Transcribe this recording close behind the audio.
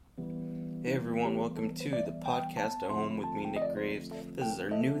Hey everyone, welcome to the podcast at home with me, Nick Graves. This is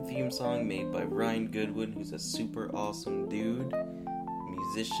our new theme song made by Ryan Goodwin, who's a super awesome dude,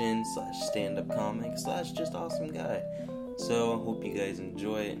 musician slash stand-up comic slash just awesome guy. So I hope you guys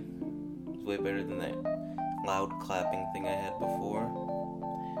enjoy it. It's way better than that loud clapping thing I had before.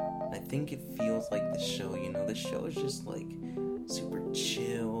 I think it feels like the show, the show is just like super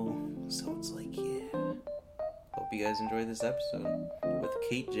chill, so it's like, yeah. Hope you guys enjoy this episode with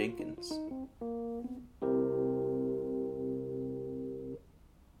Kate Jenkins.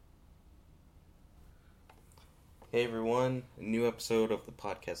 Hey everyone, a new episode of the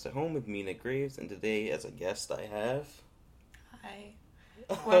podcast at home with me, Nick Graves, and today as a guest I have... Hi.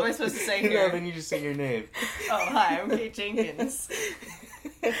 What am I supposed to say here? No, then you just say your name. Oh, hi, I'm Kate Jenkins.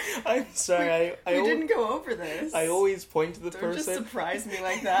 I'm sorry, we didn't go over this. I always point to the Don't person. just surprise me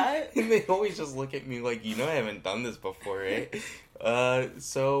like that. And they always just look at me like, I haven't done this before, right?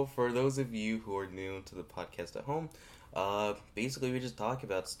 So for those of you who are new to the podcast at home, basically we just talk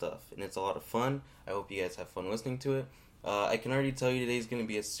about stuff, and it's a lot of fun. I hope you guys have fun listening to it. I can already tell you today's going to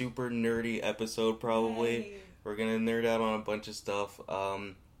be a super nerdy episode, probably. Yay. We're going to nerd out on a bunch of stuff,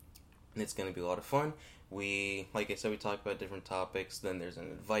 and it's going to be a lot of fun. Like I said, we talk about different topics, then there's an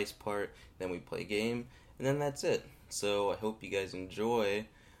advice part, then we play a game, and then that's it. So I hope you guys enjoy.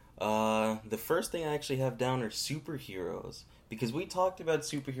 The first thing I actually have down are superheroes, because we talked about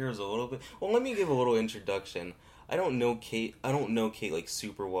superheroes a little bit. Well, let me give a little introduction. I don't know Kate like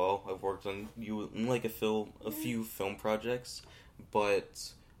super well. I've worked on like a few film projects,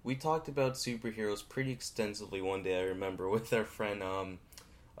 but we talked about superheroes pretty extensively one day. I remember with our friend,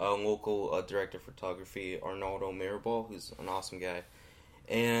 local director of photography, Arnaldo Mirabal, who's an awesome guy,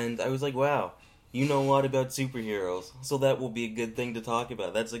 and I was like, wow, you know a lot about superheroes, so that will be a good thing to talk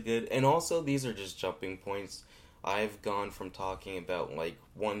about. That's a good, and also these are just jumping points. I've gone from talking about like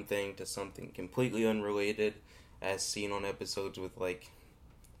one thing to something completely unrelated, as seen on episodes with like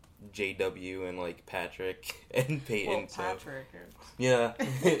JW and like Patrick and Peyton. Well, Patrick. Yeah,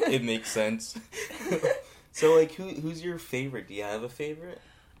 it makes sense. So like, who's your favorite? Do you have a favorite?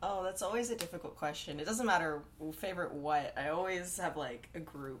 Oh, that's always a difficult question. It doesn't matter favorite what. I always have like a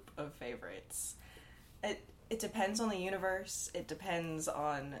group of favorites. It depends on the universe. It depends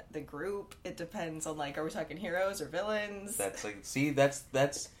on the group. It depends on like, are we talking heroes or villains? That's like, see, that's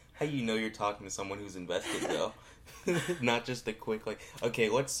how you know you're talking to someone who's invested, though. Not just a quick like. Okay,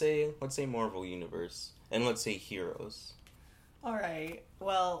 let's say Marvel Universe, and let's say heroes. All right.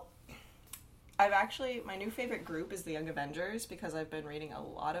 Well, my new favorite group is the Young Avengers, because I've been reading a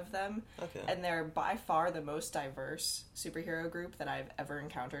lot of them. Okay. And they're by far the most diverse superhero group that I've ever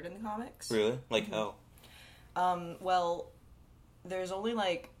encountered in the comics. Really? Like how? Well, there's only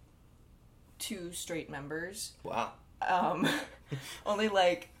like 2 straight members. Wow. Only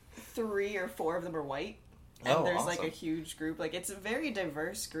like 3 or 4 of them are white. And there's awesome. like a huge group. Like, it's a very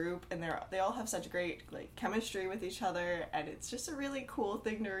diverse group, and they all have such great like chemistry with each other, and it's just a really cool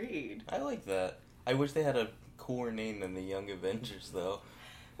thing to read. I like that. I wish they had a cooler name than the Young Avengers, though.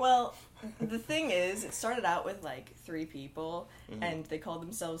 Well, the thing is, it started out with like 3 people, and they called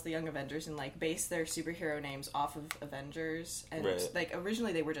themselves the Young Avengers and like based their superhero names off of Avengers. And like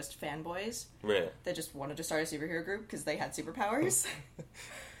originally they were just fanboys. Right. They just wanted to start a superhero group because they had superpowers.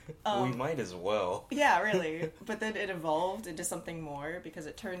 We might as well. Yeah, really. But then it evolved into something more, because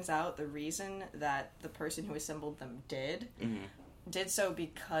it turns out the reason that the person who assembled them did so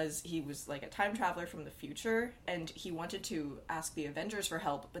because he was like a time traveler from the future, and he wanted to ask the Avengers for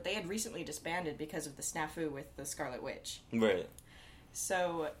help, but they had recently disbanded because of the snafu with the Scarlet Witch. Right.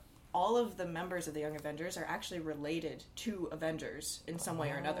 So all of the members of the Young Avengers are actually related to Avengers in some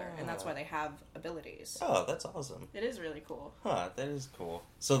way or another, and that's why they have abilities. Oh, that's awesome. It is really cool. Huh, that is cool.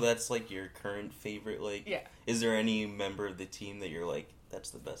 So that's like your current favorite, like... Yeah. Is there any member of the team that you're like, that's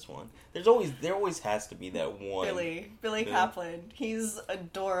the best one? There always has to be that one. Billy Kaplan. He's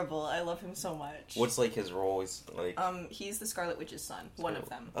adorable. I love him so much. What's like his role? Is like... He's the Scarlet Witch's son. One of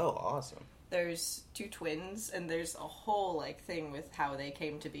them. Oh, awesome. There's 2 twins, and there's a whole like thing with how they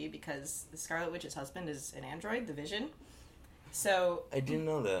came to be, because the Scarlet Witch's husband is an android, the Vision. So I didn't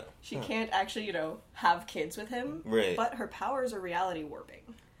know that. She can't actually, have kids with him. Right. But her powers are reality warping.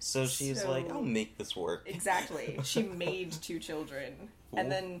 So she's like, I'll make this work. Exactly. She made 2 children. Cool.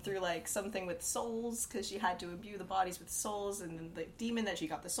 And then through like something with souls, because she had to imbue the bodies with souls, and then the demon that she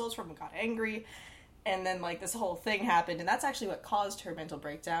got the souls from got angry. And then, like, this whole thing happened, and that's actually what caused her mental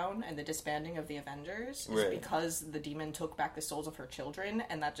breakdown and the disbanding of the Avengers, is because the demon took back the souls of her children,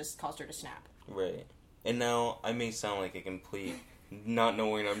 and that just caused her to snap. Right. And now, I may sound like a complete not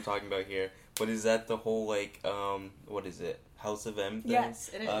knowing what I'm talking about here, but is that the whole, like, what is it? House of M thing? Yes,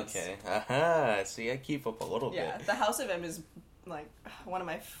 it is. Okay. Aha! See, I keep up a little bit. Yeah, the House of M is, like, one of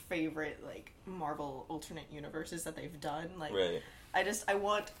my favorite, like, Marvel alternate universes that they've done. Like, Right. I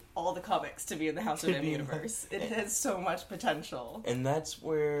want all the comics to be in the House of M universe. It has so much potential. And that's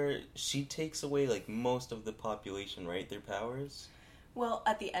where she takes away, like, most of the population, right? Their powers? Well,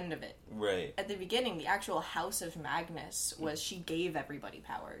 at the end of it. Right. At the beginning, the actual House of Magnus was she gave everybody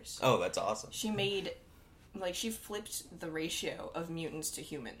powers. Oh, that's awesome. She made, like, she flipped the ratio of mutants to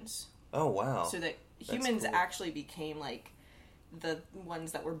humans. Oh, wow. So that humans actually became, like, the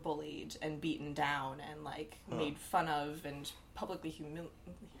ones that were bullied and beaten down and, like, made fun of and publicly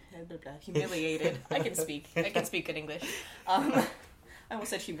humiliated. I can speak in English. I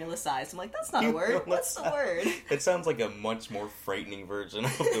almost said humilicized. I'm like, that's not a word. What's the word? It sounds like a much more frightening version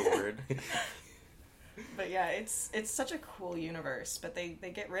of the word. But yeah, it's such a cool universe, but they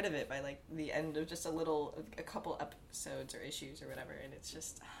get rid of it by, like, the end of just a couple episodes or issues or whatever, and it's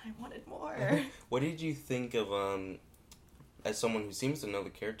just, I wanted more. What did you think of, as someone who seems to know the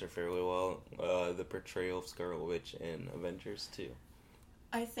character fairly well, the portrayal of Scarlet Witch in Avengers 2?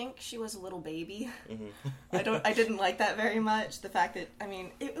 I think she was a little baby. Mm-hmm. I didn't like that very much. The fact that, I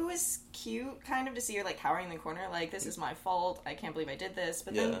mean, it was cute kind of to see her, like, cowering in the corner, like, this is my fault, I can't believe I did this,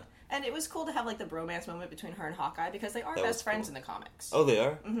 but then, and it was cool to have, like, the bromance moment between her and Hawkeye, because they are best friends in the comics. Oh, they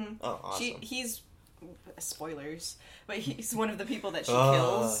are? Mm-hmm. Oh, awesome. He's, spoilers, but he's one of the people that she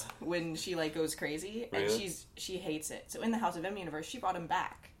kills when she, like, goes crazy, and really? she hates it. So in the House of M universe, she brought him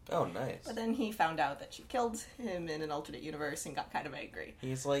back. Oh, nice. But then he found out that she killed him in an alternate universe and got kind of angry.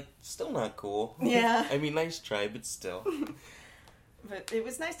 He's like, still not cool. Yeah. I mean, nice try, but still. But it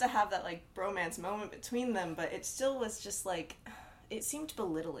was nice to have that, like, bromance moment between them, but it still was just, like, it seemed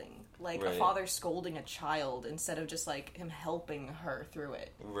belittling. Like, a father scolding a child instead of just, like, him helping her through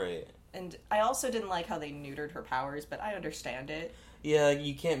it. Right. And I also didn't like how they neutered her powers, but I understand it. Yeah,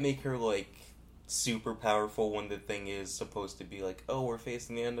 you can't make her, like, super powerful when the thing is supposed to be like, oh, we're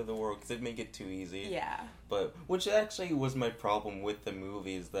facing the end of the world, because it'd make it too easy. Yeah. But, which actually was my problem with the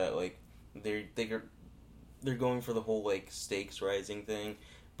movie, is that, like, they're going for the whole, like, stakes rising thing,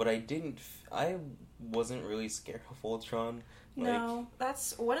 but I wasn't really scared of Ultron. Like, no,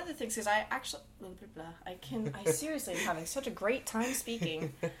 that's one of the things, because I actually, I seriously am having such a great time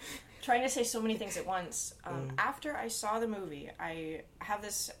speaking, trying to say so many things at once. After I saw the movie, I have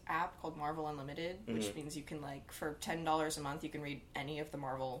this app called Marvel Unlimited, which means you can, like, for $10 a month, you can read any of the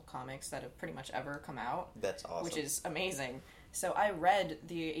Marvel comics that have pretty much ever come out. That's awesome. Which is amazing. So I read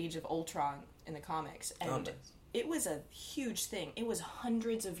The Age of Ultron in the comics, and nice. It was a huge thing. It was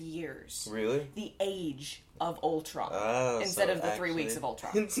hundreds of years. Really? The Age of Ultron. Instead of the 3 weeks of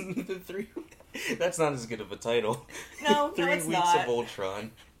Ultron. That's not as good of a title. No, 3 no, it's weeks not. of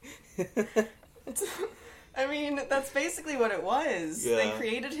Ultron. I mean, that's basically what it was. Yeah. They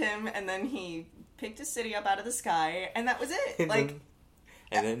created him, and then he picked a city up out of the sky, and that was it.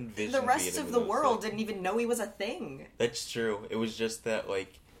 And then Vision the rest of the world didn't even know he was a thing. That's true. It was just that,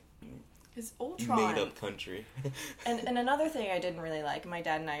 like, His Ultron. made-up country. and another thing I didn't really like, my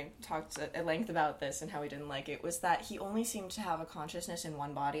dad and I talked at length about this and how we didn't like it, was that he only seemed to have a consciousness in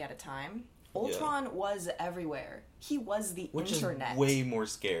one body at a time. Ultron was everywhere. He was the internet. Which is way more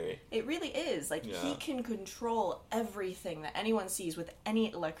scary. It really is. Like, he can control everything that anyone sees with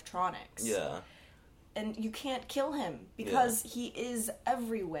any electronics. Yeah. And you can't kill him because he is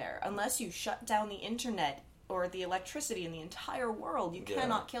everywhere. Unless you shut down the internet or the electricity in the entire world, you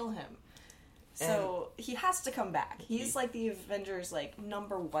cannot kill him. So he has to come back. He's like the Avengers' like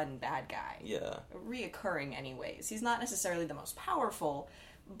 #1 bad guy. Yeah. Reoccurring anyways. He's not necessarily the most powerful,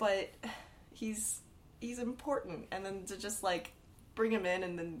 but he's important. And then to just like bring him in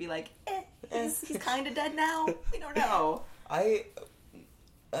and then be like, he's kind of dead now. We don't know.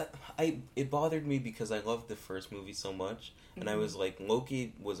 It bothered me because I loved the first movie so much, and I was like,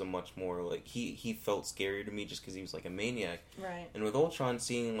 Loki was a much more, like, he felt scary to me just because he was, like, a maniac. Right. And with Ultron,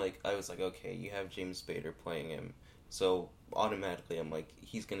 seeing, like, I was like, okay, you have James Spader playing him, so automatically I'm like,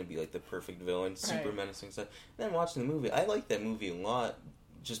 he's gonna be, like, the perfect villain, super menacing stuff. And then watching the movie, I liked that movie a lot,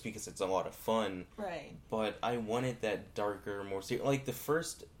 just because it's a lot of fun. Right. But I wanted that darker, more serious... Like, the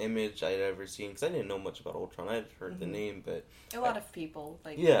first image I'd ever seen... Because I didn't know much about Ultron. I'd heard the name, but... A lot of people,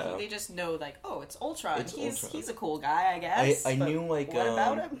 like, they just know, like, oh, it's Ultron. He's a cool guy, I guess. I knew, like... What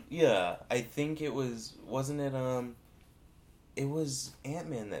about him? Yeah. I think it was... Wasn't it, It was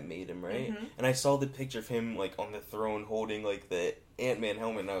Ant-Man that made him, right? Mm-hmm. And I saw the picture of him, like, on the throne holding, like, the Ant-Man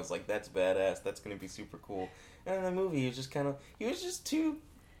helmet, and I was like, that's badass. That's gonna be super cool. And in the movie, he was just kind of... He was just too...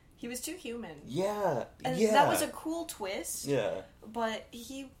 He was too human. Yeah. And that was a cool twist. Yeah. But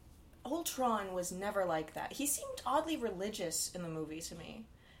Ultron was never like that. He seemed oddly religious in the movie to me.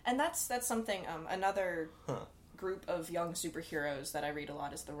 And that's something, another group of young superheroes that I read a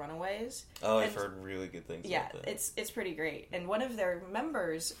lot is the Runaways. Oh, I've heard really good things about that. Yeah, it's pretty great. And one of their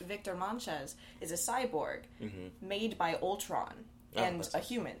members, Victor Manches, is a cyborg made by Ultron and a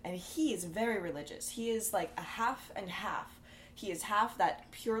human. And he is very religious. He is like a half and half. He is half that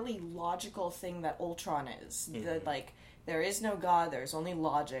purely logical thing that Ultron is. The, like, there is no God, there's only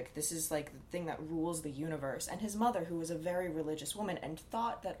logic. This is like the thing that rules the universe. And his mother, who was a very religious woman and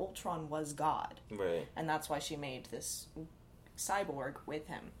thought that Ultron was God. Right. And that's why she made this cyborg with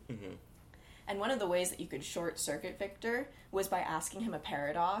him. And one of the ways that you could short circuit Victor was by asking him a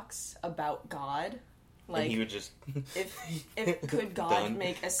paradox about God. Like, and he would just... if could God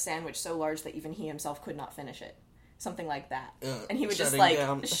make a sandwich so large that even he himself could not finish it? Something like that. And he would just, like,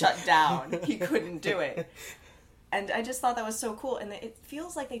 shut down. He couldn't do it. And I just thought that was so cool. And it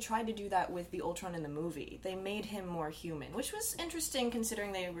feels like they tried to do that with the Ultron in the movie. They made him more human, which was interesting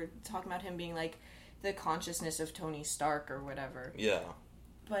considering they were talking about him being, like, the consciousness of Tony Stark or whatever. Yeah.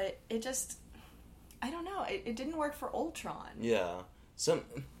 But it just... I don't know. It didn't work for Ultron. Yeah.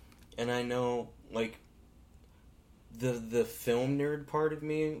 And I know, like, the film nerd part of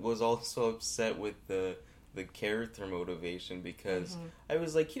me was also upset with the character motivation because I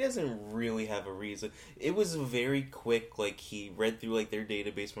was like, he doesn't really have a reason. It was very quick, like, he read through, like, their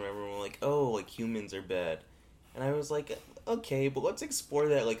database when everyone was like, oh, like, humans are bad. And I was like, okay, but let's explore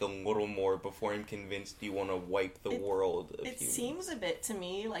that, like, a little more before I'm convinced you want to wipe the world of humans. Seems a bit, to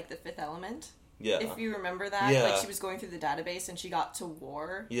me, like The Fifth Element. Yeah. If you remember that, like, she was going through the database and she got to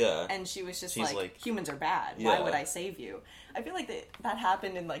war. Yeah. And she was just like, humans are bad. Yeah. Why would I save you? I feel like that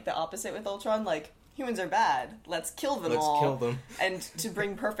happened in, like, the opposite with Ultron. Like, humans are bad. Let's kill them all. Let's kill them. And to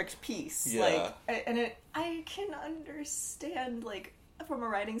bring perfect peace. Yeah. Like, I can understand, like, from a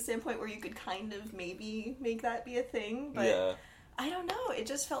writing standpoint where you could kind of maybe make that be a thing. But I don't know. It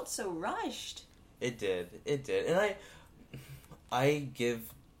just felt so rushed. It did. And I give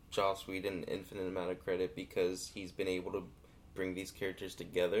Joss Whedon an infinite amount of credit because he's been able to bring these characters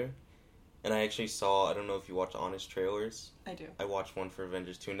together. And I actually saw, I don't know if you watch Honest Trailers. I do. I watched one for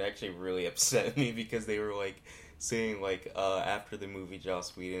Avengers 2, and it actually really upset me because they were, like, saying, like, after the movie,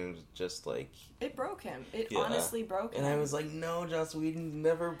 Joss Whedon was just, like... It broke him. It honestly broke him. And I was like, no, Joss Whedon's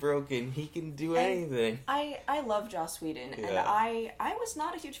never broken. He can do anything. I love Joss Whedon, and I was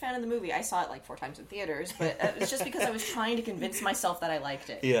not a huge fan of the movie. I saw it, like, 4 times in theaters, but it's just because I was trying to convince myself that I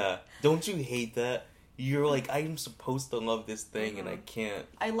liked it. Yeah. Don't you hate that? You're like, I'm supposed to love this thing, and I can't.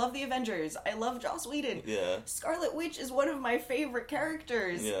 I love the Avengers. I love Joss Whedon. Yeah. Scarlet Witch is one of my favorite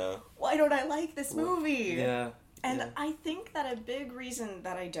characters. Yeah. Why don't I like this movie? Yeah. And I think that a big reason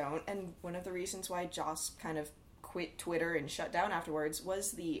that I don't, and one of the reasons why Joss kind of quit Twitter and shut down afterwards,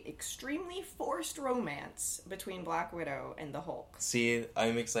 was the extremely forced romance between Black Widow and the Hulk. See,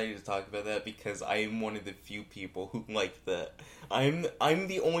 I'm excited to talk about that because I'm one of the few people who like that. I'm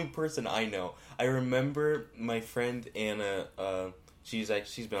the only person I know. I remember my friend Anna, she's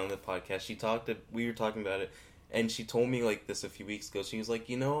been on the podcast. We were talking about it, and she told me, like, this a few weeks ago. She was like,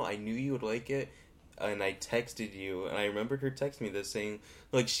 I knew you would like it. And I texted you, and I remembered her texting me this saying,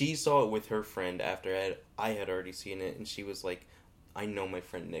 like, she saw it with her friend after I had already seen it, and she was like, I know my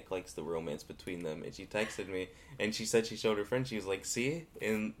friend Nick likes the romance between them, and she texted me, and she said she showed her friend, she was like, see?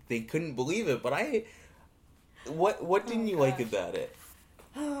 And they couldn't believe it, but what didn't you like about it?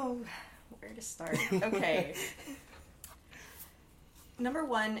 Oh, where to start? Okay. Number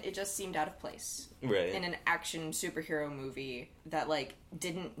one, it just seemed out of place. Right. In an action superhero movie that, like,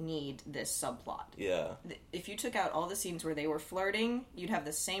 didn't need this subplot. Yeah. If you took out all the scenes where they were flirting, you'd have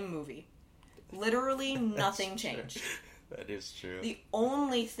the same movie. Literally nothing changed. That is true. The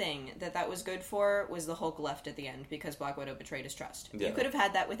only thing that was good for was the Hulk left at the end because Black Widow betrayed his trust. Yeah. You could have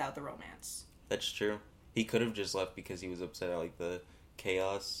had that without the romance. That's true. He could have just left because he was upset at, like, the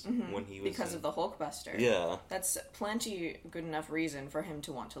chaos when he was because of the Hulkbuster. Yeah. That's plenty good enough reason for him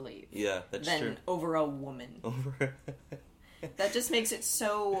to want to leave. Yeah, that's true. Than over a woman. That just makes it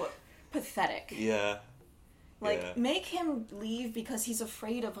so pathetic. Yeah. Like, make him leave because he's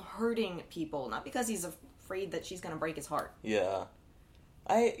afraid of hurting people, not because he's afraid that she's going to break his heart. Yeah.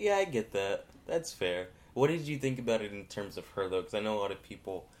 I get that. That's fair. What did you think about it in terms of her, though? Because I know a lot of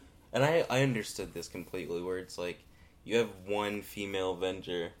people... And I understood this completely, where it's like, you have one female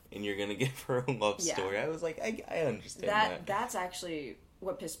Avenger, and you're gonna give her a love story. I was like, I understand that. That's actually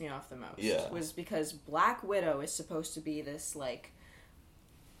what pissed me off the most. Yeah. Was because Black Widow is supposed to be this, like,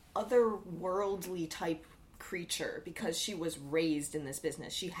 otherworldly type creature because she was raised in this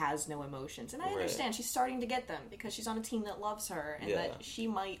business. She has no emotions. And I understand she's starting to get them because she's on a team that loves her and that she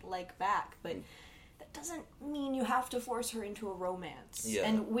might like back. But that doesn't mean you have to force her into a romance. Yeah.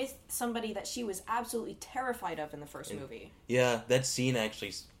 And with somebody that she was absolutely terrified of in the first movie. Yeah, that scene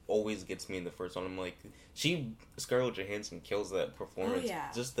actually always gets me in the first one. I'm like, Scarlett Johansson kills that performance. Oh,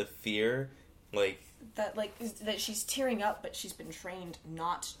 yeah. Just the fear, that she's tearing up, but she's been trained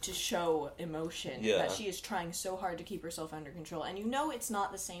not to show emotion. Yeah. That she is trying so hard to keep herself under control. And you know it's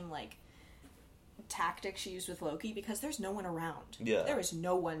not the same, tactic she used with Loki because there's no one around. Yeah. There is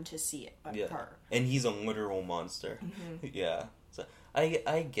no one to see it but her. And he's a literal monster. Mm-hmm. Yeah. So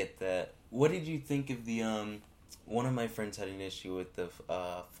I get that. What did you think of the, one of my friends had an issue with the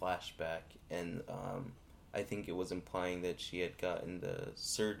flashback, and I think it was implying that she had gotten the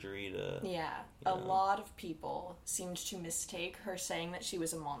surgery to... Yeah, a lot of people seemed to mistake her saying that she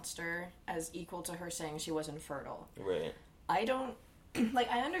was a monster as equal to her saying she was infertile. Right. I don't...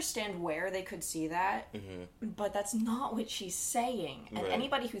 I understand where they could see that, but that's not what she's saying. And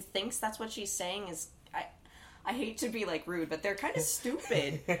anybody who thinks that's what she's saying is... I hate to be, rude, but they're kind of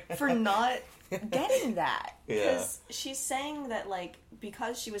stupid for not getting that. Because she's saying that,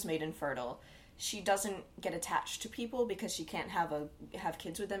 because she was made infertile... She doesn't get attached to people because she can't have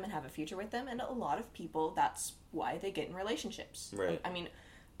kids with them and have a future with them. And a lot of people, that's why they get in relationships. Right. I mean,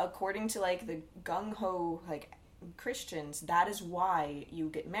 according to, the gung-ho, Christians, that is why you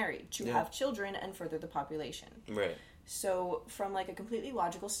get married. To have children and further the population. Right. So, from, a completely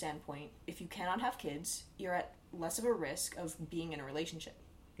logical standpoint, if you cannot have kids, you're at less of a risk of being in a relationship.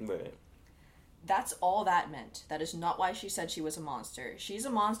 Right. That's all that meant. That is not why she said she was a monster. She's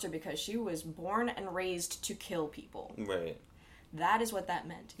a monster because she was born and raised to kill people. Right. That is what that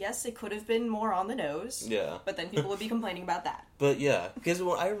meant. Yes, it could have been more on the nose. Yeah. But then people would be complaining about that. But yeah, because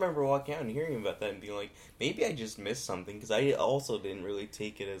I remember walking out and hearing about that and being like, maybe I just missed something, because I also didn't really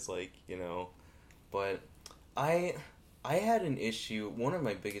take it as but I had an issue. One of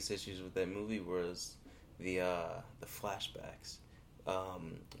my biggest issues with that movie was the flashbacks.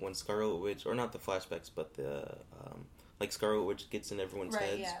 When Scarlet Witch, or not the flashbacks, but the Scarlet Witch gets in everyone's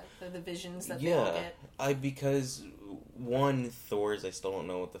heads. Right, yeah, the visions that they all get. Because one, Thor's, I still don't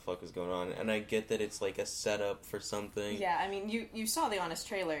know what the fuck is going on, and I get that it's a setup for something. Yeah, I mean, you saw the honest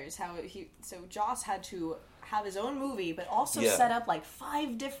trailers, how Joss had to have his own movie, but also set up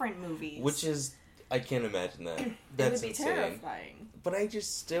 5 different movies. Which is, I can't imagine that. That's it would be insane. terrifying. But I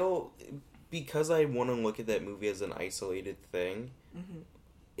just still, because I want to look at that movie as an isolated thing,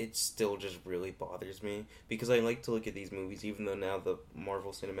 it still just really bothers me, because I like to look at these movies, even though now the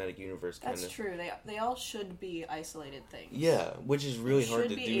Marvel Cinematic Universe kind of... That's true. They all should be isolated things. Yeah, which is really hard to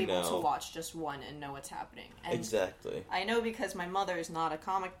do now. You should be able to watch just one and know what's happening. And exactly. I know, because my mother is not a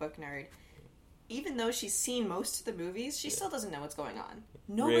comic book nerd. Even though she's seen most of the movies, she still doesn't know what's going on.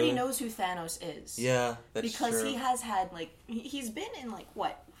 Nobody knows who Thanos is. Yeah, that's because true. He has had, he's been in,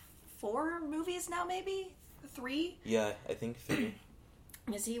 4 movies now, maybe? 3? Yeah, I think 3.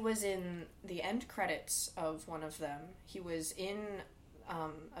 Because he was in the end credits of one of them. He was in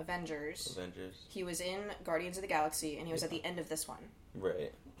Avengers. He was in Guardians of the Galaxy, and he was at the end of this one.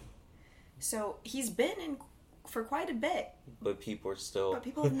 Right. So he's been in for quite a bit. But people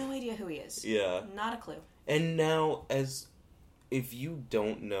have no idea who he is. Yeah. Not a clue. And now, if you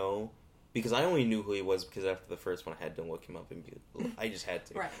don't know, because I only knew who he was because after the first one I had to look him up and I just had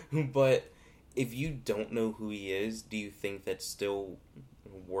to. Right. But if you don't know who he is, do you think that still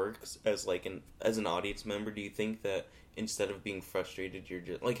works as an audience member? Do you think that instead of being frustrated, you're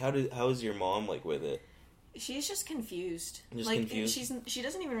just how is your mom with it? She's just confused. Confused? She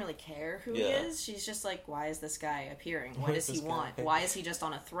doesn't even really care who he is. She's just why is this guy appearing? What does he want? Why is he just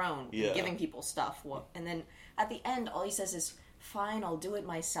on a throne giving people stuff? And then at the end, all he says is, "Fine, I'll do it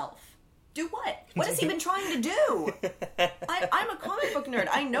myself." Do what? What has he been trying to do? I'm a comic book nerd.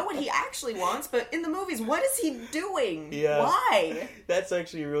 I know what he actually wants, but in the movies, what is he doing? Yeah. Why? That's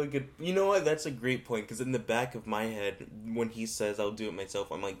actually a really good... You know what? That's a great point, because in the back of my head, when he says, "I'll do it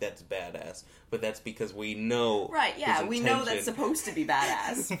myself," I'm like, that's badass. But that's because we know... Right, yeah, we know that's supposed to be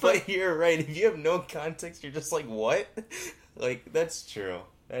badass. But you're right. If you have no context, you're just what? That's true.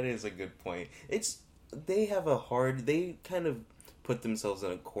 That is a good point. They kind of put themselves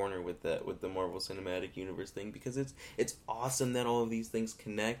in a corner with the Marvel Cinematic Universe thing, because it's awesome that all of these things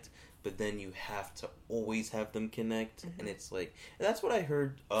connect, but then you have to always have them connect, and it's and that's what I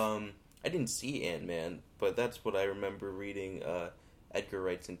heard. I didn't see Ant-Man, but that's what I remember reading. Edgar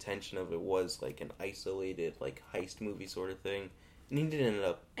Wright's intention of it was an isolated heist movie sort of thing, and he didn't end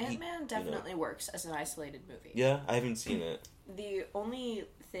up. Ant-Man definitely works as an isolated movie. Yeah, I haven't seen it. The only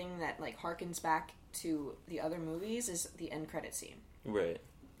thing that, like, harkens back to the other movies is the end credit scene. Right.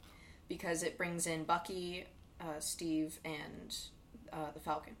 Because it brings in Bucky, Steve, and the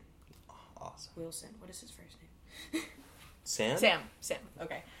Falcon. Awesome. Wilson. What is his first name? Sam? Sam.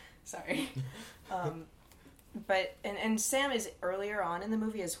 Okay. Sorry. But and Sam is earlier on in the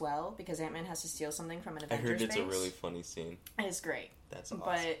movie as well, because Ant-Man has to steal something from an Avengers I heard it's base. a really funny scene. It's great. That's awesome.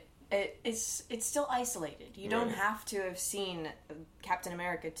 But it's still isolated. You don't have to have seen Captain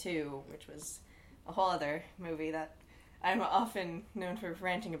America 2, which was a whole other movie that I'm often known for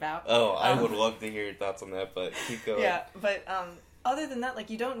ranting about. Oh, I would love to hear your thoughts on that, but keep going. Yeah, but other than that, like,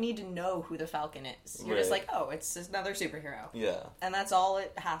 you don't need to know who the Falcon is. You're just like, oh, it's another superhero. Yeah. And that's all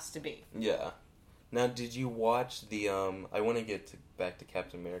it has to be. Yeah. Now, did you watch the, I want to get back to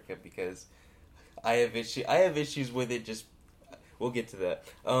Captain America because I have issues with it, just, we'll get to that.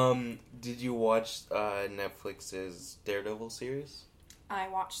 Did you watch Netflix's Daredevil series? I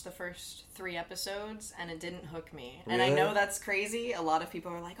watched the first 3 episodes, and it didn't hook me. Really? And I know that's crazy. A lot of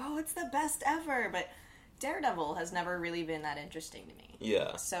people are like, oh, it's the best ever, but Daredevil has never really been that interesting to me.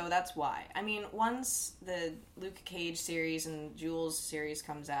 Yeah. So that's why. I mean, once the Luke Cage series and Jules series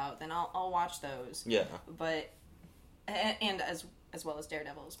comes out, then I'll watch those. Yeah. But, and as well as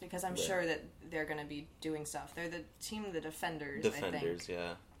Daredevil's, because I'm sure that they're going to be doing stuff. They're the team, the Defenders, I think.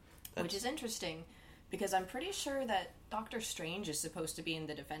 Yeah. Which is interesting, because I'm pretty sure that Doctor Strange is supposed to be in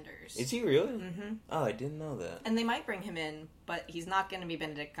the Defenders. Is he really? Mm-hmm. Oh, I didn't know that. And they might bring him in, but he's not going to be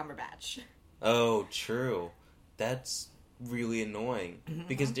Benedict Cumberbatch. Oh, true. That's really annoying. Mm-hmm.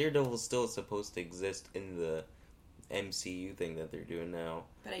 Because Daredevil is still supposed to exist in the MCU thing that they're doing now.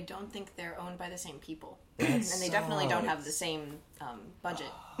 But I don't think they're owned by the same people. That and they definitely don't have sucks. the same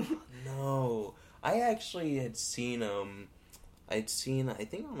budget. No. I actually had seen, I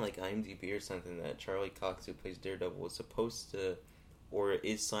think on like IMDb or something, that Charlie Cox, who plays Daredevil, was supposed to, or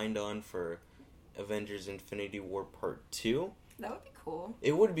is signed on for Avengers Infinity War Part 2. That would be cool.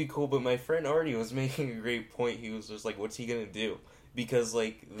 It would be cool, but my friend Artie was making a great point. He was just like, what's he gonna do? Because,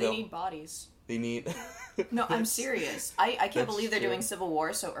 like... They need bodies. They need... No, I'm serious. I can't believe they're true. doing Civil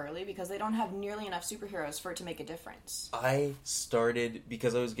War so early, because they don't have nearly enough superheroes for it to make a difference. I started,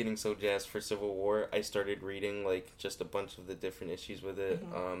 because I was getting so jazzed for Civil War, I started reading, like, just a bunch of the different issues with it.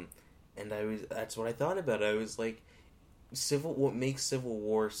 Mm-hmm. And that's what I thought about. I was like, what makes Civil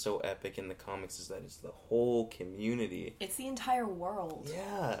War so epic in the comics is that it's the whole community. It's the entire world.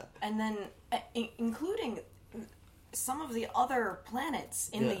 Yeah. And then, including some of the other planets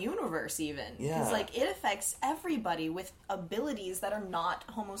in the universe, even. Yeah. Because, like, it affects everybody with abilities that are not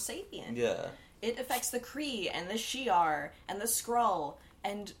Homo sapien. Yeah. It affects the Kree, and the Shi'ar, and the Skrull,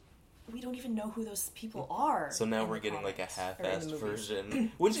 and we don't even know who those people are. So now we're getting like a half-assed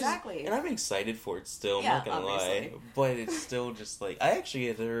version, which exactly. and I'm excited for it still. I'm Yeah, not gonna obviously. lie, but it's still just like I actually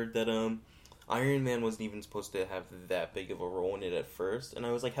had heard that Iron Man wasn't even supposed to have that big of a role in it at first, and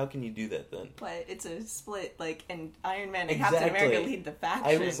I was like, how can you do that then? But it's a split, like, and Iron Man and Exactly. Captain America lead the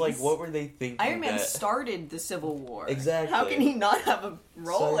factions. I was like, what were they thinking? Iron Man started the Civil War. Exactly. How can he not have a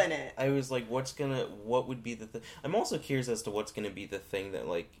role So in it? I was like, what would be the thing? I'm also curious as to what's gonna be the thing that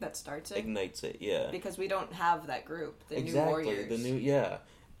like That starts it? ignites it. Yeah. Because we don't have that group, the Exactly. New Warriors. The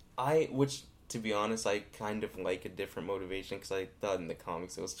new, which to be honest, I kind of like a different motivation because I thought in the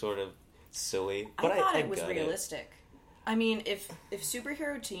comics it was sort of silly. But I thought I it was got realistic. I mean, if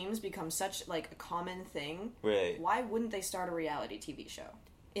superhero teams become such, like, a common thing, Right. why wouldn't they start a reality TV show?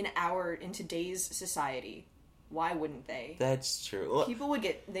 In today's society, why wouldn't they? That's true. Well, People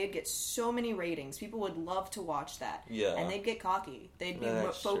they'd get so many ratings. People would love to watch that. Yeah. And they'd get cocky. They'd be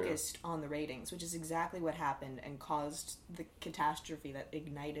That's focused on the ratings, which is exactly what happened and caused the catastrophe that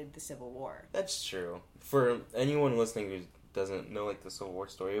ignited the Civil War. That's true. For anyone listening who doesn't know like the Civil War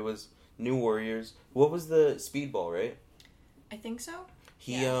story, it was New Warriors. What was the Speedball, right? I think so.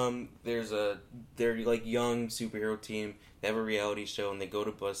 They're like young superhero team. They have a reality show and they go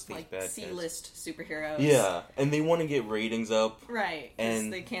to bust these Like bad guys. C-list superheroes. Yeah, and they want to get ratings up. Right, And-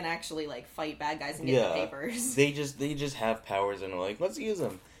 because they can't actually, like, fight bad guys and get the papers. They just have powers and are like, let's use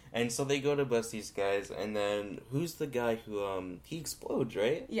them. And so they go to bust these guys, and then who's the guy who he explodes,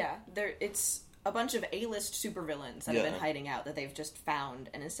 right? Yeah, it's a bunch of A-list supervillains that have been hiding out that they've just found,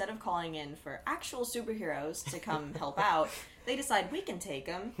 and instead of calling in for actual superheroes to come help out, they decide we can take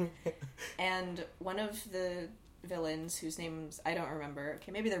them. And one of the villains, whose names I don't remember,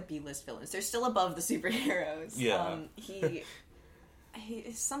 okay, maybe they're B-list villains. They're still above the superheroes. Yeah. He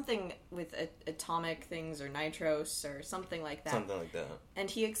is something with atomic things or nitros or something like that. Something like that. And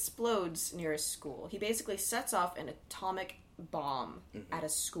he explodes near a school. He basically sets off an atomic bomb at a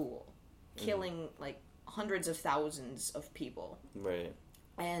school, killing like hundreds of thousands of people. Right.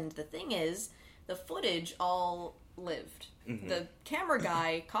 And the thing is, the footage all lived. Mm-hmm. The camera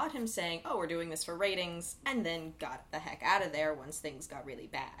guy caught him saying, "Oh, we're doing this for ratings," and then got the heck out of there once things got really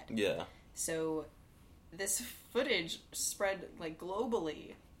bad. Yeah. So this footage spread, like,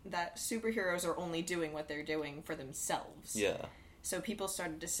 globally, that superheroes are only doing what they're doing for themselves. Yeah. So people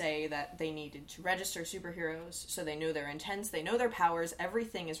started to say that they needed to register superheroes, so they know their intents, they know their powers,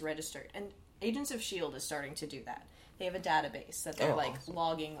 everything is registered. And Agents of S.H.I.E.L.D. is starting to do that. They have a database that they're, awesome.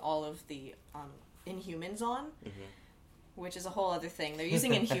 logging all of the Inhumans on, which is a whole other thing. They're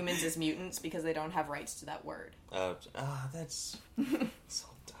using Inhumans as mutants because they don't have rights to that word. That's so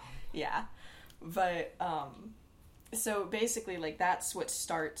dumb. Yeah. But, so basically, like, that's what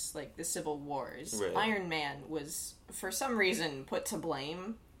starts, like, the Civil Wars. Right. Iron Man was, for some reason, put to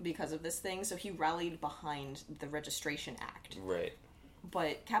blame because of this thing, so he rallied behind the Registration Act. Right.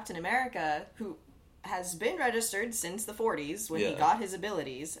 But Captain America, who has been registered since the 40s, when he got his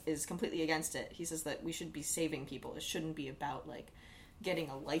abilities, is completely against it. He says that we should be saving people. It shouldn't be about, like, getting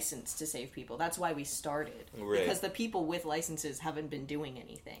a license to save people. That's why we started. Right. Because the people with licenses haven't been doing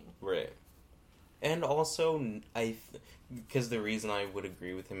anything. Right. And also, because the reason I would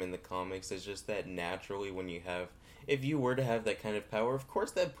agree with him in the comics is just that naturally when you have, if you were to have that kind of power, of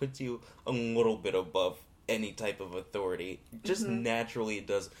course that puts you a little bit above any type of authority. Just naturally it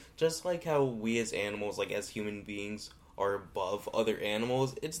does. Just like how we as animals, like as human beings, are above other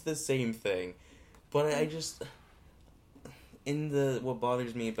animals, it's the same thing. But I just... what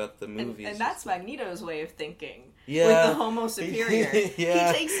bothers me about the movies... And that's Magneto's way of thinking. Yeah. With the Homo superior.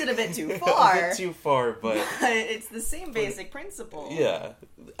 Yeah. He takes it a bit too far. A bit too far, but it's the same basic principle. Yeah.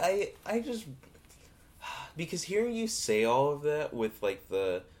 I just... Because hearing you say all of that with,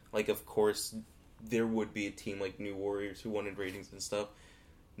 like, of course, there would be a team like New Warriors who wanted ratings and stuff,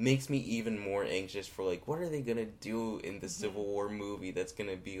 makes me even more anxious for, like, what are they gonna do in the Civil War movie that's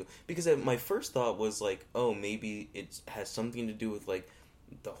gonna be... Because my first thought was, like, oh, maybe it has something to do with, like,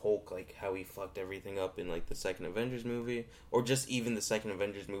 the Hulk, like, how he fucked everything up in, like, the second Avengers movie, or just even the second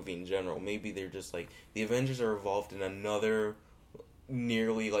Avengers movie in general. Maybe they're just, like, the Avengers are involved in another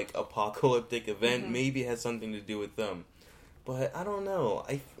nearly, like, apocalyptic event. Maybe it has something to do with them. But, I don't know.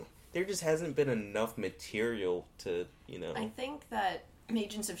 There just hasn't been enough material to, you know... I think that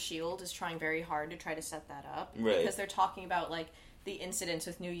Agents of S.H.I.E.L.D. is trying very hard to try to set that up. Right. Because they're talking about, like, the incidents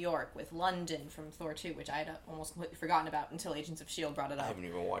with New York, with London from Thor 2, which I had almost completely forgotten about until Agents of S.H.I.E.L.D. brought it up. I haven't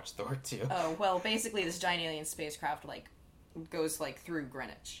even watched Thor 2. Oh, well, basically this giant alien spacecraft, like, goes, like, through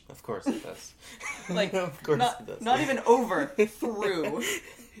Greenwich. Of course it does. Like, of course it does. Not even over, through.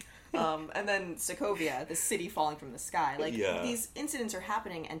 And then Sokovia, the city falling from the sky. Like, these incidents are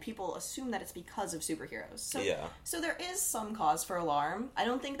happening, and people assume that it's because of superheroes. So there is some cause for alarm. I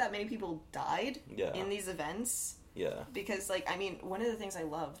don't think that many people died in these events. Yeah. Because, like, I mean, one of the things I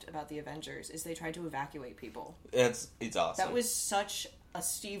loved about the Avengers is they tried to evacuate people. It's awesome. That was such a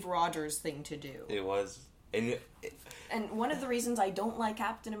Steve Rogers thing to do. It was. And one of the reasons I don't like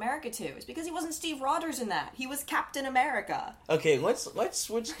Captain America 2 is because he wasn't Steve Rogers in that. He was Captain America. Okay, let's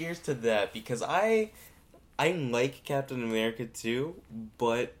switch gears to that, because I like Captain America 2,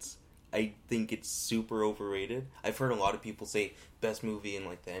 but I think it's super overrated. I've heard a lot of people say best movie in,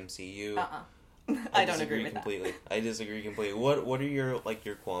 like, the MCU. I don't agree with completely. I disagree completely. What are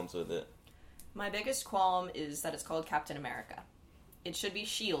your qualms with it? My biggest qualm is that it's called Captain America. It should be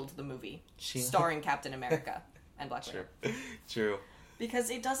S.H.I.E.L.D. the movie, S.H.I.E.L.D. starring Captain America and Black Widow. True.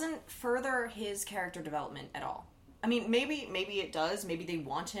 Because it doesn't further his character development at all. I mean, maybe it does. Maybe they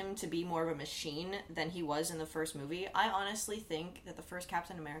want him to be more of a machine than he was in the first movie. I honestly think that the first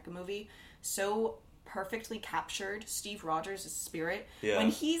Captain America movie so perfectly captured Steve Rogers' spirit when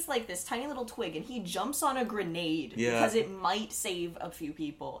he's like this tiny little twig and he jumps on a grenade because it might save a few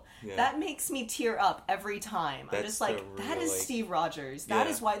people. That makes me tear up every time. I'm just like, that is Steve Rogers. That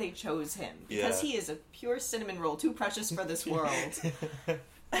is why they chose him. Because he is a pure cinnamon roll, too precious for this world.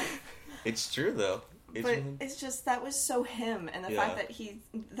 It's true, though. It's just, that was so him. And the fact that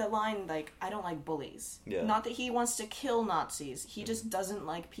the line, like, I don't like bullies. Not that he wants to kill Nazis. He just doesn't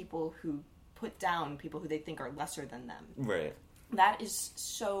like people who put down people who they think are lesser than them. Right. That is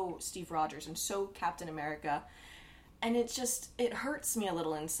so Steve Rogers and so Captain America. And it hurts me a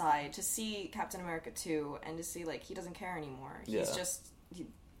little inside to see Captain America 2 and to see, like, he doesn't care anymore. He's just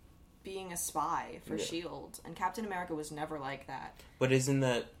being a spy for S.H.I.E.L.D. And Captain America was never like that. But isn't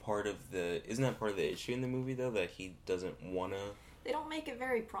that part of the issue in the movie, though, that he doesn't want to... They don't make it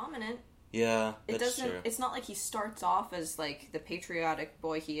very prominent. Yeah, that's true. It's not like he starts off as, like, the patriotic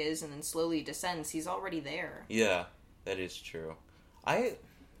boy he is and then slowly descends. He's already there. Yeah, that is true.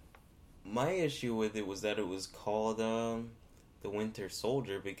 my issue with it was that it was called the Winter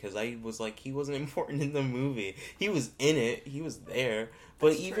Soldier, because I was like, he wasn't important in the movie. He was in it. He was there.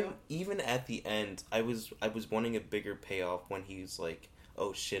 But even at the end, I was wanting a bigger payoff when he's like,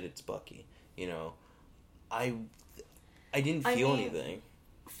 oh shit, it's Bucky. You know, I didn't feel anything.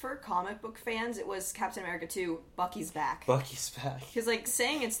 For comic book fans, it was Captain America 2, Bucky's back. Bucky's back. Because, like,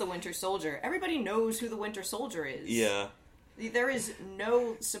 saying it's the Winter Soldier, everybody knows who the Winter Soldier is. Yeah. There is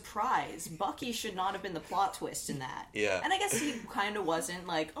no surprise. Bucky should not have been the plot twist in that. Yeah. And I guess he kind of wasn't,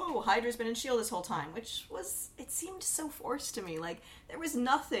 like, oh, Hydra's been in S.H.I.E.L.D. this whole time, which was, it seemed so forced to me. Like, there was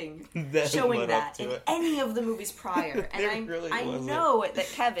nothing showing that in any of the movies prior. And I know that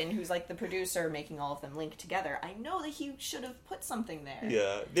Kevin, who's, like, the producer making all of them link together, I know that he should have put something there.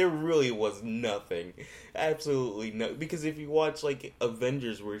 Yeah, there really was nothing. Absolutely no. Because if you watch, like,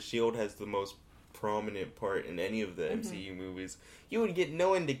 Avengers, where S.H.I.E.L.D. has the most prominent part in any of the MCU movies, you would get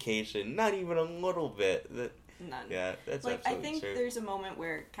no indication, not even a little bit. None. Yeah, that's like, absolutely I think true. there's a moment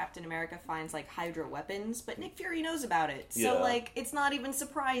where Captain America finds, like, Hydra weapons, but Nick Fury knows about it. So, like, it's not even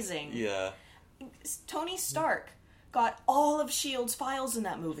surprising. Yeah. Tony Stark got all of S.H.I.E.L.D.'s files in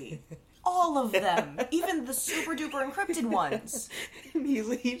that movie. All of them. Even the super duper encrypted ones.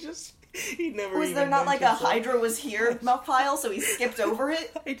 He never Was there not, like, a Hydra was here file, so he skipped over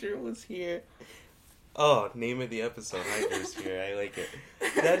it? Hydra was here. Oh, name of the episode, Hydra's here. I like it.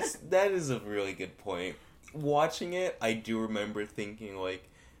 That is a really good point. Watching it, I do remember thinking, like,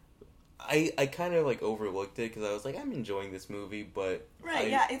 I kind of, like, overlooked it, because I was like, I'm enjoying this movie, but... Right,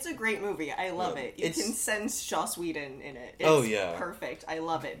 yeah, it's a great movie. I love it. You can sense Joss Whedon in it. It's perfect. I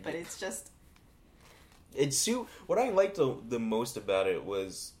love it, but it's just... What I liked the most about it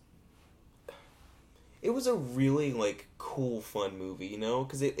was... It was a really, like, cool, fun movie, you know?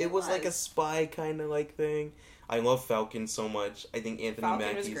 Because it was like a spy kind of, like, thing. I love Falcon so much. I think Anthony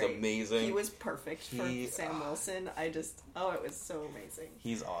Mackie's amazing. He was perfect for Sam Wilson. It was so amazing.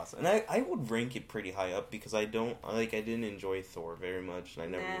 He's awesome. And I would rank it pretty high up, because I didn't enjoy Thor very much, and I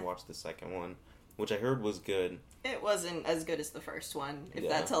never watched the second one, which I heard was good. It wasn't as good as the first one, if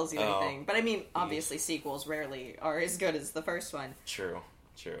that tells you anything. But I mean, obviously sequels rarely are as good as the first one. True.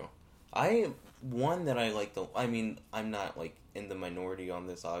 One that I like, I'm not, like, in the minority on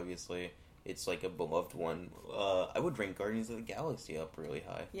this, obviously. It's, like, a beloved one. I would rank Guardians of the Galaxy up really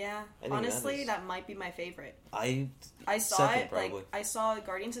high. Yeah. Honestly, that might be my favorite. I saw it, probably. Like, I saw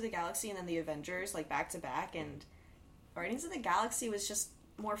Guardians of the Galaxy and then the Avengers, like, back to back, and Guardians of the Galaxy was just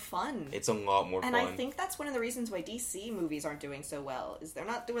more fun. It's a lot more fun. And I think that's one of the reasons why DC movies aren't doing so well, is they're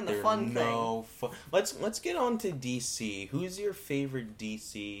not doing the fun thing. Let's get on to DC. Who's your favorite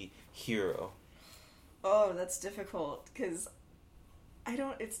DC hero? Oh, that's difficult, because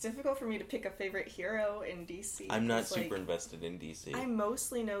it's difficult for me to pick a favorite hero in DC. I'm not super invested in DC. I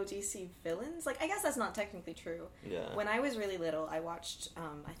mostly know DC villains. Like, I guess that's not technically true. Yeah. When I was really little, I watched,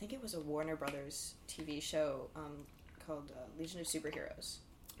 I think it was a Warner Brothers TV show called Legion of Superheroes.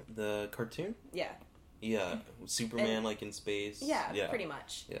 The cartoon? Yeah. Yeah. Superman, like, in space? Yeah, pretty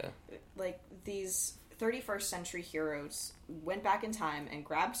much. Yeah. Like, these 31st century heroes went back in time and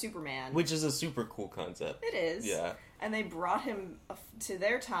grabbed Superman. Which is a super cool concept. It is. Yeah. And they brought him to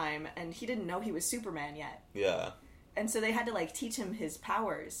their time, and he didn't know he was Superman yet. Yeah. And so they had to, like, teach him his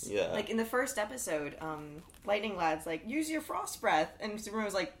powers. Yeah. Like, in the first episode, Lightning Lad's like, use your frost breath. And Superman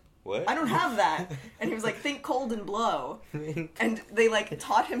was like, what? I don't have that. And he was like, think cold and blow. And they, like,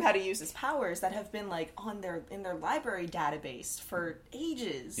 taught him how to use his powers that have been, like, in their library database for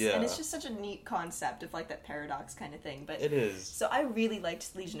ages. Yeah. And it's just such a neat concept of, like, that paradox kind of thing. But it is. So I really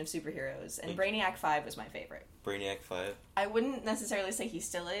liked Legion of Superheroes, and Brainiac 5 was my favorite. Brainiac 5? I wouldn't necessarily say he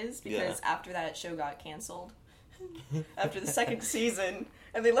still is, because after that show got canceled. After the second season,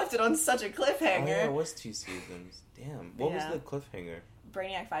 and they left it on such a cliffhanger. Oh, yeah, it was 2 seasons. Damn. What was the cliffhanger?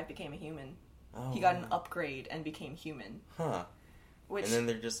 Brainiac 5 became a human. He got an upgrade and became human. Huh. Which, and then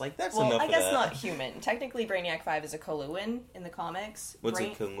they're just like, that's enough of that. I guess not human. Technically, Brainiac 5 is a Coluan in the comics. What's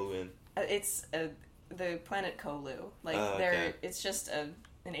a Coluan? It's the planet Colu. Like, it's just an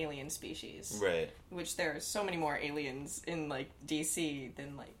alien species. Right. Which there are so many more aliens in, like, DC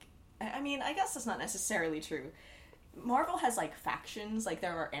than, like... I mean, I guess that's not necessarily true. Marvel has, like, factions, like,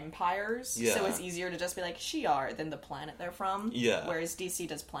 there are empires, so it's easier to just be like, Shi'ar than the planet they're from, whereas DC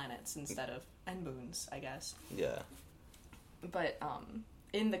does planets instead of, and moons, I guess. Yeah. But,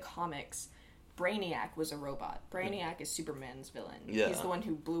 in the comics, Brainiac was a robot. Brainiac is Superman's villain. Yeah. He's the one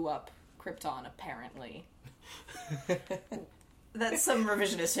who blew up Krypton, apparently. That's some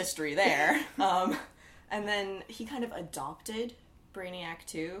revisionist history there. And then he kind of adopted Brainiac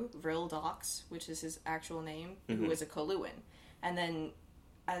 2, Vril Dox, which is his actual name, who was a Coluan. And then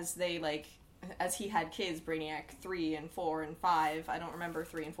as he had kids, Brainiac 3 and 4 and 5, I don't remember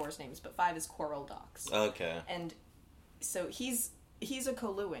 3 and 4's names, but 5 is Coral Dox. Okay. And so he's a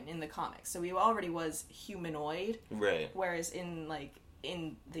Coluan in the comics, so he already was humanoid. Right. Whereas in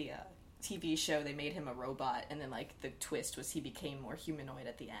the TV show, they made him a robot, and then, like, the twist was he became more humanoid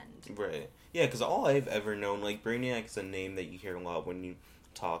at the end. Right. Yeah, because all I've ever known, like, Brainiac is a name that you hear a lot when you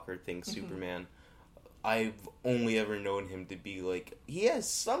talk or think Superman. I've only ever known him to be, like, he has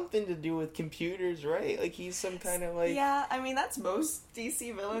something to do with computers, right? Like, he's some kind of, like... Yeah, I mean, that's most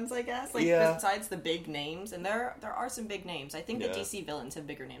DC villains, I guess. Like, besides the big names, and there are some big names. I think the DC villains have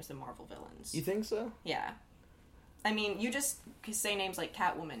bigger names than Marvel villains. You think so? Yeah. I mean, you just say names like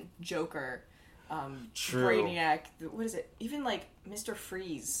Catwoman, Joker, True. Brainiac, what is it? Even, like, Mr.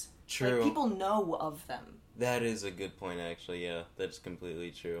 Freeze. True. Like, people know of them. That is a good point, actually, yeah. That's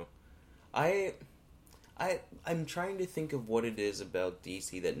completely true. I'm trying to think of what it is about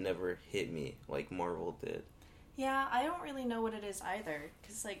DC that never hit me like Marvel did. Yeah, I don't really know what it is either.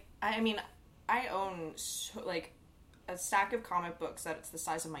 Because, like, I mean, I own, like, a stack of comic books that it's the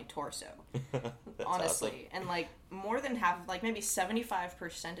size of my torso. Honestly. Awesome. And, like, more than half, like, maybe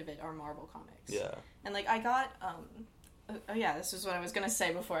 75% of it are Marvel comics. Yeah. And, like, I got, oh yeah, this is what I was going to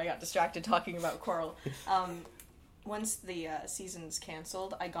say before I got distracted talking about Coral. Once the season's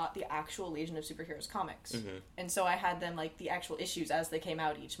canceled, I got the actual Legion of Superheroes comics. Mm-hmm. And so I had them, like, the actual issues as they came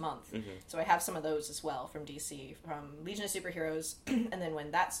out each month. Mm-hmm. So I have some of those as well from DC, from Legion of Superheroes. And then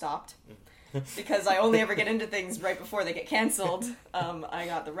when that stopped, because I only ever get into things right before they get canceled, I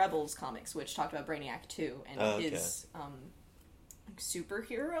got the Rebels comics, which talked about Brainiac 2 and his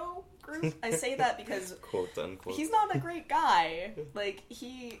superhero group. I say that because quote unquote he's not a great guy. Like,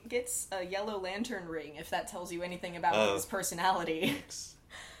 he gets a Yellow Lantern ring, if that tells you anything about his personality.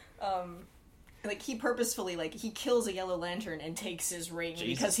 Like, he purposefully, like, he kills a Yellow Lantern and takes his ring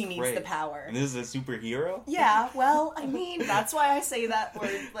because he needs the power. And this is a superhero? Yeah, well, I mean, that's why I say that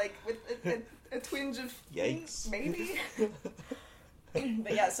word, like, with a twinge of yikes, maybe.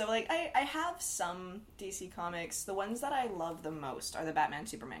 But yeah, so, like, I have some DC comics. The ones that I love the most are the Batman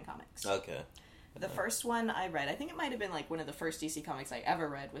Superman comics. Okay. The first one I read, I think it might have been, like, one of the first DC comics I ever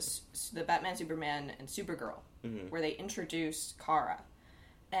read, was the Batman Superman and Supergirl, where they introduced Kara.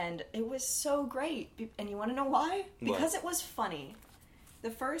 And it was so great. And you want to know why? Because it was funny.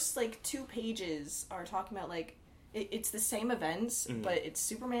 The first, like, 2 pages are talking about, like, it's the same events, but it's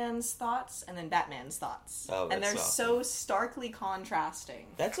Superman's thoughts and then Batman's thoughts. Oh, that's and they're awesome. So starkly contrasting.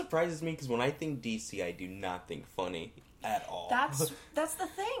 That surprises me, because when I think DC, I do not think funny at all. That's the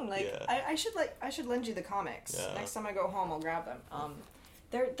thing. Like, I should lend you the comics. Yeah. Next time I go home, I'll grab them.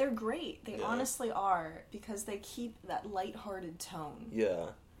 They're great. They honestly are, because they keep that lighthearted tone. Yeah.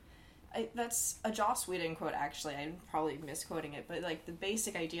 That's a Joss Whedon quote, actually. I'm probably misquoting it, but, like, the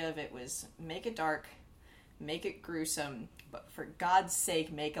basic idea of it was make it dark, make it gruesome, but for God's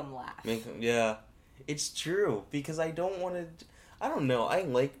sake, make them laugh. Yeah. It's true, because I don't want to... I don't know, I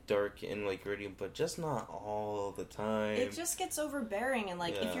like dark and, like, gritty, but just not all the time. It just gets overbearing, and,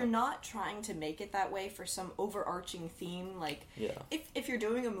 like, if you're not trying to make it that way for some overarching theme, like, if you're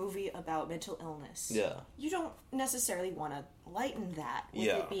doing a movie about mental illness, you don't necessarily want to lighten that with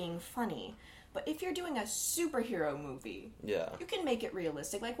it being funny. But if you're doing a superhero movie, you can make it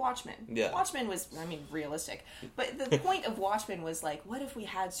realistic, like Watchmen. Yeah. Watchmen was, I mean, realistic. But the point of Watchmen was, like, what if we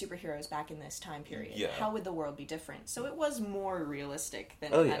had superheroes back in this time period? Yeah. How would the world be different? So it was more realistic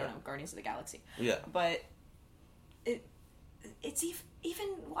than, I don't know, Guardians of the Galaxy. Yeah. But it's even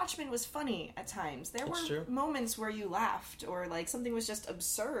Watchmen was funny at times. There were moments where you laughed, or, like, something was just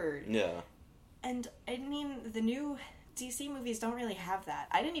absurd. Yeah. And, I mean, the new DC movies don't really have that.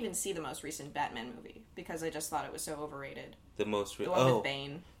 I didn't even see the most recent Batman movie because I just thought it was so overrated. The one with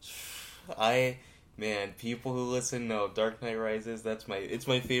Bane. People who listen know Dark Knight Rises. It's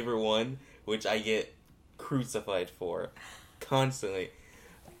my favorite one, which I get crucified for constantly.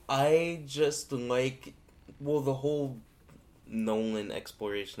 I just like, the whole Nolan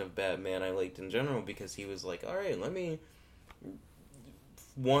exploration of Batman I liked in general, because he was like, all right,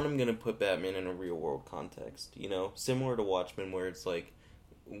 I'm going to put Batman in a real-world context, you know? Similar to Watchmen, where it's like,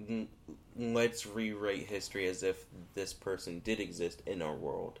 let's rewrite history as if this person did exist in our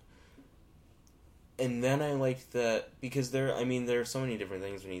world. And then I liked that, because there are so many different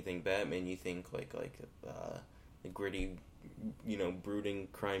things when you think Batman. You think, like the gritty, you know, brooding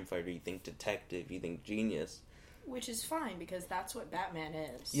crime fighter. You think detective. You think genius. Which is fine, because that's what Batman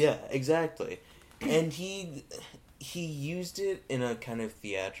is. Yeah, exactly. And he used it in a kind of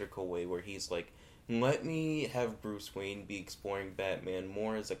theatrical way, where he's like, let me have Bruce Wayne be exploring Batman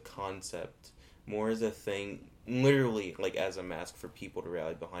more as a concept, more as a thing, literally, like, as a mask for people to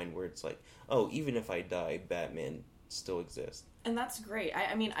rally behind, where it's like, oh, even if I die, Batman still exists. And that's great.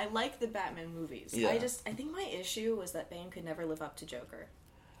 I mean, I like the Batman movies. Yeah. I think my issue was that Bane could never live up to Joker.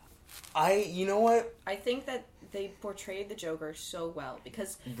 You know what? I think that they portrayed the Joker so well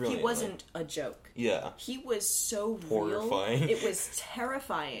because Brilliantly. he wasn't a joke. Yeah. He was so horrifying. Real. It was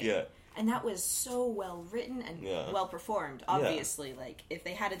terrifying. Yeah. And that was so well written and well performed. Obviously, like, if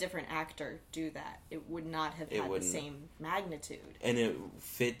they had a different actor do that, it would not have had the same magnitude. And it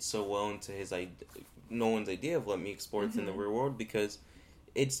fit so well into Nolan's idea of let me explore it in the real world, because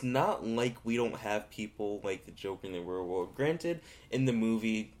it's not like we don't have people like the Joker in the real world. Granted, in the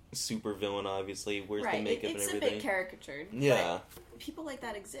movie, super villain, obviously, where's the makeup and everything. It's a bit caricatured. Yeah. But people like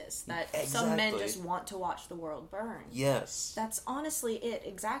that exist. That some men just want to watch the world burn. Yes. That's honestly it,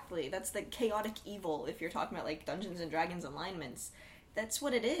 exactly. That's the chaotic evil, if you're talking about, like, Dungeons and Dragons alignments. That's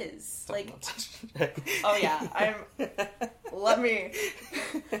what it is. Like, oh yeah, I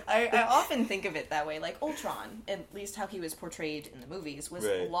often think of it that way. Like, Ultron, at least how he was portrayed in the movies, was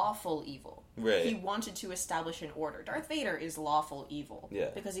lawful evil. Right. He wanted to establish an order. Darth Vader is lawful evil.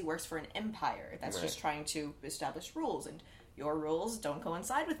 Yeah. Because he works for an empire that's just trying to establish rules, and your rules don't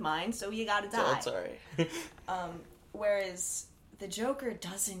coincide with mine, so you gotta die. That's alright. Whereas the Joker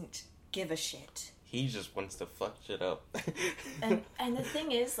doesn't give a shit. He just wants to fuck shit up. and the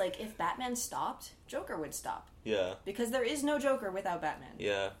thing is, like, if Batman stopped, Joker would stop. Yeah. Because there is no Joker without Batman.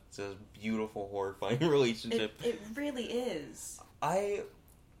 Yeah. It's a beautiful, horrifying relationship. It really is.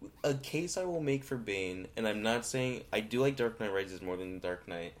 A case I will make for Bane, and I'm not saying... I do like Dark Knight Rises more than Dark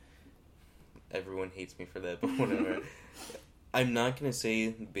Knight. Everyone hates me for that, but whatever. I'm not going to say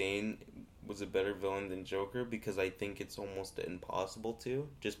Bane was a better villain than Joker, because I think it's almost impossible to,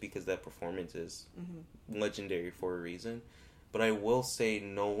 just because that performance is legendary for a reason. But I will say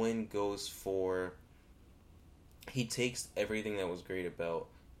Nolan goes for... He takes everything that was great about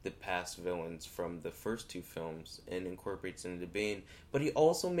the past villains from the first two films and incorporates it into Bane, but he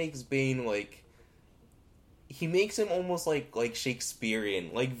also makes Bane, like... He makes him almost like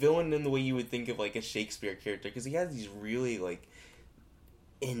Shakespearean, like villain in the way you would think of like a Shakespeare character, because he has these really like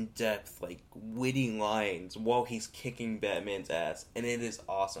in-depth, like witty lines while he's kicking Batman's ass, and it is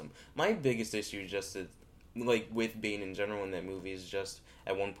awesome. My biggest issue just is, like, with Bane in general in that movie is just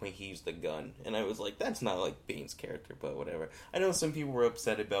at one point he used a gun, and I was like, that's not like Bane's character, but whatever. I know some people were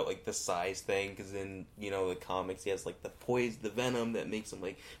upset about like the size thing, because in, you know, the comics he has like the venom that makes him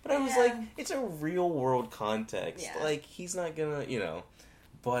like, but I was like, it's a real world context, like he's not gonna, you know.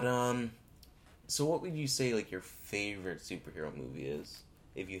 But so what would you say like your favorite superhero movie is,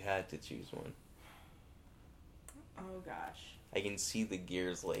 if you had to choose one? Oh gosh, I can see the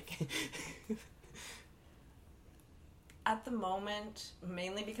gears like at the moment,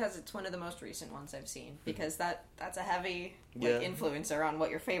 mainly because it's one of the most recent ones I've seen, because that's a heavy influencer on what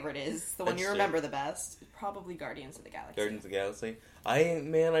your favorite is. The one you remember the best, probably Guardians of the Galaxy. Guardians of the Galaxy. I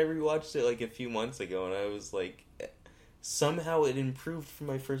rewatched it like a few months ago, and I was like, somehow it improved from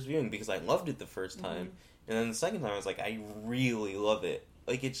my first viewing, because I loved it the first time, and then the second time I was like, I really love it.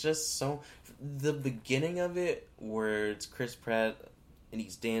 Like, it's just so... The beginning of it, where it's Chris Pratt and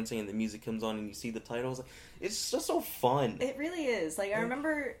he's dancing and the music comes on and you see the titles, like, it's just so fun. It really is. Like, I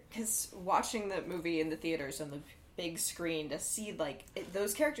remember watching the movie in the theaters on the big screen to see, like,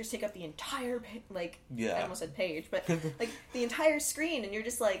 those characters take up the entire, I almost said page, but, like, the entire screen, and you're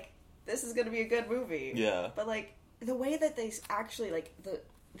just like, this is going to be a good movie. Yeah. But, like, the way that they actually, like,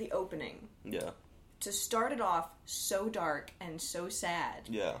 the opening. Yeah. To start it off so dark and so sad.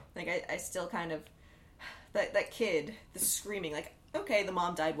 Yeah. Like, I still kind of... That kid, the screaming, like, okay, the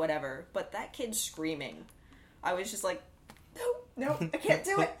mom died, whatever, but that kid screaming, I was just like, no, I can't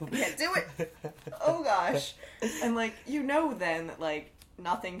do it. Oh, gosh. And, like, you know then that, like,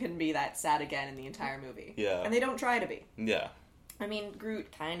 nothing can be that sad again in the entire movie. Yeah. And they don't try to be. Yeah. I mean,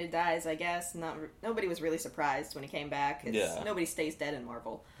 Groot kind of dies, I guess. Nobody was really surprised when he came back. Nobody stays dead in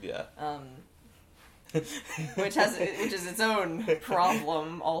Marvel. Yeah. Which is its own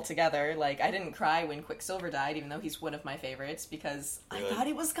problem altogether. Like, I didn't cry when Quicksilver died, even though he's one of my favorites, because I thought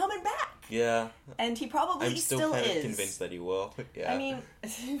he was coming back. Yeah. And he probably still is. I'm still kind of convinced that he will. Yeah. I mean,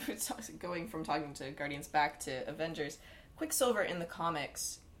 going from talking to Guardians back to Avengers, Quicksilver in the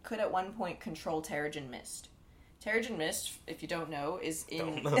comics could at one point control Terrigen Mist. Terrigen Mist, if you don't know, is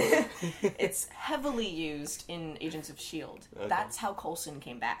in... it's heavily used in Agents of S.H.I.E.L.D. Okay. That's how Coulson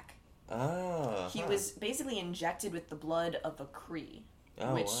came back. He was basically injected with the blood of a Kree,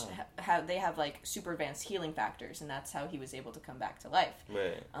 which they have like super advanced healing factors, and that's how he was able to come back to life.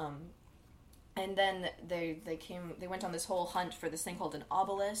 Right. And then they went on this whole hunt for this thing called an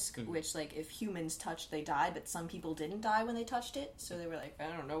obelisk, which, like, if humans touched, they died, but some people didn't die when they touched it, so they were like,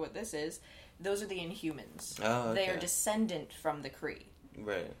 I don't know what this is. Those are the Inhumans. Oh, okay. They are descendant from the Kree.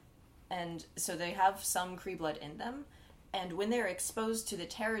 Right. And so they have some Kree blood in them, and when they're exposed to the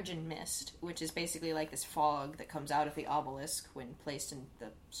Terrigen Mist, which is basically like this fog that comes out of the obelisk when placed in the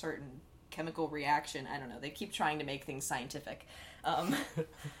certain chemical reaction, I don't know, they keep trying to make things scientific.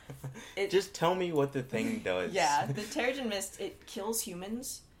 Just tell me what the thing does. Yeah, the Terrigen Mist, it kills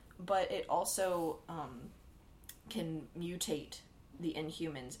humans, but it also can mutate the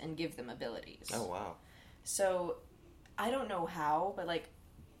Inhumans and give them abilities. Oh, wow. So, I don't know how, but, like,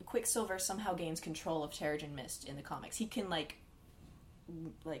 Quicksilver somehow gains control of Terrigen Mist in the comics. He can, like,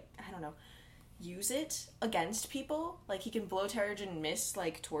 I don't know, use it against people. Like, he can blow Terrigen Mist,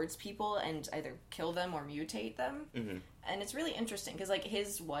 like, towards people and either kill them or mutate them. Mm-hmm. And it's really interesting, because, like,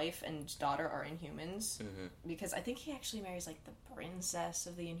 his wife and daughter are Inhumans. Mm-hmm. Because I think he actually marries, like, the princess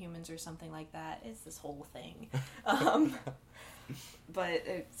of the Inhumans or something like that. It's this whole thing. But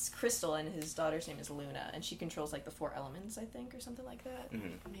it's Crystal, and his daughter's name is Luna, and she controls, like, the 4 elements, I think, or something like that.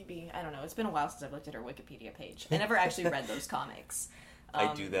 Mm-hmm. Maybe, I don't know. It's been a while since I've looked at her Wikipedia page. I never actually read those comics.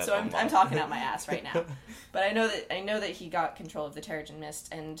 I do that. So I'm talking out my ass right now. But I know that he got control of the Terrigen Mist,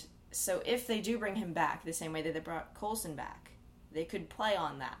 and so if they do bring him back the same way that they brought Coulson back, they could play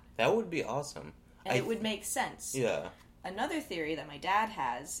on that. That would be awesome. And it would make sense. Yeah. Another theory that my dad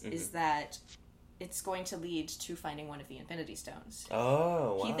has is that it's going to lead to finding one of the Infinity Stones.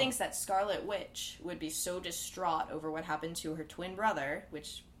 Oh, wow. He thinks that Scarlet Witch would be so distraught over what happened to her twin brother,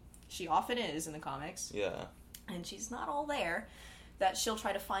 which she often is in the comics. Yeah. And she's not all there, that she'll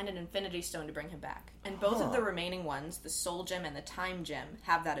try to find an Infinity Stone to bring him back. And both of the remaining ones, the Soul Gem and the Time Gem,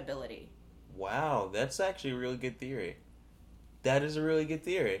 have that ability. Wow, that's actually a really good theory. That is a really good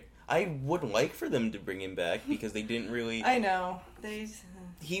theory. I would like for them to bring him back, because they didn't really... I know.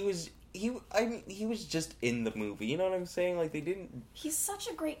 He was just in the movie, you know what I'm saying? Like, they didn't... He's such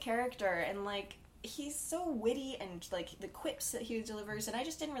a great character, and, like, he's so witty, and, like, the quips that he delivers, and I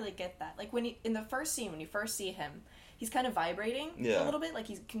just didn't really get that. Like, in the first scene, when you first see him, he's kind of vibrating a little bit, like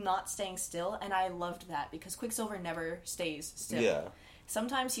he's not staying still, and I loved that, because Quicksilver never stays still. Yeah.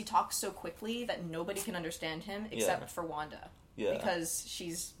 Sometimes he talks so quickly that nobody can understand him, except for Wanda. Yeah. Because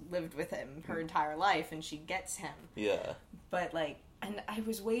she's lived with him her entire life, and she gets him. Yeah. But, like, and I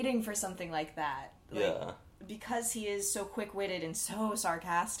was waiting for something like that. Like, because he is so quick-witted and so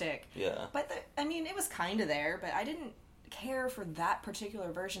sarcastic. Yeah. But, it was kind of there, but I didn't care for that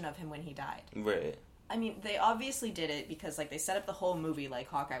particular version of him when he died. Right. They obviously did it because, like, they set up the whole movie like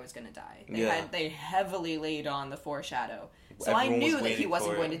Hawkeye was going to die. They heavily laid on the foreshadow. So I knew that he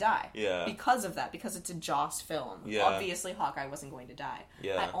wasn't going to die. Yeah. Because of that, because it's a Joss film. Yeah. Obviously Hawkeye wasn't going to die.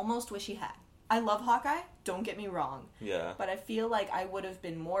 Yeah. I almost wish he had. I love Hawkeye, don't get me wrong. Yeah. But I feel like I would have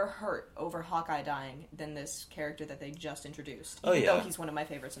been more hurt over Hawkeye dying than this character that they just introduced. Even though he's one of my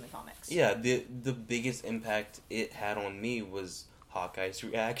favorites in the comics. Yeah, the biggest impact it had on me was Hawkeye's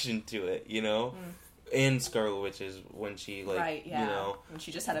reaction to it, you know? Mm. And Scarlet Witch's when she, like, you know... When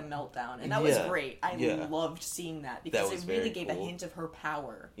she just had a meltdown. And that was great. I loved seeing that because it really gave a hint of her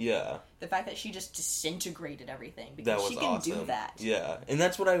power. Yeah. The fact that she just disintegrated everything because she can do that. Yeah. And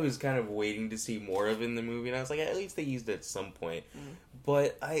that's what I was kind of waiting to see more of in the movie. And I was like, at least they used it at some point. Mm.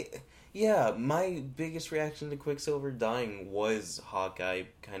 But my biggest reaction to Quicksilver dying was Hawkeye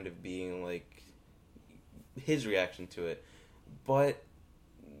kind of being, like, his reaction to it. But...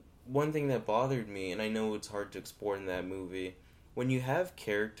 one thing that bothered me, and I know it's hard to explore in that movie, when you have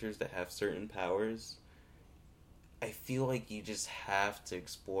characters that have certain powers, I feel like you just have to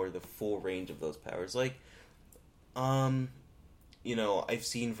explore the full range of those powers. Like, I've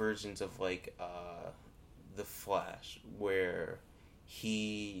seen versions of, like, The Flash, where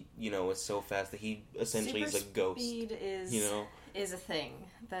he, is so fast that he essentially is a ghost. Super speed is a thing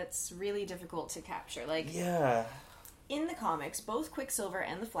that's really difficult to capture. Like, yeah. In the comics, both Quicksilver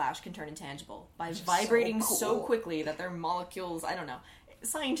and the Flash can turn intangible by vibrating so quickly that their molecules, I don't know,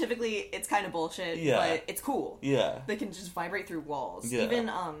 scientifically it's kind of bullshit, but it's cool. Yeah. They can just vibrate through walls. Yeah.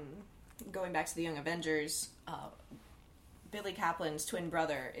 Even, going back to the Young Avengers, Billy Kaplan's twin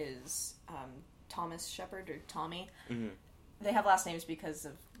brother is Thomas Shepard, or Tommy. Mm-hmm. They have last names because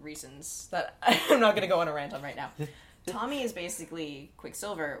of reasons that I'm not going to go on a rant on right now. Tommy is basically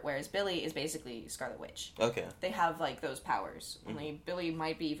Quicksilver, whereas Billy is basically Scarlet Witch. Okay. They have, like, those powers. Mm-hmm. Only Billy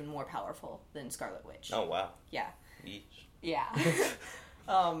might be even more powerful than Scarlet Witch. Oh, wow. Yeah. Each. Yeah.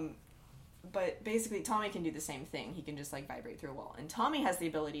 But basically, Tommy can do the same thing. He can just, like, vibrate through a wall. And Tommy has the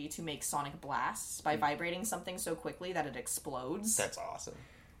ability to make sonic blasts by vibrating something so quickly that it explodes. That's awesome.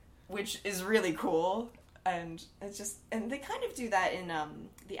 which is really cool. And it's just, and they kind of do that in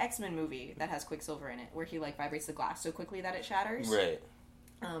the X-Men movie that has Quicksilver in it, where he like vibrates the glass so quickly that it shatters. Right.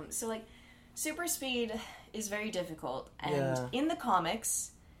 So like, super speed is very difficult, and in the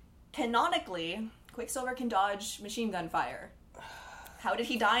comics, canonically, Quicksilver can dodge machine gun fire. How did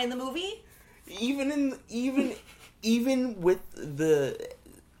he die in the movie? Even with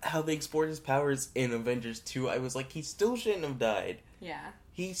how they explored his powers in Avengers 2, I was like, he still shouldn't have died. Yeah.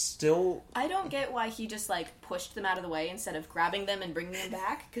 He still... I don't get why he just, like, pushed them out of the way instead of grabbing them and bringing them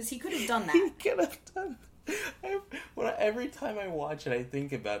back, because he could have done that. He could have done that. Every time I watch it, I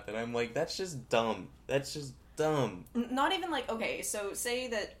think about that. I'm like, that's just dumb. That's just dumb. Not even like, okay, so say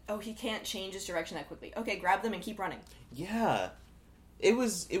that, he can't change his direction that quickly. Okay, grab them and keep running. Yeah. It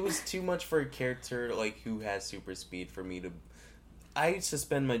was too much for a character, like, who has super speed for me to... I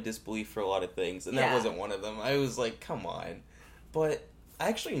suspend my disbelief for a lot of things, and that wasn't one of them. I was like, come on. But I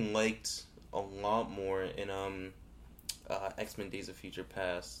actually liked a lot more in X-Men Days of Future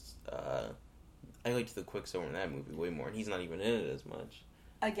Past. I liked the Quicksilver in that movie way more, and he's not even in it as much.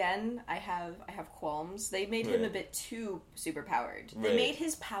 Again, I have qualms. They made him a bit too superpowered. They made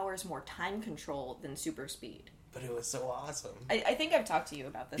his powers more time control than super speed. But it was so awesome. I think I've talked to you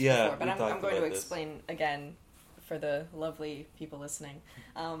about this before, but I'm going to explain again for the lovely people listening.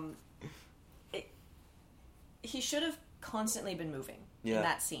 He should have constantly been moving in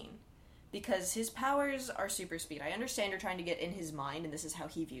that scene, because his powers are super speed. I understand you're trying to get in his mind, and this is how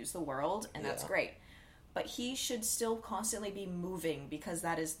he views the world, and that's great. But he should still constantly be moving, because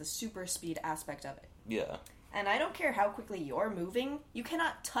that is the super speed aspect of it. Yeah. And I don't care how quickly you're moving, you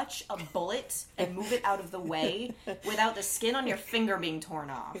cannot touch a bullet and move it out of the way without the skin on your finger being torn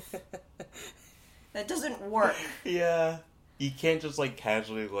off. That doesn't work. Yeah. You can't just, like,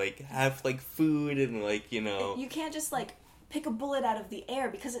 casually, like, have, like, food and, like, you know... You can't just, like, pick a bullet out of the air,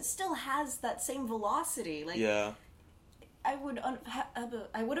 because it still has that same velocity. Like, yeah. I would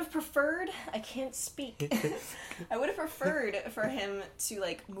have preferred... I can't speak. I would have preferred for him to,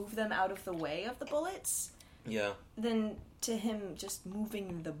 like, move them out of the way of the bullets... Yeah. Than to him just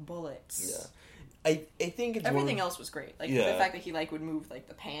moving the bullets. Yeah. I think it's everything else was great. Like the fact that he like would move like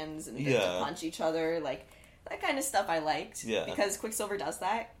the pans and to punch each other, like that kind of stuff I liked. Yeah. Because Quicksilver does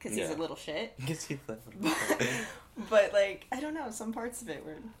that because he's a little shit. But like I don't know, some parts of it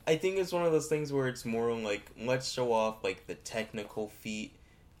were. I think it's one of those things where it's more like let's show off like the technical feat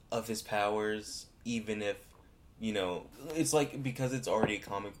of his powers, even if. You know, it's like, because it's already a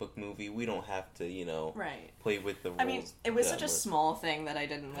comic book movie, we don't have to, you know, play with the rules. I mean, it was such a small thing that I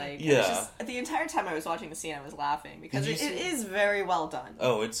didn't like. Yeah. It was just, the entire time I was watching the scene, I was laughing, because it is very well done.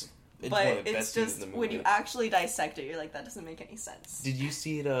 Oh, it's but one of the it's best just, scenes in the movie. when you actually dissect it, you're like, that doesn't make any sense. Did you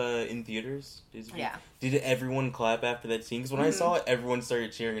see it in theaters? Yeah. Did everyone clap after that scene? Because when I saw it, everyone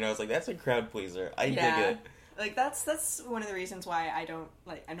started cheering, and I was like, that's a crowd pleaser. I dig it. Like, that's one of the reasons why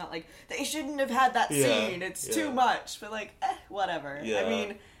I'm not like, they shouldn't have had that scene, it's too much, but like, whatever. Yeah. I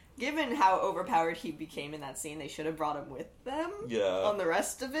mean, given how overpowered he became in that scene, they should have brought him with them on the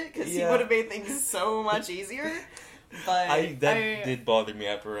rest of it, because he would have made things so much easier, but... That did bother me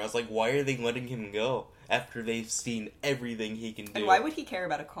after. I was like, why are they letting him go? After they've seen everything he can do. And why would he care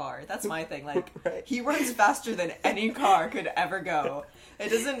about a car? That's my thing. Like, he runs faster than any car could ever go. It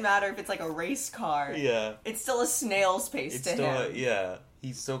doesn't matter if it's like a race car. Yeah. It's still a snail's pace to him. Yeah.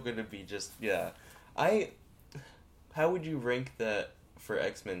 He's still gonna be just, How would you rank that for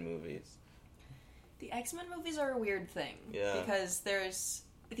X-Men movies? The X-Men movies are a weird thing. Yeah. Because there's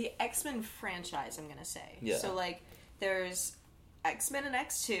the X-Men franchise, I'm gonna say. Yeah. So, like, there's... X-Men and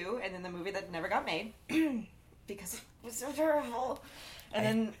X2, and then the movie that never got made because it was so terrible.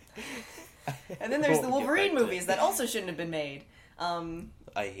 And then there's the Wolverine movies that also shouldn't have been made. I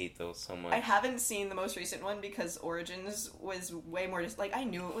hate those so much. I haven't seen the most recent one because Origins was way more like I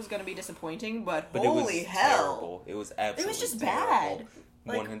knew it was going to be disappointing, but holy hell, terrible. It was absolutely. It was just terrible. bad.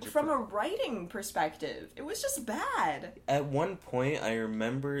 Like, 100%. From a writing perspective, it was just bad. At one point, I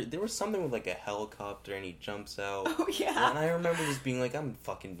remember, there was something with, like, a helicopter, and he jumps out. Oh, yeah. And I remember just being like, I'm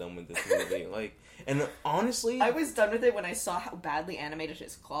fucking done with this movie. Like, and honestly... I was done with it when I saw how badly animated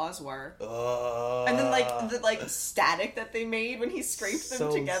his claws were. And then, like, the, like, static that they made when he scraped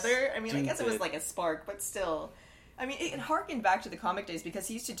them together. I mean, I guess it was, like, a spark, but still... I mean, it harkened back to the comic days because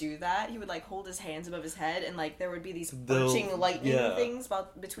he used to do that. He would, like, hold his hands above his head and, like, there would be these arching lightning things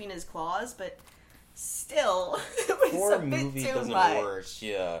between his claws, but still, it was a bit too much. Work,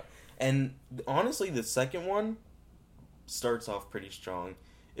 yeah. And honestly, the second one starts off pretty strong.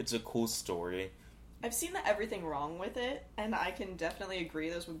 It's a cool story. I've seen everything wrong with it, and I can definitely agree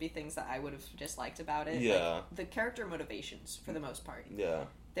those would be things that I would have disliked about it. Yeah. Like, the character motivations, for the most part. Yeah.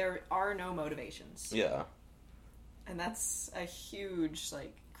 There are no motivations. Yeah. And that's a huge,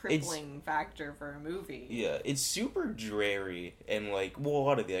 like, crippling factor for a movie. Yeah, it's super dreary, and like, well, a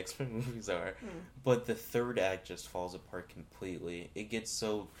lot of the X-Men movies are, but the third act just falls apart completely. It gets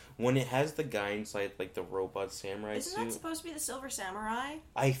so, when it has the guy inside, like, the robot samurai Isn't suit. that supposed to be the Silver Samurai?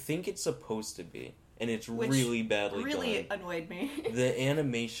 I think it's supposed to be, and it's Which really badly really done. annoyed me. The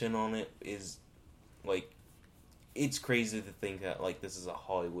animation on it is, like, it's crazy to think that, like, this is a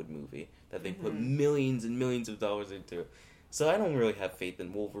Hollywood movie that they put millions and millions of dollars into. So I don't really have faith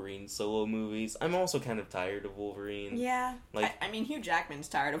in Wolverine solo movies. I'm also kind of tired of Wolverine. Yeah. Like, I mean, Hugh Jackman's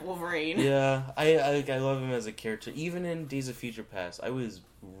tired of Wolverine. Yeah, I love him as a character. Even in Days of Future Past, I was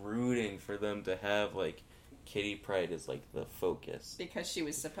rooting for them to have, like, Kitty Pryde as, like, the focus. Because she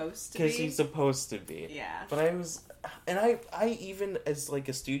was supposed to be. Because she's supposed to be. Yeah. But I was... And I even, as, like,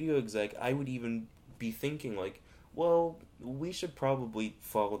 a studio exec, I would even be thinking, like, well, we should probably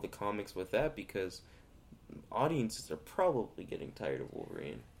follow the comics with that, because audiences are probably getting tired of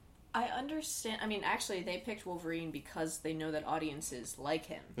Wolverine. I understand. I mean, actually, they picked Wolverine because they know that audiences like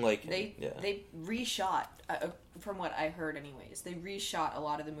him. They reshot, from what I heard anyways, they reshot a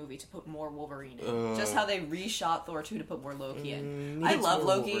lot of the movie to put more Wolverine in. Just how they reshot Thor 2 to put more Loki in. I love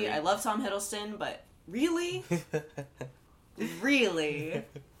Loki, Wolverine. I love Tom Hiddleston, but really? Really?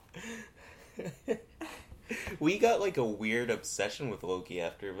 We got, like, a weird obsession with Loki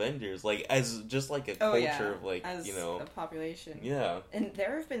after Avengers, like, as just, like, a culture of, like, as you know... a population. Yeah. And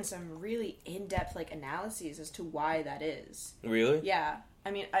there have been some really in-depth, like, analyses as to why that is. Really? Yeah.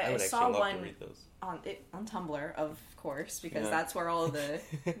 I mean, I saw one to read those. on Tumblr, of course, because that's where all of the...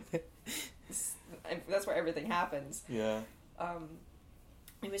 that's where everything happens. Yeah.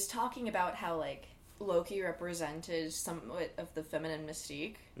 It was talking about how, like, Loki represented somewhat of the feminine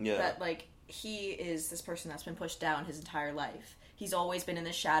mystique. Yeah. That, like, he is this person that's been pushed down his entire life. He's always been in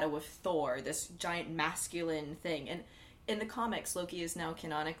the shadow of Thor, this giant masculine thing. And in the comics, Loki is now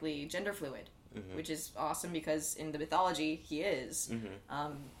canonically gender fluid, which is awesome because in the mythology, he is.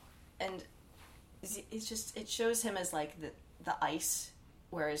 And it's just, it shows him as, like, the ice,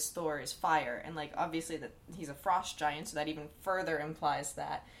 whereas Thor is fire. And, like, obviously that he's a frost giant, so that even further implies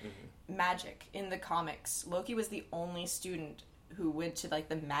that. Magic. In the comics, Loki was the only student who went to, like,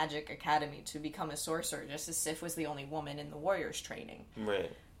 the magic academy to become a sorcerer, just as Sif was the only woman in the warriors training. Right.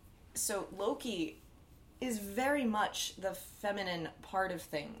 So Loki is very much the feminine part of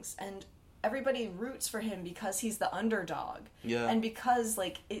things, and everybody roots for him because he's the underdog. Yeah. And because,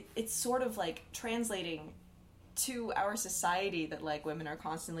 like, it's sort of, like, translating to our society that, like, women are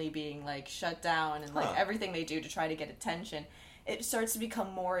constantly being, like, shut down and, like, everything they do to try to get attention. It starts to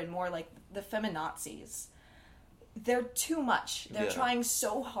become more and more like the feminazis. They're too much. They're trying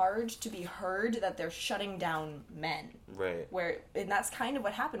so hard to be heard that they're shutting down men. Right. And that's kind of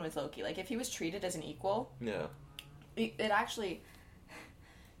what happened with Loki. Like, if he was treated as an equal, it actually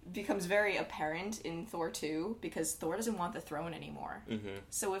becomes very apparent in Thor 2, because Thor doesn't want the throne anymore.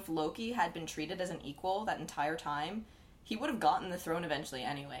 So if Loki had been treated as an equal that entire time, he would have gotten the throne eventually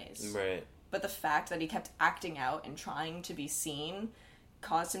anyways. Right. But the fact that he kept acting out and trying to be seen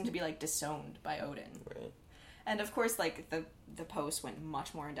caused him to be, like, disowned by Odin. Right. And of course, like, the post went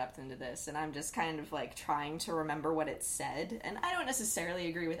much more in depth into this, and I'm just kind of, like, trying to remember what it said, and I don't necessarily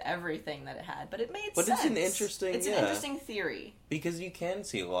agree with everything that it had, but it made sense. But it's an interesting, It's an interesting theory. Because you can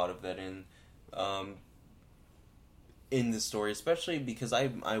see a lot of that in the story, especially because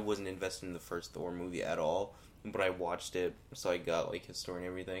I wasn't invested in the first Thor movie at all, but I watched it, so I got, like, his story and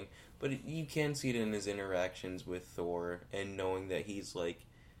everything. But you can see it in his interactions with Thor, and knowing that he's, like,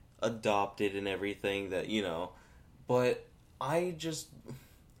 adopted and everything, that, you know. But I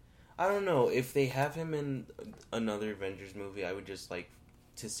don't know, if they have him in another Avengers movie, I would just like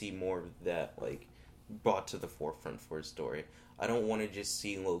to see more of that, like, brought to the forefront for his story. I don't want to just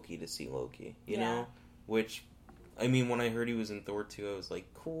see Loki to see Loki, you know? Which, I mean, when I heard he was in Thor 2, I was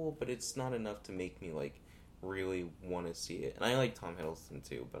like, cool, but it's not enough to make me, like, really want to see it. And I like Tom Hiddleston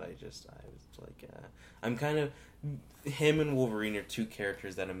too, but I was like, I'm kind of, him and Wolverine are two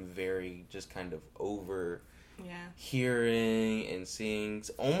characters that I'm very just kind of over hearing and seeing.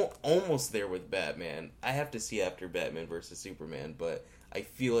 Almost there with Batman. I have to see after Batman versus Superman, but I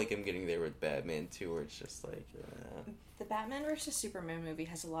feel like I'm getting there with Batman too, where it's just like, The Batman versus Superman movie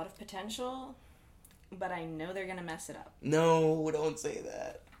has a lot of potential, but I know they're gonna mess it up. No, don't say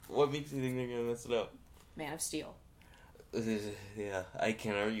that. What makes you think they're gonna mess it up? Man of Steel. Yeah, I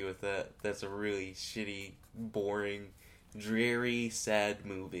can't argue with that. That's a really shitty, boring dreary, sad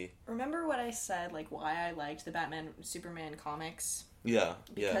movie. Remember what I said, like, why I liked the Batman Superman comics? Yeah,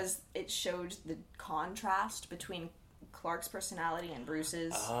 because it showed the contrast between Clark's personality and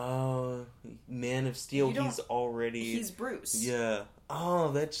Bruce's. Oh, Man of Steel, he's Bruce. Yeah.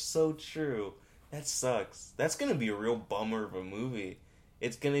 Oh, that's so true. That sucks. That's gonna be a real bummer of a movie.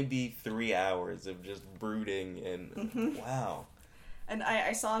 It's gonna be 3 hours of just brooding and wow. And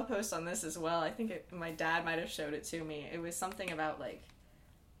I saw a post on this as well. I think my dad might have showed it to me. It was something about, like,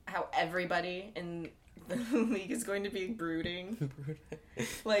 how everybody in the league is going to be brooding.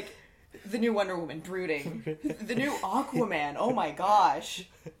 Like, the new Wonder Woman, brooding. The new Aquaman, oh my gosh.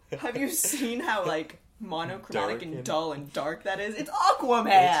 Have you seen how, like, monochromatic and dull and dark that is? It's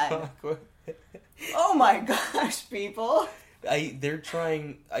Aquaman! Oh my gosh, people. I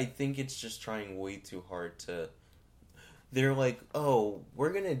think it's just trying way too hard to... They're like, oh,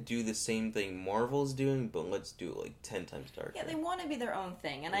 we're gonna do the same thing Marvel's doing, but let's do it, like, 10 times darker. Yeah, they want to be their own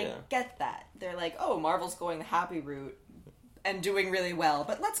thing, and I get that. They're like, oh, Marvel's going the happy route and doing really well,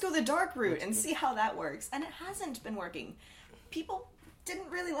 but let's go the dark route and see how that works. And it hasn't been working. People didn't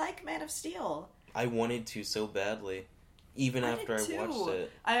really like Man of Steel. I wanted to so badly, even after I watched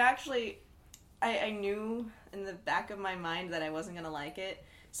it. I knew in the back of my mind that I wasn't going to like it,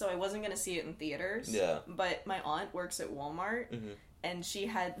 so I wasn't going to see it in theaters. Yeah. But my aunt works at Walmart, and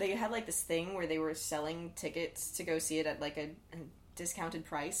they had like this thing where they were selling tickets to go see it at like a discounted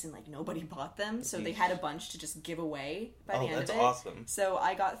price, and like nobody bought them, so they had a bunch to just give away by the end of it. That's awesome. So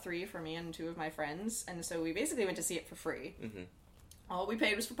I got 3 for me and 2 of my friends, and so we basically went to see it for free. All we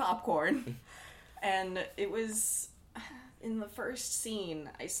paid was for popcorn. And it was... In the first scene,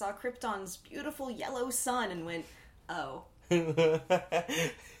 I saw Krypton's beautiful yellow sun and went, oh.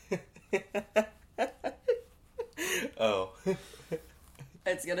 Oh.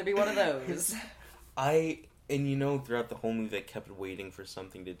 It's gonna be one of those. And throughout the whole movie, I kept waiting for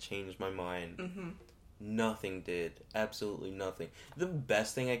something to change my mind. Nothing did. Absolutely nothing. The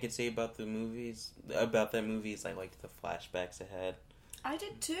best thing I could say about that movie is I liked the flashbacks it had. I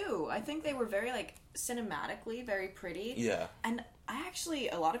did too. I think they were very, like, cinematically very pretty. Yeah. And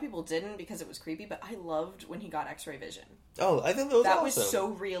a lot of people didn't because it was creepy, but I loved when he got X-ray vision. Oh, I think that was awesome. That was so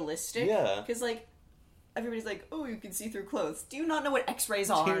realistic. Yeah. Because, like, everybody's like, oh, you can see through clothes. Do you not know what X-rays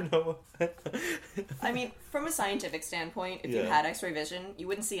are? Do you know? I mean, from a scientific standpoint, if you had X-ray vision, you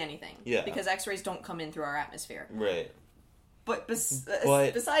wouldn't see anything. Yeah. Because X-rays don't come in through our atmosphere. Right. But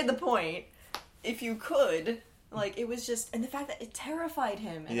beside the point, if you could... Like, it was just... And the fact that it terrified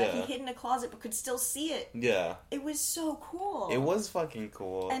him. And that he hid in a closet but could still see it. Yeah. It was so cool. It was fucking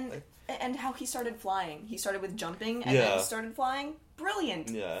cool. And how he started flying. He started with jumping, and then he started flying. Brilliant.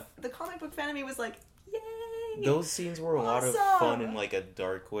 Yeah. The comic book fan of me was like, yay! Those scenes were a lot of fun in, like, a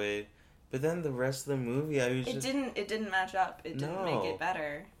dark way. But then the rest of the movie, It didn't match up. It didn't make it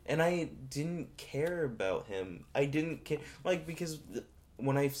better. And I didn't care about him. I didn't care... Like, because...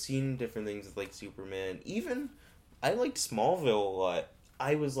 When I've seen different things with, like, Superman, I liked Smallville a lot.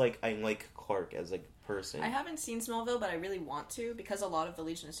 I like Clark as a person. I haven't seen Smallville, but I really want to, because a lot of the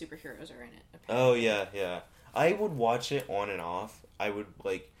Legion of Superheroes are in it. Apparently. Oh, yeah. I would watch it on and off. I would,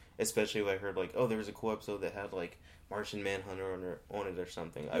 like, especially if I heard, like, oh, there was a cool episode that had, like, Martian Manhunter on it or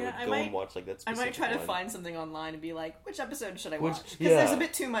something. I would go and watch, like, that specific I might try to one. find something online and be like, which episode should I watch? Because there's a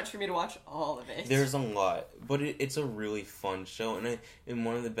bit too much for me to watch all of it. There's a lot. But it's a really fun show. And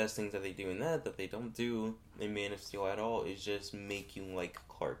one of the best things that they do in that they don't do in Man of Steel at all, is just make you like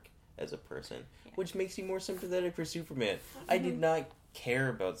Clark as a person. Yeah. Which makes you more sympathetic for Superman. I did not care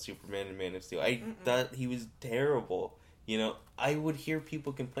about Superman in Man of Steel. I thought he was terrible. I would hear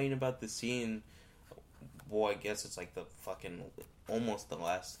people complain about the scene... Well, I guess it's like the fucking almost the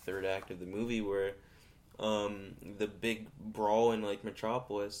last third act of the movie where the big brawl in like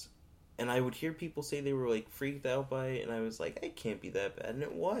Metropolis, and I would hear people say they were like freaked out by it, and I was like, it can't be that bad, and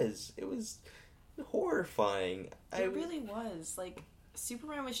it was horrifying. It really was. Like,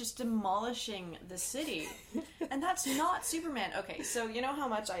 Superman was just demolishing the city, and that's not Superman. Okay, so you know how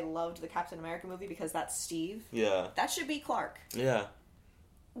much I loved the Captain America movie because that's Steve? Yeah. That should be Clark. Yeah.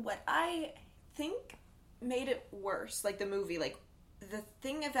 What I think made it worse, like the movie, like the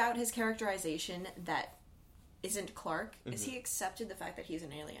thing about his characterization that isn't Clark is he accepted the fact that he's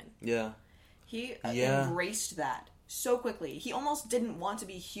an alien. Yeah. He embraced that so quickly. He almost didn't want to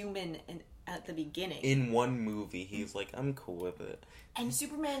be human at the beginning. In one movie, he's like, I'm cool with it. And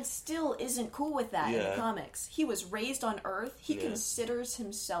Superman still isn't cool with that in the comics. He was raised on Earth. He considers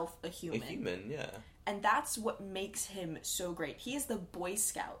himself a human. A human, yeah. And that's what makes him so great. He is the Boy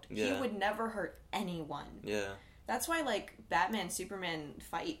Scout. Yeah. He would never hurt anyone. Yeah. That's why, like, Batman-Superman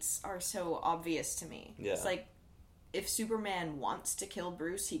fights are so obvious to me. Yeah. It's like, if Superman wants to kill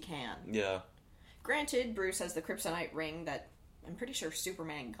Bruce, he can. Yeah. Granted, Bruce has the kryptonite ring that I'm pretty sure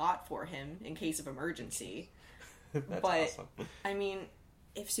Superman got for him in case of emergency. That's but, awesome. I mean,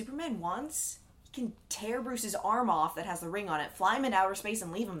 if Superman wants, he can tear Bruce's arm off that has the ring on it, fly him into outer space,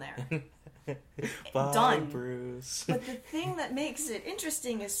 and leave him there. Bye, Done. Bruce. But the thing that makes it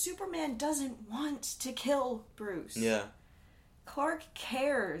interesting is Superman doesn't want to kill Bruce. Yeah. Clark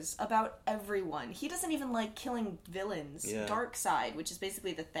cares about everyone. He doesn't even like killing villains. Yeah. Darkseid, which is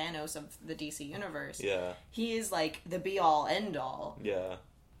basically the Thanos of the DC universe. Yeah. He is like the be-all, end-all. Yeah.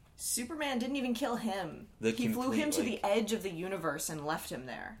 Superman didn't even kill him. He flew him to the edge of the universe and left him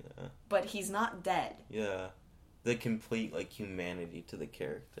there. Yeah. But he's not dead. Yeah. The complete, like, humanity to the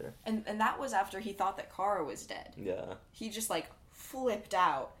character. And that was after he thought that Kara was dead. Yeah. He just, like, flipped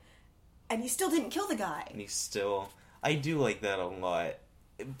out. And he still didn't kill the guy. And he's still... I do like that a lot.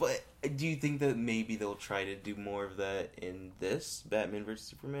 But do you think that maybe they'll try to do more of that in this Batman vs.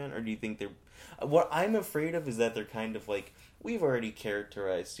 Superman? Or do you think they're... What I'm afraid of is that they're kind of like, we've already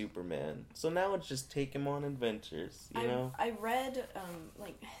characterized Superman, so now let's just take him on adventures, you know? I read,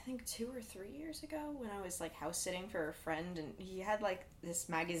 like, I think 2 or 3 years ago when I was, like, house-sitting for a friend, and he had, like, this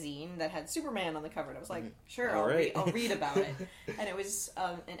magazine that had Superman on the cover, and I was like, sure, I'll read about it. And it was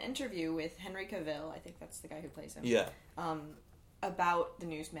an interview with Henry Cavill, I think that's the guy who plays him. Yeah. About the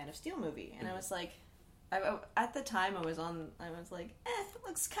new Man of Steel movie, and I was like, at the time I was like, it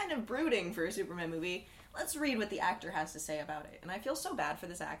looks kind of brooding for a Superman movie. Let's read what the actor has to say about it. And I feel so bad for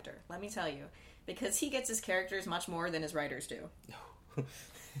this actor, let me tell you, because he gets his characters much more than his writers do.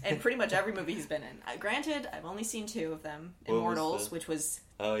 And pretty much every movie he's been in. Granted, I've only seen 2 of them. Immortals, which was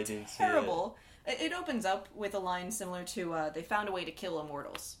I didn't see terrible. It opens up with a line similar to, they found a way to kill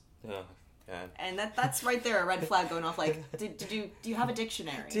immortals. Oh, God. And that's right there, a red flag going off, like, do you have a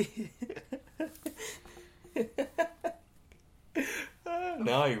dictionary?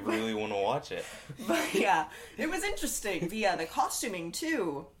 Now I really want to watch it. But yeah, it was interesting. The costuming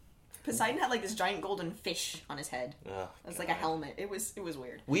too. Poseidon had like this giant golden fish on his head. Oh, it was like a helmet. It was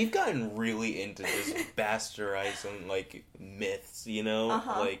weird. We've gotten really into this bastardizing like myths, you know?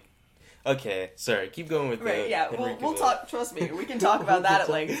 Like, okay, sorry, keep going with right, yeah, we'll talk. Trust me, we can talk about that at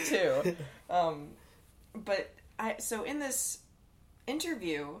length too. But so in this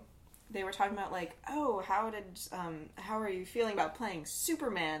interview, they were talking about like, oh, how are you feeling about playing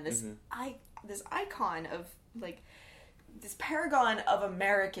Superman? This this icon of like this paragon of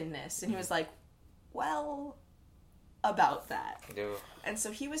Americanness, and he was like, well, about that. Yeah. And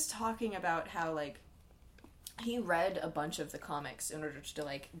so he was talking about how like he read a bunch of the comics in order to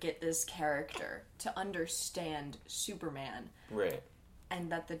like get this character to understand Superman, right? And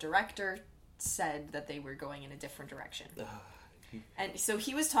that the director said that they were going in a different direction. And so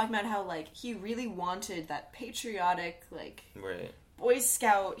he was talking about how, like, he really wanted that patriotic, like, right. Boy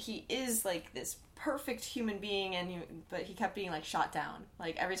Scout. He is, like, this perfect human being, but he kept being, like, shot down.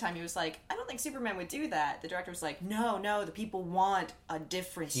 Like, every time he was like, I don't think Superman would do that. The director was like, no, the people want a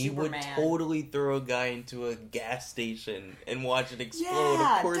different Superman. He would totally throw a guy into a gas station and watch it explode.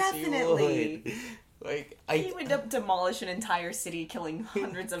 Yeah, of course definitely. He would. Like, he would demolish an entire city, killing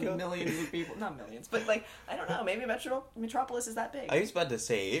hundreds of millions of people. Not millions, but, like, I don't know, maybe Metropolis is that big. I was about to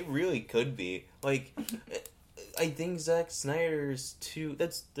say, it really could be. Like, I think Zack Snyder's too...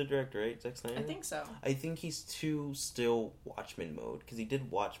 That's the director, right? Zack Snyder? I think so. I think he's too still Watchmen mode, because he did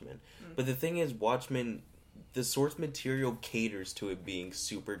Watchmen. But the thing is, Watchmen, the source material caters to it being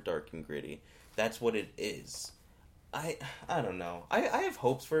super dark and gritty. That's what it is. I don't know. I have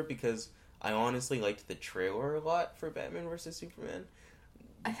hopes for it, because I honestly liked the trailer a lot for Batman vs. Superman.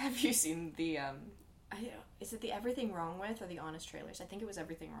 Have you seen the, is it the Everything Wrong With or the Honest trailers? I think it was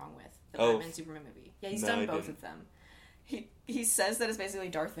Everything Wrong With, the Batman Superman movie. Yeah, he's done both of them. He says that it's basically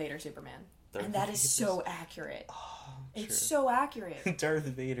Darth Vader Superman. And that is so accurate. Oh, it's so accurate. Darth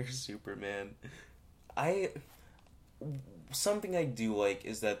Vader Superman. Something I do like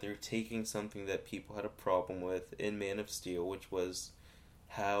is that they're taking something that people had a problem with in Man of Steel, which was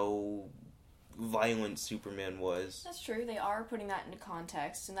how violent Superman was. That's true. They are putting that into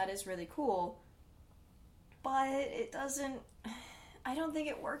context, and that is really cool. But it doesn't... I don't think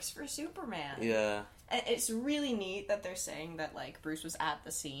it works for Superman. Yeah. And it's really neat that they're saying that, like, Bruce was at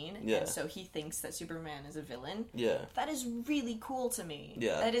the scene, and so he thinks that Superman is a villain. Yeah. That is really cool to me.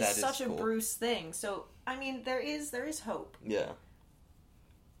 Yeah, that is such cool. a Bruce thing. So, I mean, there is hope. Yeah.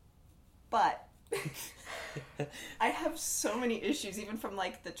 But... I have so many issues, even from,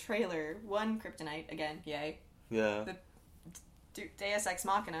 like, the trailer. One, Kryptonite, again, yay. Yeah. The Deus Ex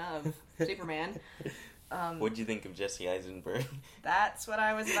Machina of Superman. What'd you think of Jesse Eisenberg? That's what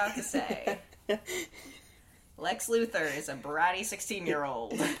I was about to say. Lex Luthor is a bratty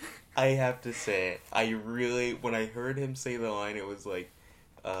 16-year-old. I have to say, when I heard him say the line, it was like,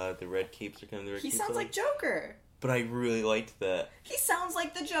 the red capes are coming, the red capes sounds like Joker. But I really liked that. He sounds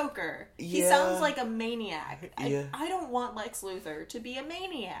like the Joker. Yeah. He sounds like a maniac. Yeah. I don't want Lex Luthor to be a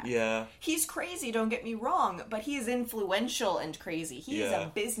maniac. Yeah. He's crazy, don't get me wrong, but he is influential and crazy. He is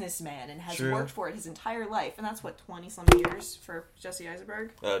a businessman and has worked for it his entire life. And that's, 20-some years for Jesse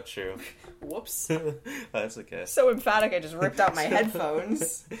Eisenberg? Oh, true. Whoops. That's okay. So emphatic, I just ripped out my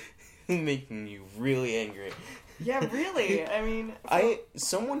headphones. Making you really angry. Yeah, really. I mean...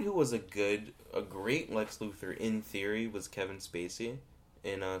 Someone who was a great Lex Luthor in theory was Kevin Spacey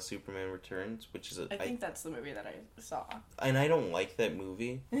in Superman Returns, which is I think that's the movie that I saw. And I don't like that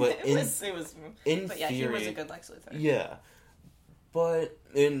movie, but it was in but yeah, theory, he was a good Lex Luthor. Yeah. But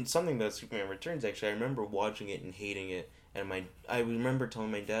in something about Superman Returns, actually, I remember watching it and hating it, and I remember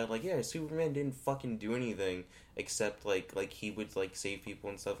telling my dad, like, yeah, Superman didn't fucking do anything except like he would like save people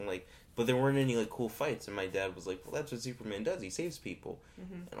and stuff, and like, but there weren't any like cool fights, and my dad was like, well, that's what Superman does, he saves people.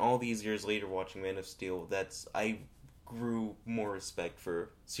 Mm-hmm. And all these years later watching Man of Steel, I grew more respect for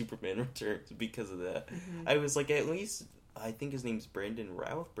Superman Returns because of that. Mm-hmm. I was like, at least, I think his name's Brandon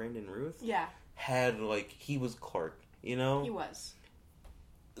Ruth? Yeah. Had, like, he was Clark, you know? He was.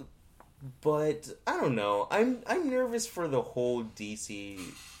 But, I don't know, I'm nervous for the whole DC,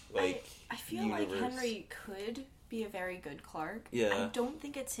 like, I feel universe. like Henry could be a very good Clark. Yeah. I don't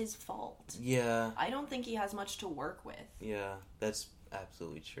think it's his fault. Yeah. I don't think he has much to work with. Yeah, that's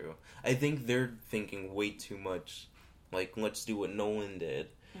absolutely true. I think they're thinking way too much, like, let's do what Nolan did.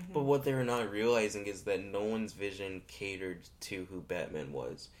 Mm-hmm. But what they're not realizing is that Nolan's vision catered to who Batman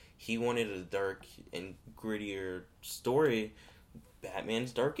was. He wanted a dark and grittier story.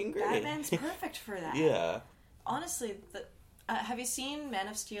 Batman's dark and gritty. Batman's perfect for that. Yeah. Honestly, have you seen Man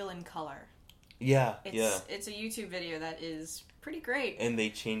of Steel in color? Yeah, It's a YouTube video that is pretty great. And they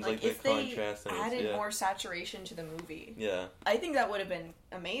changed, like the contrast. If they added more saturation to the movie. Yeah. I think that would have been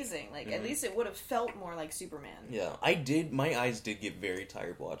amazing. Like, at least it would have felt more like Superman. Yeah. My eyes did get very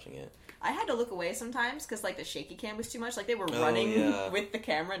tired watching it. I had to look away sometimes because, like, the shaky cam was too much. Like, they were running with the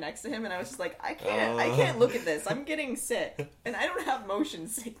camera next to him, and I was just like, I can't look at this. I'm getting sick. And I don't have motion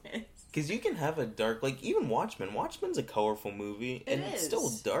sickness. Because you can have a dark, like, even Watchmen. Watchmen's a colorful movie, and it's still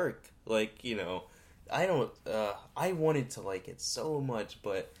dark. Like, you know, I wanted to like it so much,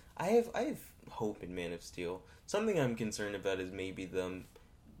 but I have hope in Man of Steel. Something I'm concerned about is maybe them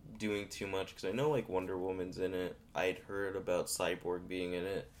doing too much, because I know, like, Wonder Woman's in it. I'd heard about Cyborg being in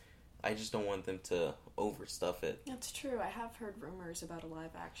it. I just don't want them to overstuff it. That's true. I have heard rumors about a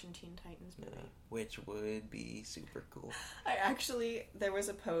live-action Teen Titans movie. Yeah, which would be super cool. There was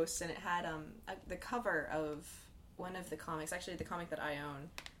a post, and it had the cover of one of the comics, actually the comic that I own.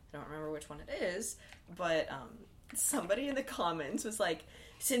 I don't remember which one it is, but somebody in the comments was like,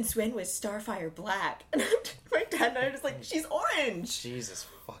 since when was Starfire black? And my dad and I were just like, she's orange! Jesus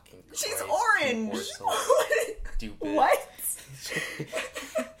fucking Christ. She's orange! Stupid. What?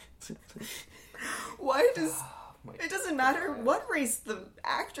 Why does... it doesn't matter what race the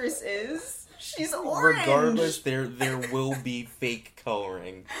actress is. She's orange! Regardless, there will be fake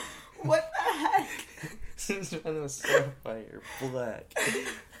coloring. What the heck? Since when was Starfire black?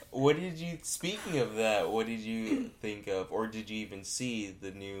 Speaking of that, what did you think of, or did you even see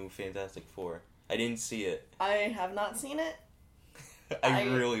the new Fantastic Four? I didn't see it. I have not seen it. I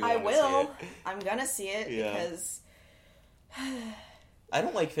really want to see it. I will. I'm gonna see it because... I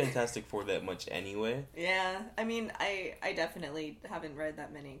don't like Fantastic Four that much anyway. Yeah, I mean, I definitely haven't read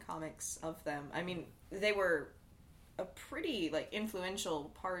that many comics of them. I mean, they were a pretty, like,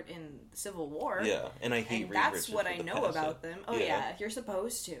 influential part in Civil War. Yeah, and I hate Reed that's Richards what I know about them. Oh yeah, you're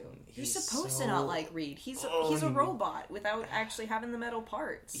supposed to. You're supposed to not like Reed. He's a robot without actually having the metal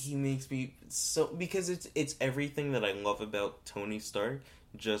parts. He makes me so, because it's everything that I love about Tony Stark,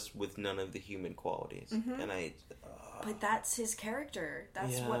 just with none of the human qualities. Mm-hmm. And but that's his character.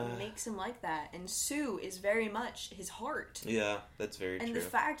 That's what makes him like that. And Sue is very much his heart. Yeah, that's very true. And the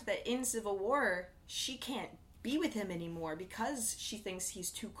fact that in Civil War, she can't be with him anymore because she thinks he's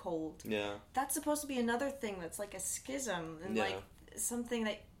too cold. Yeah. That's supposed to be another thing that's like a schism and like something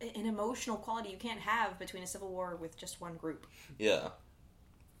that, an emotional quality you can't have between a Civil War with just one group. Yeah.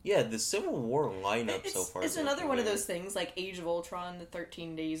 Yeah, the Civil War lineup so far. It's another one of those things, like Age of Ultron, the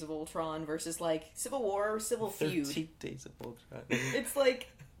 13 Days of Ultron, versus, like, Civil War, Civil Feud. 13 Days of Ultron. It's like,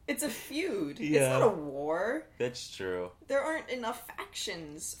 it's a feud. Yeah. It's not a war. That's true. There aren't enough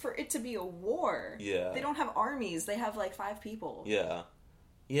factions for it to be a war. Yeah. They don't have armies. They have, like, 5 people. Yeah.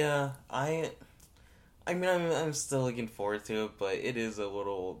 Yeah, I mean, I'm still looking forward to it, but it is a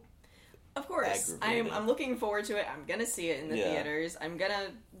little... Of course. I'm looking forward to it. I'm gonna see it in the theaters. I'm gonna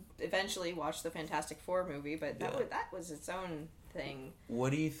eventually watch the Fantastic Four movie, but that was its own thing.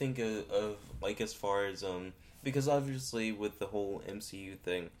 What do you think of like, as far as, because obviously with the whole MCU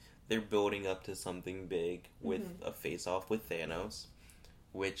thing, they're building up to something big with a face-off with Thanos,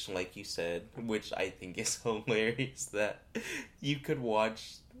 which, like you said, which I think is hilarious, that you could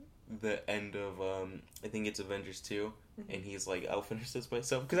watch the end of, I think it's Avengers 2, and he's like, I'll finish this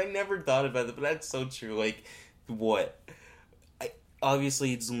myself, because I never thought about it, but that's so true. Like, what?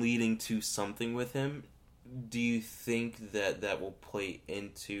 Obviously it's leading to something with him. Do you think that will play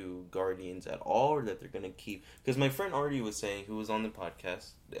into Guardians at all, or that they're going to keep... Because my friend Artie was saying, who was on the podcast,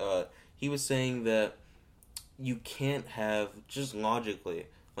 he was saying that you can't have, just logically,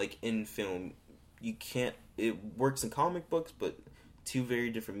 like in film, you can't... It works in comic books, but two very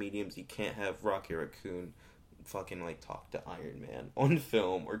different mediums. You can't have Rocky Raccoon fucking, like, talk to Iron Man on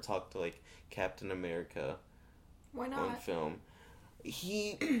film, or talk to, like, Captain America. Why not? On film.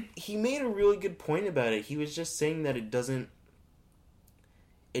 He made a really good point about it. He was just saying that it doesn't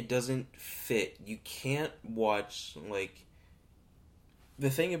fit. You can't watch, like... The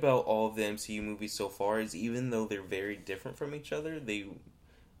thing about all of the MCU movies so far is, even though they're very different from each other, they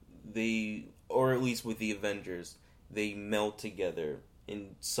or at least with the Avengers, they meld together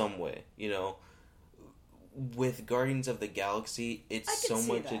in some way, you know? With Guardians of the Galaxy, it's so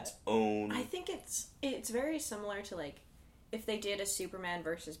much its own... I think it's very similar to, like, if they did a Superman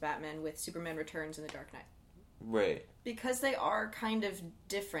versus Batman with Superman Returns and The Dark Knight. Right. Because they are kind of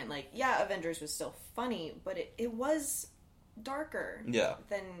different. Like, yeah, Avengers was still funny, but it was darker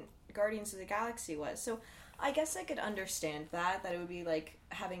than Guardians of the Galaxy was. So I guess I could understand that it would be like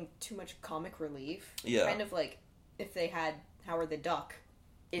having too much comic relief. Yeah. Kind of like if they had Howard the Duck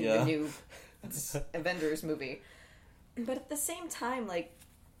in the new Avengers movie. But at the same time, like,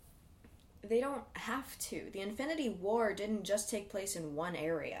 they don't have to. The Infinity War didn't just take place in one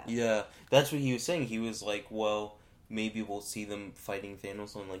area. Yeah, that's what he was saying. He was like, well, maybe we'll see them fighting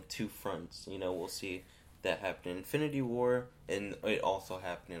Thanos on, like, two fronts. You know, we'll see that happen in Infinity War, and it also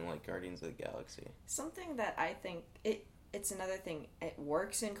happened in, like, Guardians of the Galaxy. Something that I think, it's another thing, it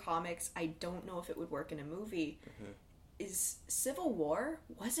works in comics, I don't know if it would work in a movie, is Civil War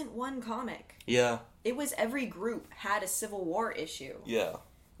wasn't one comic. Yeah. It was every group had a Civil War issue. Yeah.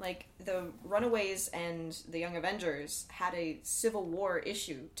 Like, the Runaways and the Young Avengers had a Civil War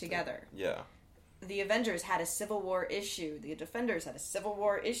issue together. Yeah. The Avengers had a Civil War issue. The Defenders had a Civil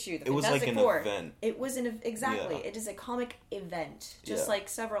War issue. The It was like an event. It was exactly. Yeah. It is a comic event. Just like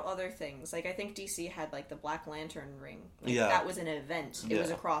several other things. Like, I think DC had, like, the Black Lantern ring. Like, that was an event. It was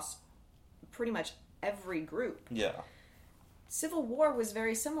across pretty much every group. Yeah. Civil War was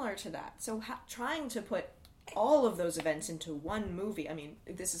very similar to that. So trying to put all of those events into one movie, I mean,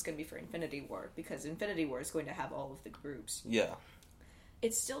 this is going to be for Infinity War, because Infinity War is going to have all of the groups. Yeah.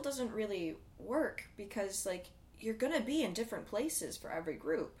 It still doesn't really work, because, like, you're going to be in different places for every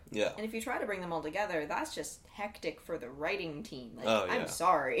group. Yeah. And if you try to bring them all together, that's just hectic for the writing team. Like, oh, yeah. I'm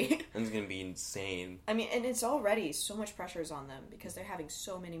sorry. It's going to be insane. I mean, and it's already so much pressure's on them, because they're having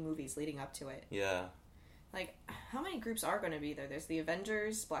so many movies leading up to it. Yeah. Like, how many groups are going to be there? There's the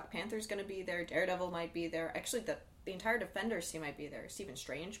Avengers, Black Panther's going to be there, Daredevil might be there. Actually, the entire Defenders team might be there. Stephen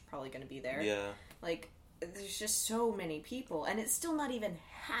Strange probably going to be there. Yeah. Like, there's just so many people, and it's still not even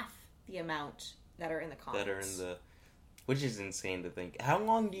half the amount that are in the comics. Which is insane to think. How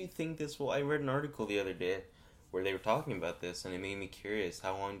long do you think this will... I read an article the other day where they were talking about this, and it made me curious.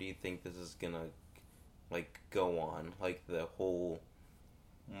 How long do you think this is going to, like, go on? Like, the whole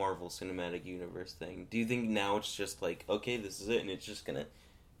Marvel Cinematic Universe thing. Do you think now it's just like, okay, this is it, and it's just gonna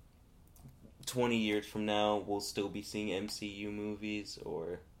 20 years from now we'll still be seeing MCU movies,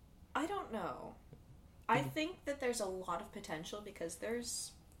 or... I don't know. I think that there's a lot of potential, because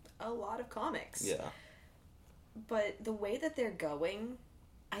there's a lot of comics. Yeah. But the way that they're going,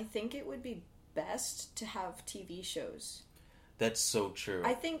 I think it would be best to have TV shows. That's so true.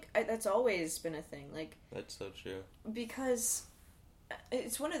 I think that's always been a thing. Like, that's so true. Because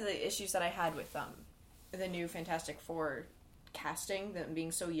it's one of the issues that I had with the new Fantastic Four casting, them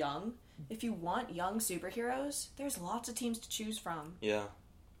being so young. If you want young superheroes, there's lots of teams to choose from. Yeah.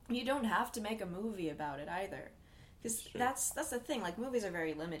 You don't have to make a movie about it either. Because that's the thing. Like, movies are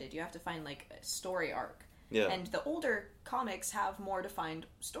very limited. You have to find, like, a story arc. Yeah. And the older comics have more defined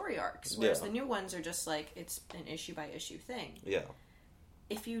story arcs, whereas the new ones are just like, it's an issue-by-issue thing. Yeah.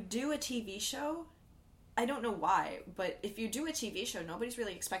 If you do a TV show, I don't know why, but if you do a TV show, nobody's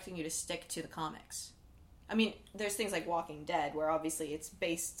really expecting you to stick to the comics. I mean, there's things like Walking Dead, where obviously it's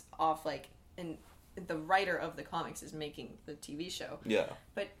based off, like, an the writer of the comics is making the TV show. Yeah.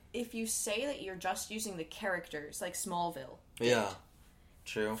 But if you say that you're just using the characters, like Smallville. Yeah.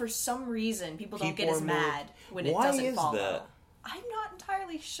 True. For some reason, people don't get as mad when it Why doesn't is follow. that? I'm not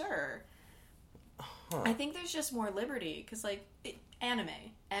entirely sure. Huh. I think there's just more liberty, because, like, anime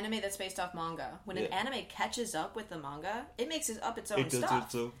that's based off manga. When an anime catches up with the manga, it makes it up its own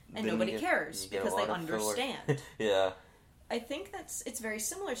stuff. And nobody cares, because they understand. Yeah. I think it's very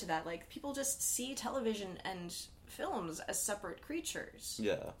similar to that. Like, people just see television and films as separate creatures.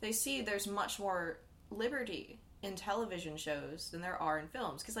 Yeah. They see there's much more liberty in television shows than there are in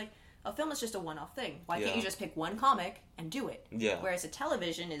films. Because, like, a film is just a one-off thing. Why can't you just pick one comic and do it? Yeah. Whereas a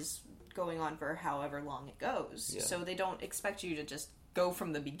television is going on for however long it goes. Yeah. So they don't expect you to just go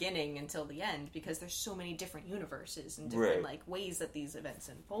from the beginning until the end, because there's so many different universes and different like ways that these events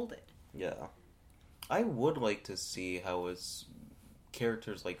unfolded. Yeah. I would like to see how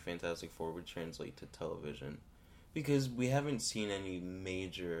characters like Fantastic Four would translate to television. Because we haven't seen any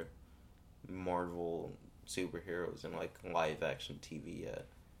major Marvel superheroes in, like, live-action TV yet.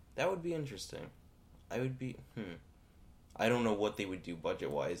 That would be interesting. I don't know what they would do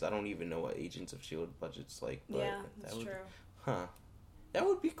budget-wise. I don't even know what Agents of S.H.I.E.L.D. budget's like. But yeah, that's true. Huh. That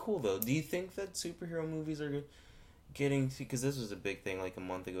would be cool, though. Do you think that superhero movies are getting to... Because this was a big thing, like, a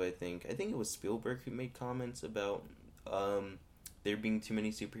month ago, I think. I think it was Spielberg who made comments about there being too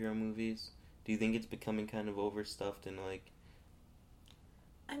many superhero movies. Do you think it's becoming kind of overstuffed and, like...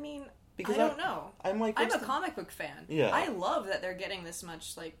 I mean... Because I don't know. I'm a comic book fan. Yeah. I love that they're getting this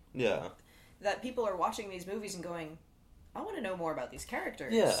much, like... Yeah. That people are watching these movies and going, I want to know more about these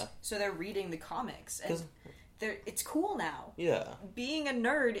characters. Yeah. So they're reading the comics. And it's cool now. Yeah. Being a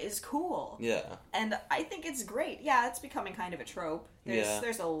nerd is cool. Yeah. And I think it's great. Yeah, it's becoming kind of a trope.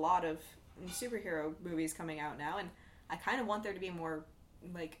 There's a lot of superhero movies coming out now, and I kind of want there to be more,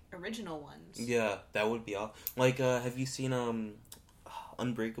 like, original ones. Yeah, that would be awesome. Like, have you seen,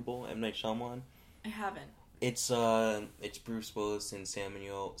 Unbreakable, M. Night Shyamalan? I haven't. It's Bruce Willis and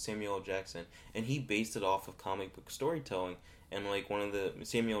Samuel L. Jackson, and he based it off of comic book storytelling. And, like, one of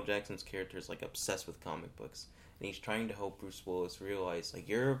Samuel L. Jackson's characters, like, obsessed with comic books, and he's trying to help Bruce Willis realize, like,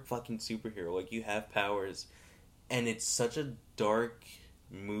 you're a fucking superhero, like, you have powers, and it's such a dark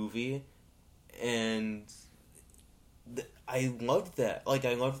movie, and I loved that. Like,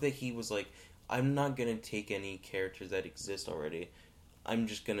 I loved that he was like, I'm not gonna take any characters that exist already. I'm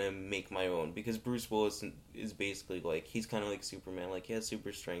just gonna make my own. Because Bruce Willis is basically, like, he's kind of like Superman. Like, he has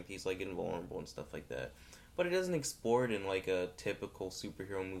super strength. He's, like, invulnerable and stuff like that. But it doesn't explore it in, like, a typical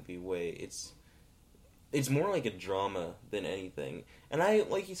superhero movie way. It's more like a drama than anything. And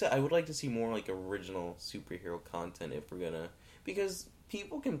like you said, I would like to see more, like, original superhero content if we're gonna... Because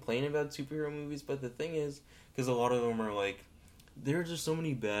people complain about superhero movies, but the thing is, because a lot of them are like, there are just so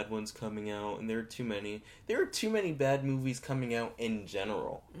many bad ones coming out, and there are too many. There are too many bad movies coming out in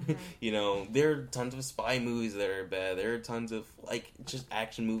general. Mm-hmm. You know, there are tons of spy movies that are bad. There are tons of, like, just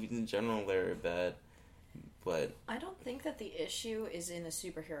action movies in general that are bad. But I don't think that the issue is in the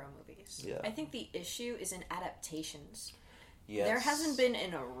superhero movies. Yeah. I think the issue is in adaptations. Yes. There hasn't been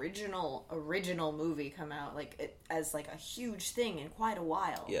an original movie come out as a huge thing in quite a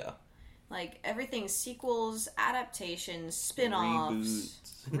while. Yeah. Like, everything's sequels, adaptations, spin-offs,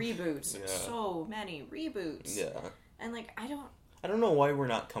 reboots. Yeah. So many reboots. Yeah. And, like, I don't know why we're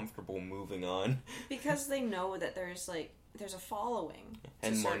not comfortable moving on. Because they know that there's a following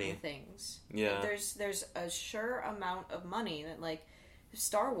and to money. certain things. Yeah. Like, there's a sure amount of money that, like,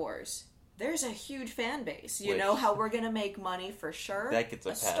 Star Wars, there's a huge fan base. You know how we're gonna make money for sure? That gets a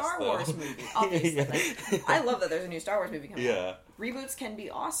pass, Star though. Wars movie, obviously. Yeah. Like, I love that there's a new Star Wars movie coming out. Yeah. Reboots can be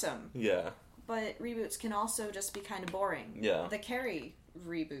awesome. Yeah. But reboots can also just be kind of boring. Yeah. The Carrie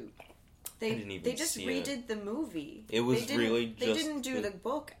reboot. They just redid the movie. It was they didn't do the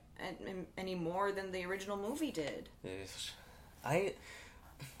book any more than the original movie did.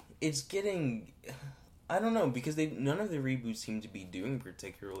 It's getting... I don't know, because none of the reboots seem to be doing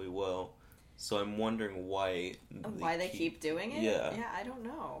particularly well. So I'm wondering why... Why they keep doing it? Yeah. Yeah, I don't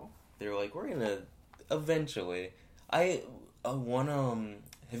know. They're like, we're gonna... Eventually. Have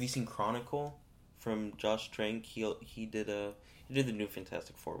you seen Chronicle from Josh Trank? He did the new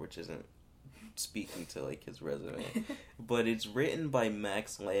Fantastic Four, which isn't speaking to, like, his resume. But it's written by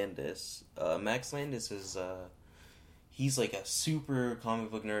Max Landis. Max Landis is... he's, like, a super comic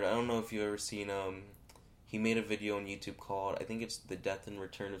book nerd. I don't know if you've ever seen... he made a video on YouTube called, I think it's The Death and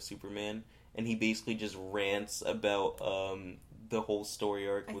Return of Superman, and he basically just rants about the whole story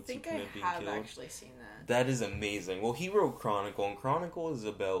arc with Superman being killed. I think I have actually seen that. That is amazing. Well, he wrote Chronicle, and Chronicle is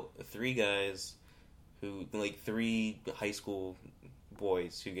about three guys who, like, three high school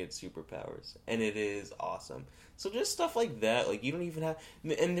boys who get superpowers, and it is awesome. So just stuff like that, like you don't even have,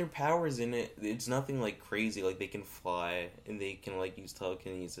 and their powers in it, it's nothing like crazy, like they can fly, and they can like use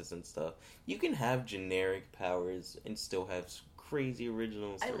telekinesis and stuff. You can have generic powers and still have crazy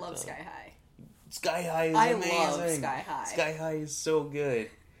original I love Sky High. Sky High is amazing. I love Sky High. Sky High is so good.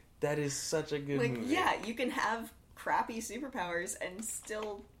 That is such a good movie. Yeah, you can have crappy superpowers and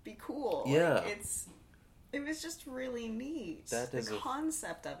still be cool. Yeah. It was just really neat. The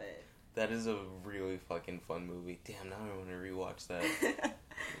concept of it. That is a really fucking fun movie. Damn, now I want to rewatch that.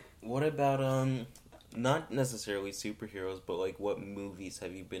 What about, not necessarily superheroes, but, like, what movies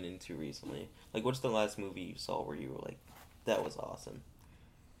have you been into recently? Like, what's the last movie you saw where you were like, that was awesome?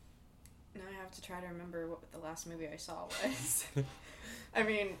 Now I have to try to remember what the last movie I saw was. I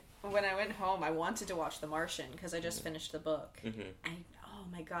mean, when I went home, I wanted to watch The Martian, because I just finished the book. Mm-hmm. Oh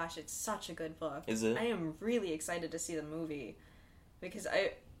my gosh, it's such a good book. Is it? I am really excited to see the movie, because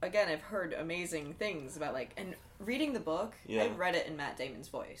I've heard amazing things about, like, and reading the book, I read it in Matt Damon's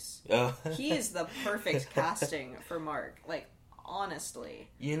voice. Oh. He is the perfect casting for Mark, like, honestly.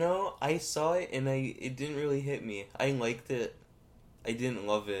 You know, I saw it and it didn't really hit me. I liked it. I didn't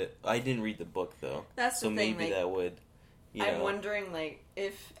love it. I didn't read the book, though. That's the thing, maybe like, that would, I'm wondering, like,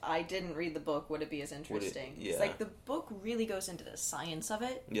 if I didn't read the book, would it be as interesting? Yeah. Like, the book really goes into the science of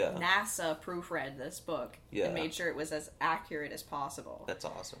it. Yeah. NASA proofread this book and made sure it was as accurate as possible. That's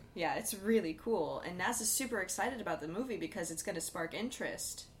awesome. Yeah, it's really cool. And NASA's super excited about the movie because it's going to spark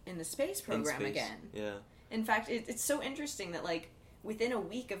interest in the space program again. Yeah. In fact, it's so interesting that, like, within a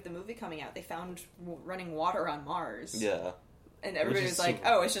week of the movie coming out, they found running water on Mars. Yeah. And everybody was like,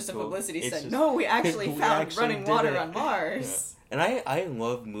 oh, it's just a publicity stunt. No, we actually found running water on Mars. Yeah. And I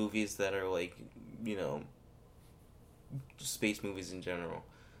love movies that are like, you know, space movies in general.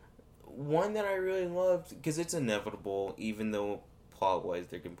 One that I really loved, because it's inevitable, even though plot-wise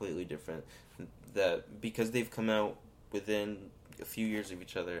they're completely different, that because they've come out within a few years of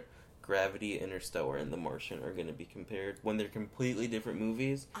each other, Gravity, Interstellar, and The Martian are going to be compared when they're completely different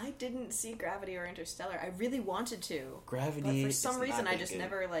movies. I didn't see Gravity or Interstellar. I really wanted to. Gravity, but for some reason, I just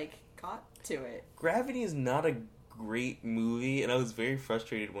never, like, got to it. Gravity is not a great movie, and I was very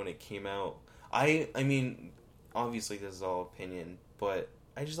frustrated when it came out. I mean, obviously this is all opinion, but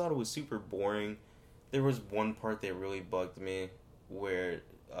I just thought it was super boring. There was one part that really bugged me, where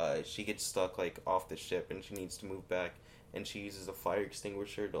she gets stuck, like, off the ship, and she needs to move back. And she uses a fire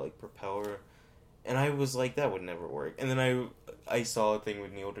extinguisher to, like, propel her. And I was like, that would never work. And then I saw a thing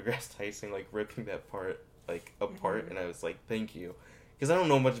with Neil deGrasse Tyson, like, ripping that part, like, apart. And I was like, thank you. Because I don't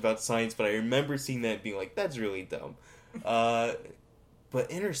know much about science, but I remember seeing that and being like, that's really dumb. But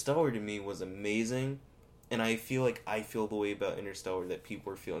Interstellar to me was amazing. And I feel like I feel the way about Interstellar that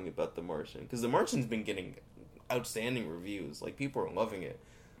people are feeling about The Martian. Because The Martian's been getting outstanding reviews. Like, people are loving it.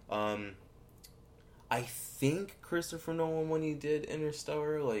 I think Christopher Nolan, when he did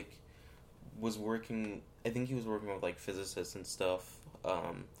Interstellar, like, was working... I think he was working with, like, physicists and stuff.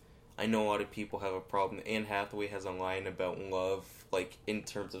 I know a lot of people have a problem. Anne Hathaway has a line about love, like, in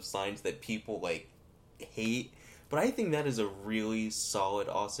terms of science that people, like, hate. But I think that is a really solid,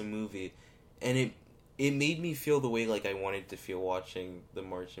 awesome movie. And it made me feel the way, like, I wanted to feel watching The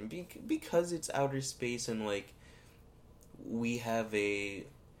Martian. Because it's outer space and, like, we have a...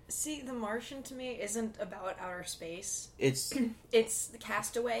 See, The Martian to me isn't about outer space. It's the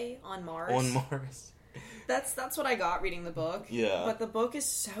Castaway on Mars. On Mars. That's what I got reading the book. Yeah. But the book is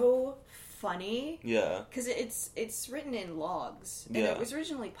so funny. Yeah. Because it's written in logs. And it was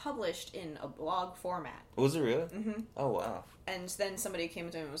originally published in a blog format. Was it really? Mm-hmm. Oh, wow. And then somebody came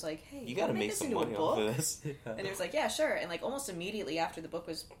to him and was like, hey, you gotta make some money off of this. Yeah. And he was like, yeah, sure. And, like, almost immediately after the book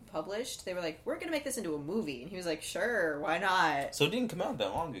was published, they were like, we're gonna make this into a movie. And he was like, sure, why not? So it didn't come out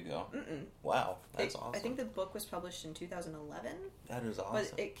that long ago. Mm-mm. Wow, that's awesome. I think the book was published in 2011. That is awesome.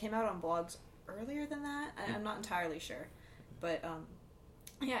 But it came out on blogs earlier than that. I'm not entirely sure. But,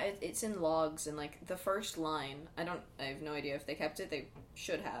 yeah, it's in logs, and, like, the first line, I have no idea if they kept it. They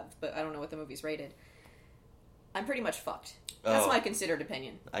should have, but I don't know what the movie's rated. I'm pretty much fucked. That's my considered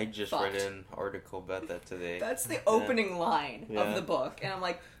opinion. I just read an article about that today. That's the opening line of the book, and I'm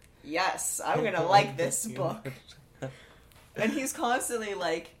like, yes, I'm gonna like this book. And he's constantly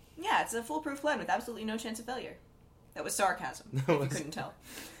like, yeah, it's a foolproof plan with absolutely no chance of failure. That was sarcasm, if you couldn't tell.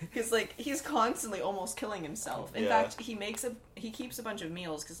 Because, like, he's constantly almost killing himself. In fact, he keeps a bunch of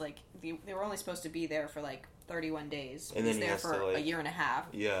meals, because, like, they were only supposed to be there for, like, 31 days. And then he's there for a year and a half.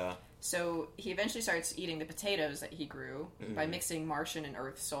 Yeah. So he eventually starts eating the potatoes that he grew by mixing Martian and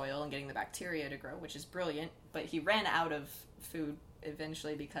Earth soil and getting the bacteria to grow, which is brilliant. But he ran out of food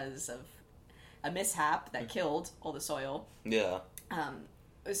eventually because of a mishap that killed all the soil. Yeah.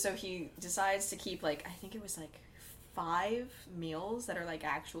 So he decides to keep, like, I think it was, like, 5 meals that are, like,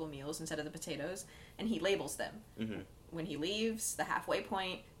 actual meals instead of the potatoes, and he labels them. Mm-hmm. When he leaves, the halfway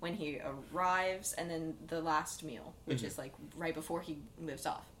point, when he arrives, and then the last meal, which is, like, right before he lives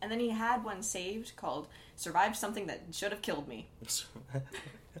off. And then he had one saved called Survived Something That Should Have Killed Me.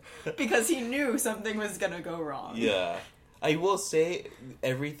 Because he knew something was gonna go wrong. Yeah. I will say,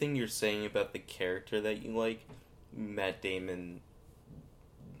 everything you're saying about the character that you like, Matt Damon,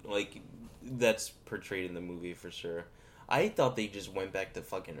 like, that's portrayed in the movie for sure. I thought they just went back to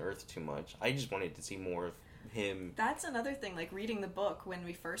fucking Earth too much. I just wanted to see more of him. That's another thing, like, reading the book, when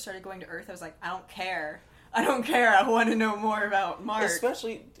we first started going to Earth, I was like, I don't care. I want to know more about Mark.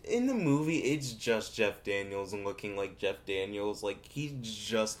 Especially in the movie, it's just Jeff Daniels and looking like Jeff Daniels. Like, he's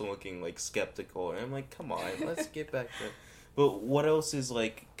just looking, like, skeptical. And I'm like, come on, let's get back to... But what else is,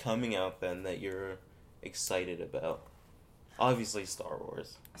 like, coming out then that you're excited about? Obviously Star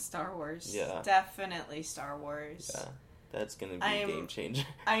Wars. Star Wars. Yeah. Definitely Star Wars. Yeah. That's gonna be a game changer.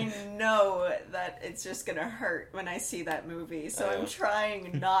 I know that it's just gonna hurt when I see that movie, so I'm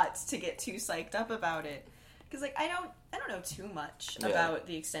trying not to get too psyched up about it. Because, like, I don't know too much about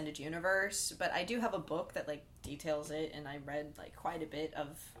the extended universe, but I do have a book that, like, details it, and I read, like, quite a bit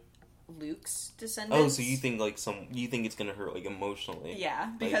of Luke's descendants. Oh, so you think, like, you think it's gonna hurt, like, emotionally?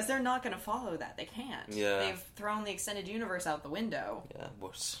 Yeah, because they're not gonna follow that. They can't. Yeah. They've thrown the extended universe out the window. Yeah, we're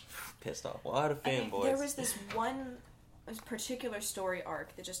pissed off a lot of fanboys. There was this one particular story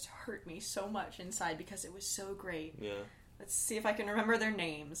arc that just hurt me so much inside because it was so great. Yeah. Let's see if I can remember their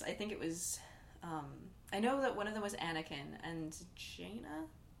names. I think it was... I know that one of them was Anakin and Jaina,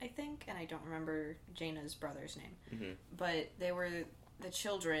 I think, and I don't remember Jaina's brother's name. Mm-hmm. But they were the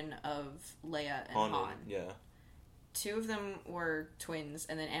children of Leia and Han. Yeah. 2 of them were twins,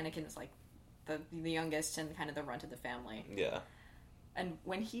 and then Anakin was, like, the youngest and kind of the runt of the family. Yeah. And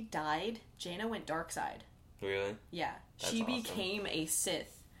when he died, Jaina went dark side. Really? Yeah. That's she awesome. became a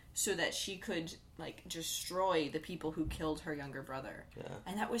Sith so that she could, like, destroy the people who killed her younger brother. Yeah.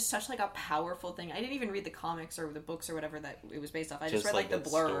 And that was such, like, a powerful thing. I didn't even read the comics or the books or whatever that it was based off. I just read, like, the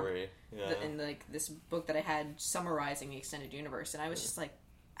blurb story. Yeah. in, like, this book that I had summarizing the extended universe. And I was just like,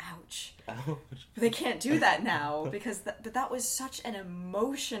 ouch. But they can't do that now because but that was such an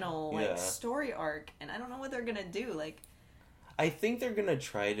emotional, like, story arc. And I don't know what they're gonna do. Like, I think they're gonna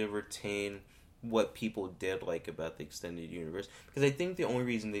try to retain what people did like about the extended universe, because I think the only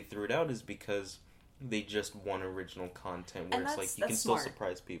reason they threw it out is because they just want original content where it's like you can still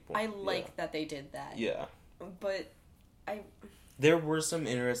surprise people. I like that they did that. Yeah. But there were some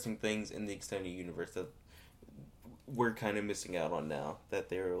interesting things in the extended universe that we're kind of missing out on now, that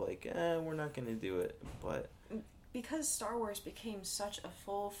they were like, we're not gonna do it. But because Star Wars became such a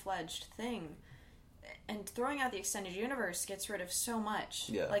full-fledged thing, and throwing out the extended universe gets rid of so much.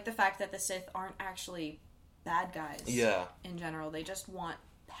 Yeah. Like the fact that the Sith aren't actually bad guys. Yeah. In general, they just want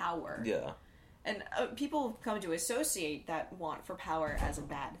power. Yeah. And people come to associate that want for power as a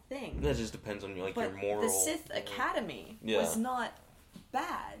bad thing. That just depends on, like, your moral... the Sith Academy was not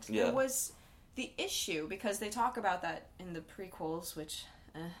bad. Yeah. It was the issue, because they talk about that in the prequels, which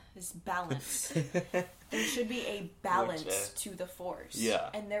is balance. There should be a balance to the Force. Yeah.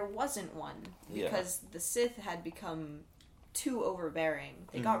 And there wasn't one, because the Sith had become too overbearing.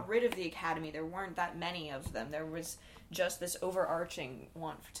 They got rid of the Academy. There weren't that many of them. There was just this overarching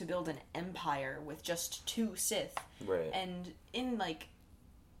want to build an empire with just 2 Sith. Right. And in, like,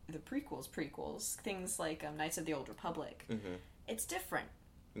 the prequels, things like Knights of the Old Republic, it's different.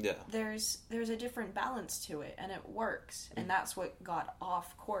 Yeah. There's a different balance to it, and it works. And that's what got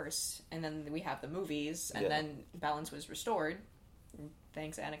off course. And then we have the movies, and then balance was restored.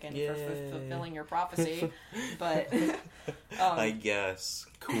 Thanks, Anakin, for fulfilling your prophecy. But I guess.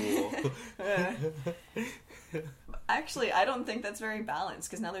 Cool. Actually, I don't think that's very balanced,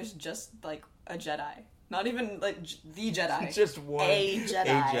 because now there's just, like, a Jedi. Not even, like, the Jedi. Just one. A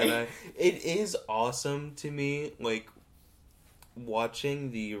Jedi. It is awesome to me, like,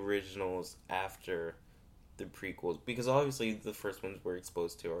 watching the originals after the prequels, because obviously the first ones we're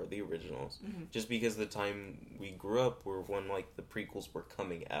exposed to are the originals, just because the time we grew up were when, like, the prequels were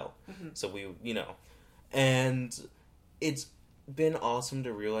coming out, so we, and it's been awesome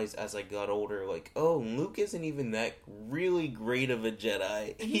to realize as I got older, like, oh, Luke isn't even that really great of a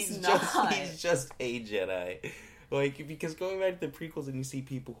Jedi. He's just a Jedi. Like, because going back to the prequels and you see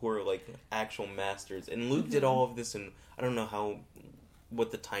people who are, like, actual masters, and Luke did all of this in, I don't know how what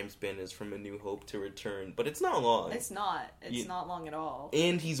the time span is from A New Hope to Return, but it's not long. It's not. It's not long at all.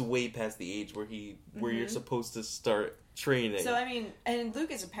 And he's way past the age where you're supposed to start training. So, I mean, and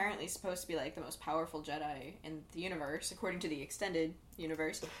Luke is apparently supposed to be, like, the most powerful Jedi in the universe, according to the extended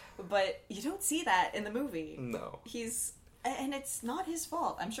universe. But you don't see that in the movie. No. And it's not his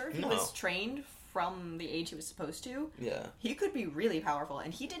fault. I'm sure if he was trained from the age he was supposed to, he could be really powerful.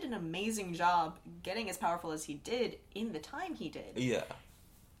 And he did an amazing job getting as powerful as he did in the time he did. Yeah.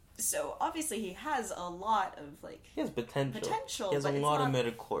 So, obviously, he has a lot of, like... He has potential. He has a lot of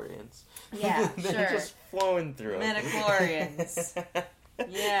midichlorians. Yeah, They're just flowing through him. Midichlorians.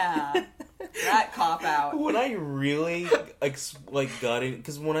 Yeah. That cop-out. When I really, got in...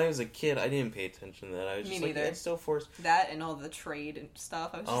 Because when I was a kid, I didn't pay attention to that. I was just like, it's so forced. That and all the trade and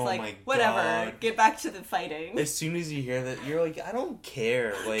stuff. I was just my whatever. God. Get back to the fighting. As soon as you hear that, you're like, I don't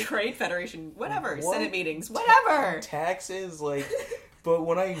care. Like Trade Federation, whatever. What? Senate meetings, whatever. Taxes, like... But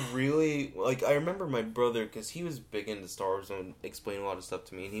when I really, I remember my brother, because he was big into Star Wars and explaining a lot of stuff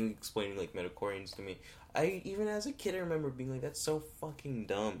to me, and he was explaining, midichlorians to me. Even as a kid, I remember being like, that's so fucking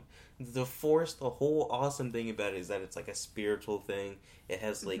dumb. The Force, the whole awesome thing about it is that it's, a spiritual thing. It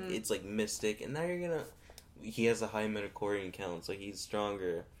has, it's, mystic, and now you're gonna... He has a high midichlorian count, so he's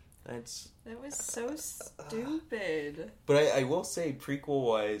stronger. That was so stupid. But I will say,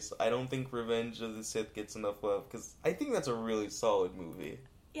 prequel-wise, I don't think Revenge of the Sith gets enough love, because I think that's a really solid movie.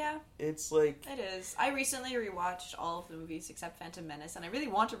 Yeah. It's It is. I recently rewatched all of the movies except Phantom Menace, and I really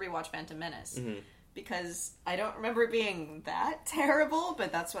want to rewatch Phantom Menace. Mm-hmm. Because I don't remember it being that terrible,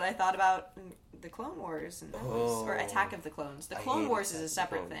 but that's what I thought about the Clone Wars. Or Attack of the Clones. The Clone Wars is a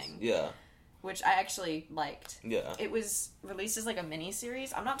separate thing. Yeah. Which I actually liked. Yeah. It was released as, a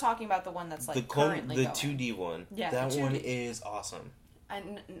mini-series. I'm not talking about the one that's, currently the going. 2D one. Yeah, that one is awesome.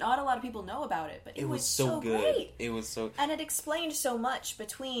 And not a lot of people know about it, but it was so good. Great. It was so... And it explained so much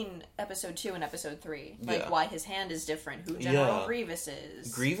between Episode 2 and Episode 3. Why his hand is different, who General Grievous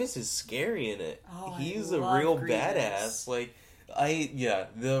is. Grievous is scary in it. Oh, He's a real Grievous. Badass.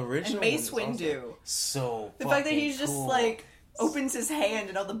 The original... And Mace Windu. So the fact that he's just, opens his hand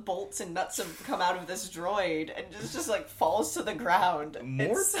and all the bolts and nuts have come out of this droid and just falls to the ground.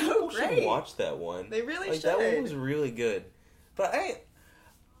 More it's people so great. Should watch that one. They really should. That one was really good. But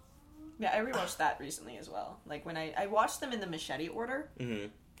Yeah, I rewatched that recently as well. When I watched them in the machete order. Mm-hmm.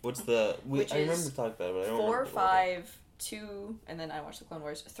 What's the... I remember talking about it, but I don't 4, remember 5, 2, and then I watched the Clone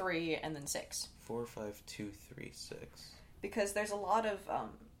Wars, 3, and then 6. 4, 5, 2, 3, 6. Because there's a lot of...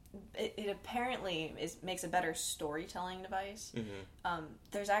 It apparently makes a better storytelling device. Mm-hmm.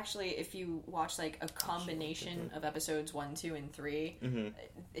 There's actually, if you watch a combination of episodes 1, 2, and 3, mm-hmm.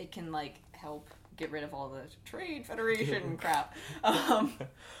 it can help get rid of all the Trade Federation crap,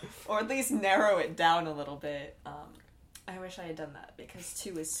 or at least narrow it down a little bit. I wish I had done that because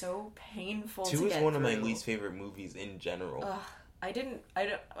 2 is so painful. 2 is one of my least favorite movies in general.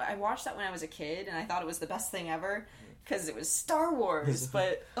 I watched that when I was a kid, and I thought it was the best thing ever. Because it was Star Wars,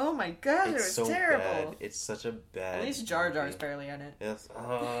 but oh my god, it was so terrible. Bad. It's such a bad. At least Jar Jar's barely in it. Yes.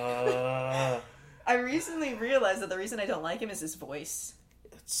 I recently realized that the reason I don't like him is his voice.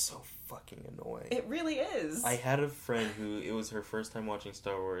 It's so fucking annoying. It really is. I had a friend who it was her first time watching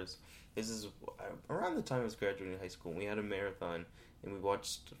Star Wars. This is around the time I was graduating high school. And we had a marathon, and we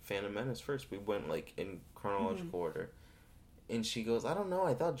watched Phantom Menace first. We went in chronological order. And she goes, I don't know,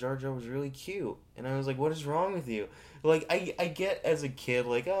 I thought Jar Jar was really cute. And I was like, what is wrong with you? I get as a kid,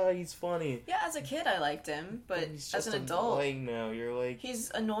 he's funny. Yeah, as a kid I liked him, but as an adult... now, you're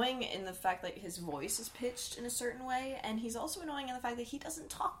He's annoying in the fact that his voice is pitched in a certain way, and he's also annoying in the fact that he doesn't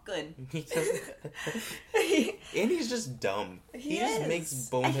talk good. He doesn't... and he's just dumb. He just makes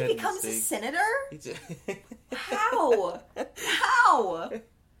bonehead mistakes. And he becomes a senator? How? How?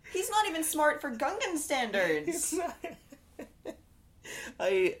 He's not even smart for Gungan standards. He's not...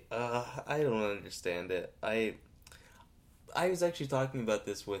 I don't understand it. I was actually talking about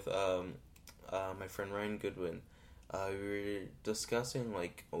this with my friend Ryan Goodwin. We were discussing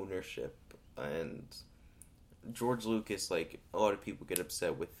ownership, and George Lucas. A lot of people get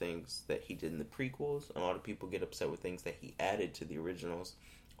upset with things that he did in the prequels. A lot of people get upset with things that he added to the originals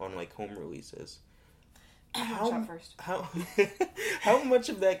on home releases. How much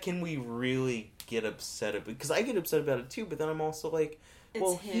of that can we really get upset about? Because I get upset about it too, but then I'm also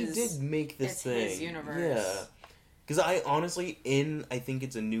he did make this thing. It's his universe. Yeah. Because I honestly, I think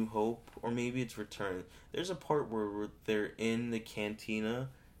it's A New Hope, or maybe it's Return, there's a part where they're in the cantina,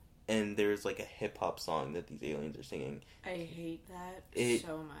 and there's like a hip-hop song that these aliens are singing. I hate that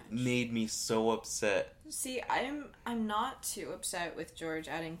so much. Made me so upset. See, I'm not too upset with George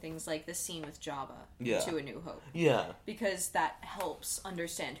adding things like the scene with Jabba to A New Hope. Yeah. Because that helps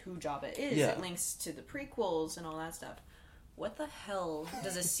understand who Jabba is. Yeah. It links to the prequels and all that stuff. What the hell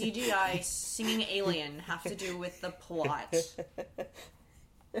does a CGI singing alien have to do with the plot?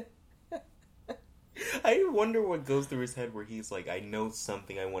 I wonder what goes through his head where he's like, I know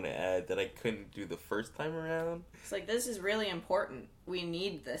something I want to add that I couldn't do the first time around. It's like, this is really important. We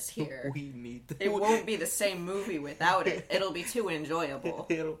need this here. We need this. It won't be the same movie without it. It'll be too enjoyable.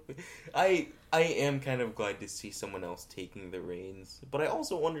 I am kind of glad to see someone else taking the reins, but I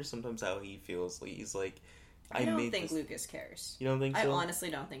also wonder sometimes how he feels. Like, he's like, I don't think Lucas cares. You don't think so? I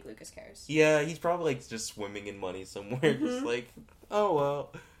honestly don't think Lucas cares. Yeah, he's probably like just swimming in money somewhere. Just like, oh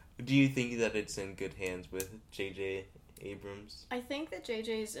well. Do you think that it's in good hands with J.J. Abrams? I think that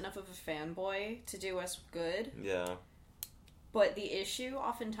J.J.'s enough of a fanboy to do us good. Yeah. But the issue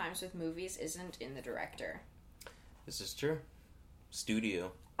oftentimes with movies isn't in the director. This is true.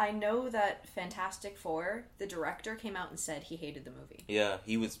 Studio. I know that Fantastic Four, the director came out and said he hated the movie. Yeah,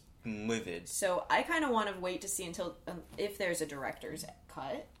 he was livid. So I kind of want to wait to see until if there's a director's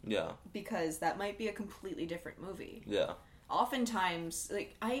cut. Yeah. Because that might be a completely different movie. Yeah. Oftentimes,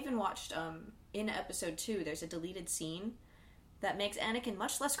 like, I even watched, in episode 2, there's a deleted scene that makes Anakin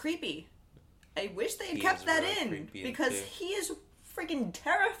much less creepy. I wish they had kept that in, because he is freaking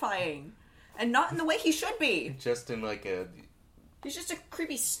terrifying. And not in the way he should be. Just in, like, a... He's just a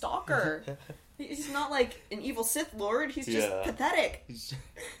creepy stalker. He's not, like, an evil Sith Lord. He's just pathetic.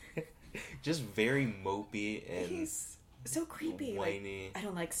 Just very mopey and... He's so creepy. Whiny. Like, I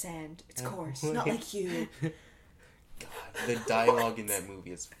don't like sand. It's coarse. Not like you. God, the dialogue in that movie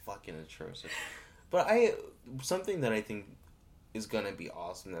is fucking atrocious. But something that I think is gonna be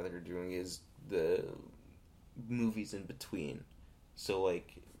awesome that they're doing is the movies in between. So,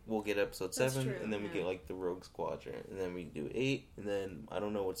 like, we'll get episode 7, and then we get, like, the Rogue Squadron, and then we do 8, and then I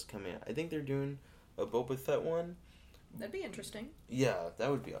don't know what's coming out. I think they're doing a Boba Fett one. That'd be interesting. Yeah, that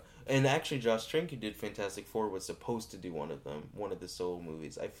would be... And actually, Josh Trank, who did Fantastic Four, was supposed to do one of them, one of the solo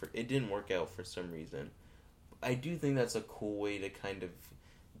movies. It didn't work out for some reason. I do think that's a cool way to kind of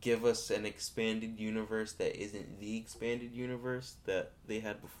give us an expanded universe that isn't the expanded universe that they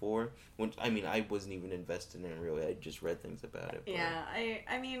had before. Which, I mean, I wasn't even invested in it, really. I just read things about it. But... Yeah,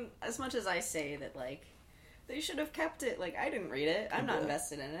 I mean, as much as I say that, like, they should have kept it, like, I didn't read it. I'm not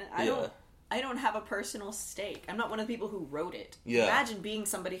invested in it. I don't have a personal stake. I'm not one of the people who wrote it. Yeah. Imagine being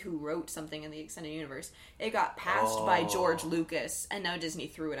somebody who wrote something in the extended universe. It got passed by George Lucas, and now Disney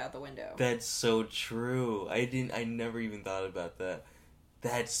threw it out the window. That's so true. I never even thought about that.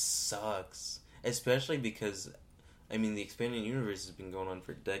 That sucks. Especially because, I mean, the expanded universe has been going on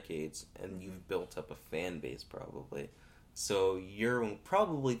for decades, and you've built up a fan base, probably. So you're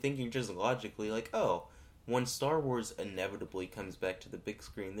probably thinking just logically, like, oh, when Star Wars inevitably comes back to the big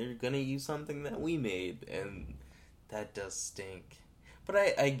screen, they're gonna use something that we made, and that does stink. But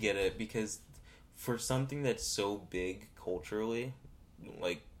I get it, because for something that's so big culturally,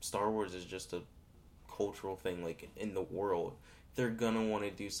 like, Star Wars is just a cultural thing, like, in the world, they're gonna want to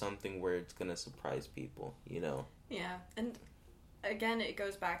do something where it's gonna surprise people, you know? Yeah, and again, it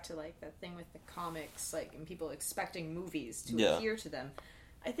goes back to, like, that thing with the comics, like, and people expecting movies to adhere to them.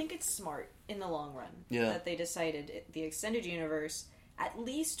 I think it's smart in the long run that they decided the extended universe, at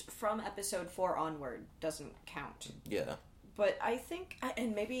least from episode 4 onward, doesn't count. Yeah. But I think,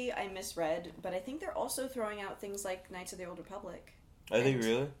 and maybe I misread, but I think they're also throwing out things like Knights of the Old Republic. Are they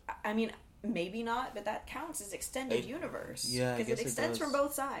really? I mean, maybe not, but that counts as extended universe. Yeah, I guess because it extends from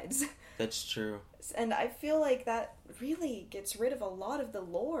both sides. That's true. And I feel like that really gets rid of a lot of the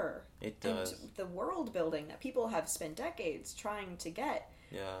lore. It does. And the world building that people have spent decades trying to get.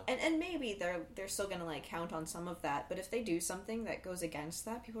 Yeah. And maybe they're still gonna, like, count on some of that, but if they do something that goes against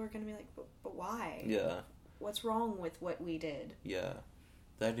that, people are gonna be like, but why? Yeah. What's wrong with what we did? Yeah.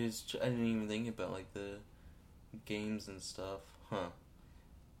 That is... I didn't even think about, like, the games and stuff. Huh.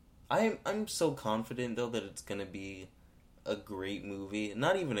 I'm so confident, though, that it's gonna be a great movie.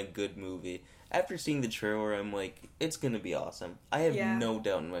 Not even a good movie. After seeing the trailer, I'm like, it's gonna be awesome. I have no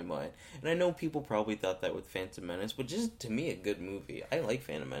doubt in my mind. And I know people probably thought that with Phantom Menace, but just, to me, a good movie. I like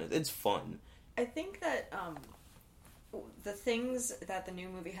Phantom Menace. It's fun. I think that, the things that the new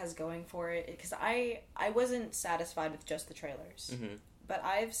movie has going for it, because I wasn't satisfied with just the trailers. Mm-hmm. But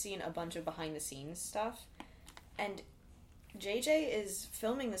I've seen a bunch of behind-the-scenes stuff, and JJ is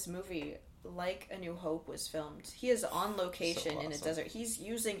filming this movie like A New Hope was filmed. He is on location in a awesome. desert. He's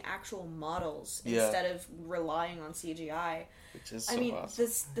using actual models Yeah. instead of relying on CGI. Which is I mean, awesome.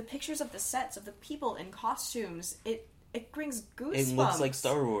 the pictures of the sets of the people in costumes, it brings goosebumps. It looks like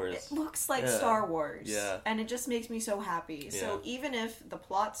Star Wars. It looks like Yeah. Star Wars. Yeah. And it just makes me so happy. Yeah. So even if the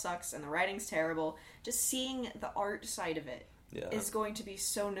plot sucks and the writing's terrible, just seeing the art side of it is going to be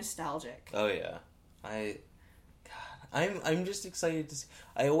so nostalgic. Oh yeah, I'm just excited to see.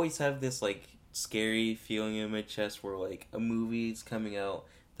 I always have this like scary feeling in my chest where like a movie's coming out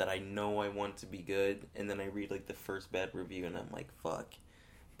that I know I want to be good, and then I read like the first bad review and I'm like, fuck.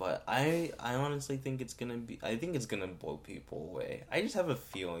 But I honestly think it's gonna be. I think it's gonna blow people away. I just have a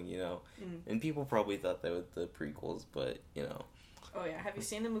feeling, you know. And people probably thought that with the prequels, but you know. Oh yeah, have you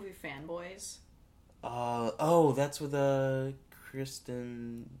seen the movie Fanboys? That's with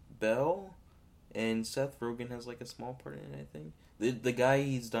Kristen Bell, and Seth Rogen has like a small part in it. I think the guy,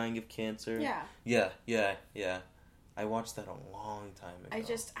 he's dying of cancer. Yeah. I watched that a long time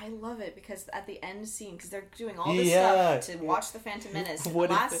ago. I love it because at the end scene, because they're doing all this Yeah. stuff to watch the Phantom Menace. And the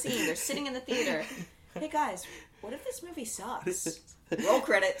What if last scene, they're sitting in the theater. Hey guys, what if this movie sucks? Roll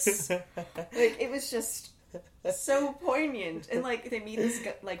credits. Like, it was just so poignant. And like they meet this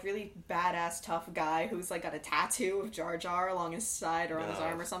like really badass tough guy who's like got a tattoo of Jar Jar along his side or on his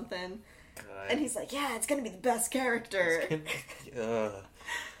arm or something. God. And he's like, yeah, it's gonna be the best character.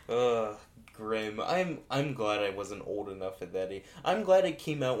 Grim. I'm glad I wasn't old enough at that age. I'm glad it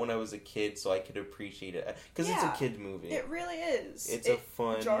came out when I was a kid so I could appreciate it. Because it's a kid movie. It really is. It's a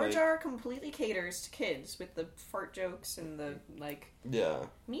fun... Jar Jar completely caters to kids with the fart jokes and the, like... Yeah.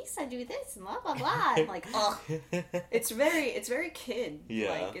 Misa do this and blah, blah, blah. And like, ugh. It's very kid.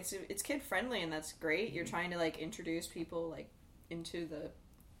 Yeah. Like, it's kid friendly and that's great. You're trying to, like, introduce people, like, into the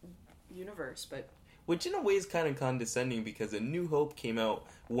universe, but... Which in a way is kind of condescending because A New Hope came out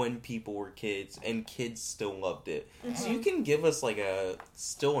when people were kids and kids still loved it. Mm-hmm. So you can give us like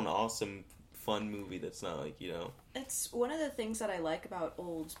still an awesome, fun movie that's not like, you know. It's one of the things that I like about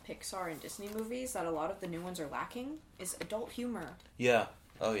old Pixar and Disney movies that a lot of the new ones are lacking is adult humor. Yeah.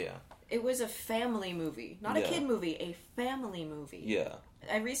 Oh yeah. It was a family movie. Not a kid movie, a family movie. Yeah.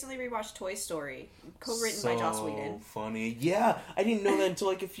 I recently rewatched Toy Story, co-written by Joss Whedon. So funny. Yeah, I didn't know that until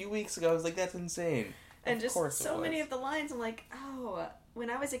like a few weeks ago. I was like, that's insane. And just so many of the lines, I'm like, oh, when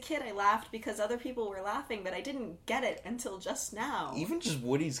I was a kid I laughed because other people were laughing, but I didn't get it until just now. Even just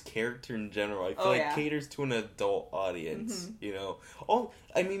Woody's character in general, I feel caters to an adult audience, you know?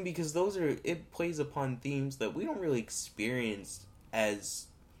 I mean, because it plays upon themes that we don't really experience as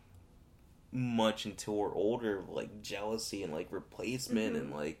much until we're older, like jealousy and like replacement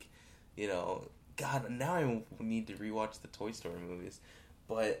and like, you know, God, now I need to rewatch the Toy Story movies.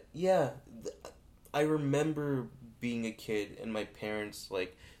 But yeah, I remember being a kid and my parents,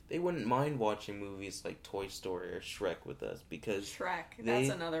 like, they wouldn't mind watching movies like Toy Story or Shrek with us because that's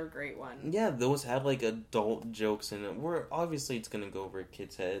another great one. Yeah, those had like adult jokes in it. Obviously it's gonna go over a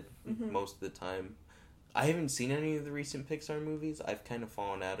kid's head most of the time. I haven't seen any of the recent Pixar movies. I've kind of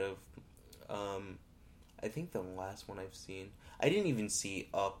fallen out of. I think the last one I've seen, I didn't even see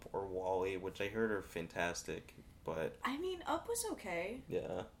Up or WALL-E, which I heard are fantastic. But I mean, Up was okay.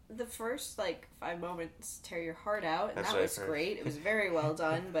 Yeah. The first, 5 moments tear your heart out, and That's that was great. It was very well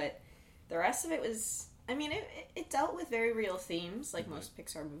done, but the rest of it was... I mean, it dealt with very real themes, like most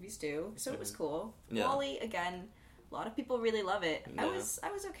Pixar movies do, so it was cool. Yeah. WALL-E, again, a lot of people really love it. Yeah. I was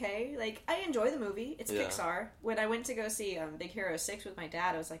okay. I enjoy the movie. It's Pixar. When I went to go see Big Hero 6 with my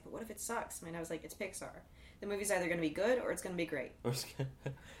dad, I was like, but what if it sucks? I was like, it's Pixar. The movie's either going to be good or it's going to be great.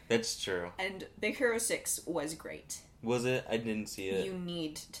 That's true. And Big Hero 6 was great. Was it? I didn't see it. You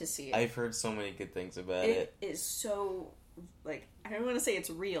need to see it. I've heard so many good things about it. It is so, I don't want to say it's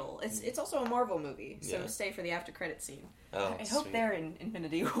real. It's also a Marvel movie, so stay for the after credit scene. Oh, I hope they're in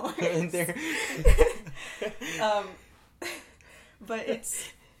Infinity War. But it's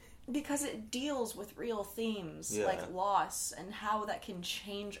because it deals with real themes like loss and how that can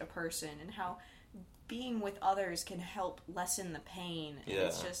change a person and how being with others can help lessen the pain.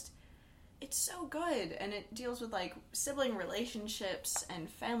 And it's so good. And it deals with sibling relationships and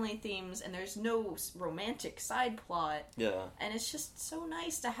family themes, and there's no romantic side plot. Yeah. And it's just so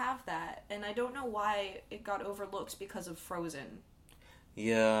nice to have that. And I don't know why it got overlooked because of Frozen.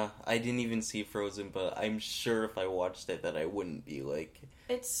 Yeah, I didn't even see Frozen, but I'm sure if I watched it that I wouldn't be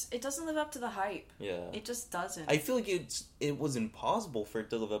it doesn't live up to the hype. Yeah. It just doesn't. I feel like it was impossible for it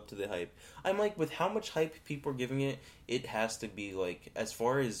to live up to the hype. I'm with how much hype people are giving it, it has to be as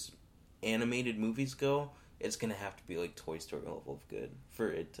far as animated movies go, it's gonna have to be Toy Story level of good for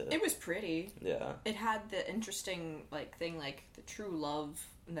it to... It was pretty. Yeah. It had the interesting thing, the true love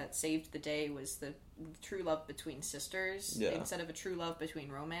that saved the day was the true love between sisters instead of a true love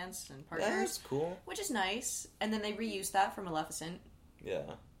between romance and partners. Yeah, that's cool. Which is nice. And then they reused that for Maleficent. Yeah.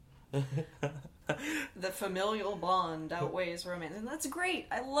 The familial bond outweighs romance, and that's great.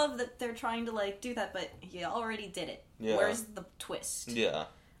 I love that they're trying to like do that, but you already did it. Yeah. Where's the twist? Yeah.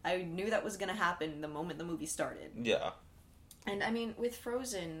 I knew that was gonna happen the moment the movie started. Yeah. And I mean, with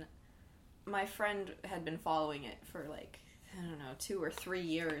Frozen, my friend had been following it for like, I don't know, 2 or 3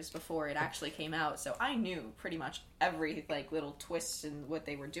 years before it actually came out, so I knew pretty much every like little twist in what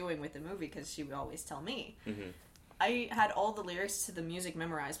they were doing with the movie because she would always tell me. Mm-hmm. I had all the lyrics to the music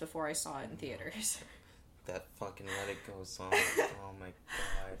memorized before I saw it in theaters. That fucking Let It Go song. Oh my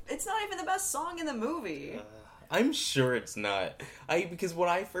god. It's not even the best song in the movie. I'm sure it's not. Because when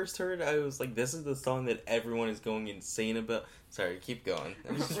I first heard it, I was like, this is the song that everyone is going insane about. Sorry, keep going.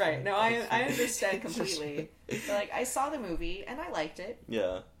 Right, no, I understand completely. But, like, I saw the movie, and I liked it.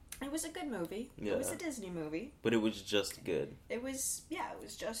 Yeah. It was a good movie. Yeah. It was a Disney movie. But it was just good. It was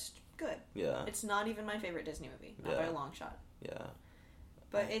just good. Yeah. It's not even my favorite Disney movie. Not by a long shot. Yeah.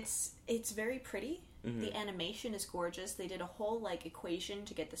 But it's very pretty. Mm-hmm. The animation is gorgeous. They did a whole, like, equation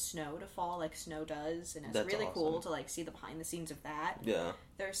to get the snow to fall like snow does, and it's That's really awesome. cool to, like, see the behind the scenes of that. Yeah.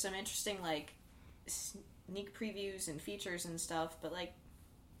 There's some interesting, like, sneak previews and features and stuff, but, like,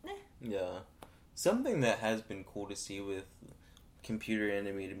 Yeah. Something that has been cool to see with computer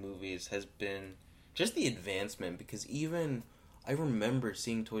animated movies has been just the advancement, because even I remember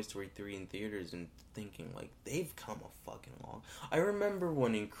seeing Toy Story 3 in theaters and thinking, like, they've come a fucking long. I remember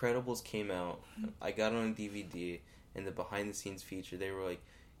when Incredibles came out, I got it on DVD, and the behind the scenes feature, they were like,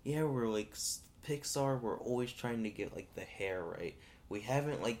 yeah, we're like, Pixar, we're always trying to get, like, the hair right. We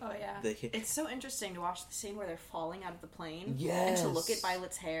haven't, like, oh yeah, it's so interesting to watch the scene where they're falling out of the plane, yes, and to look at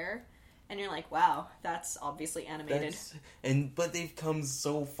Violet's hair, and you're like, wow, that's obviously animated. But they've come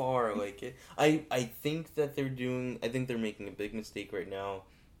so far. Like, I think that I think they're making a big mistake right now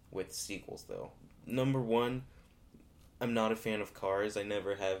with sequels, though. Number one, I'm not a fan of Cars. I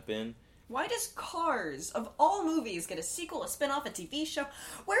never have been. Why does Cars, of all movies, get a sequel, a spin-off, a TV show?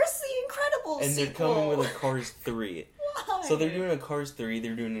 Where's the Incredibles And sequel? they're coming with a Cars 3. Why? So they're doing a Cars 3,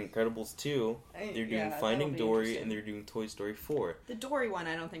 they're doing Incredibles 2, they're doing Finding Dory, and they're doing Toy Story 4. The Dory one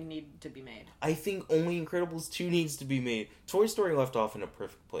I don't think needed to be made. I think only Incredibles 2 needs to be made. Toy Story left off in a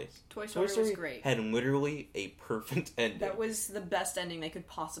perfect place. Toy Story was great. Had literally a perfect ending. That was the best ending they could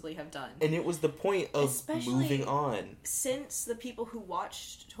possibly have done. And it was the point of moving on. Since the people who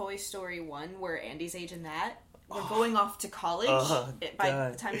watched Toy Story 1 were Andy's age and that, were going off to college by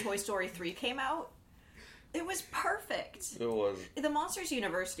the time Toy Story 3 came out. It was perfect. It was. The Monsters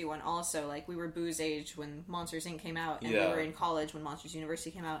University one also, like, we were Boo's age when Monsters Inc. came out, and we were in college when Monsters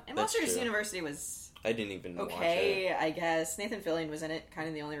University came out. And That's Monsters true. University was... I didn't even watch it. Okay, I guess. Nathan Fillion was in it, kind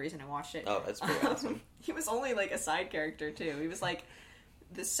of the only reason I watched it. Oh, that's pretty awesome. He was only, like, a side character, too. He was, like,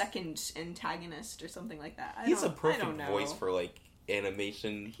 the second antagonist or something like that. He's a perfect voice for, like,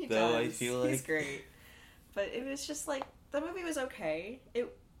 animation, though, I feel like. He's great. But it was just, like, the movie was okay.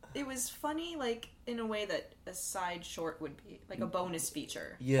 It was funny, like, in a way that a side short would be. Like, a bonus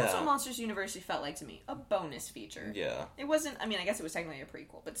feature. Yeah. That's what Monsters University felt like to me. A bonus feature. Yeah. It wasn't, I mean, I guess it was technically a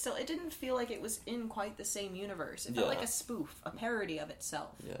prequel, but still, it didn't feel like it was in quite the same universe. It felt like a spoof, a parody of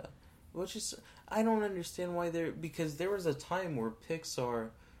itself. Yeah. Which is, I don't understand why because there was a time where Pixar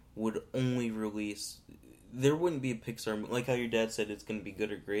would only release, there wouldn't be a Pixar, like how your dad said it's going to be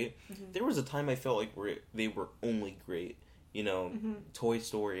good or great. Mm-hmm. There was a time I felt like they were only great. You know, Toy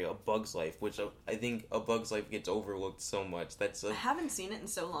Story, A Bug's Life, which I think A Bug's Life gets overlooked so much. I haven't seen it in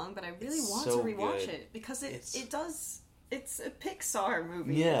so long, but I really want to rewatch it because it does. It's a Pixar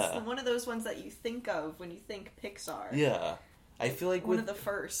movie. Yeah, it's one of those ones that you think of when you think Pixar. Yeah, I feel like one of the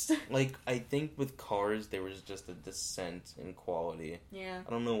first. Like, I think with Cars, there was just a descent in quality. Yeah,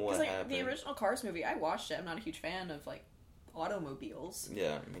 I don't know what happened. The original Cars movie, I watched it. I'm not a huge fan of like automobiles.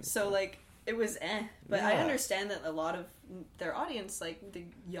 Yeah, so like. It was but I understand that a lot of their audience, like the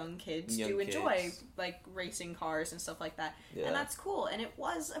young kids, enjoy like racing cars and stuff like that, and that's cool. And it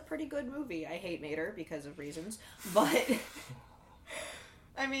was a pretty good movie. I hate Mater because of reasons, but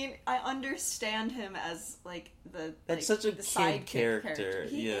I mean, I understand him as like that's such a side character.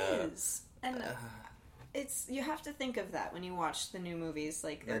 He is, and it's you have to think of that when you watch the new movies.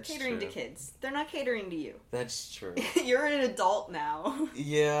 Like they're catering to kids. They're not catering to you. That's true. You're an adult now.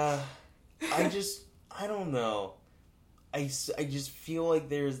 Yeah. I don't know. I just feel like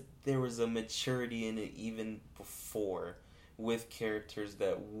there was a maturity in it even before with characters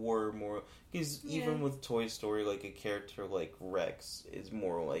that were more... Because even with Toy Story, like a character like Rex is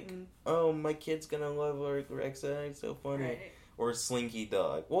more like, oh, my kid's gonna love Rex, it's so funny. Right. or Slinky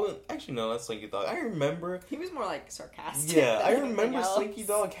Dog. Well, actually, no, not Slinky Dog. I remember... He was more, like, sarcastic. Yeah, I remember Slinky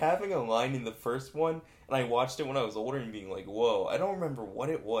Dog having a line in the first one, and I watched it when I was older and being like, whoa, I don't remember what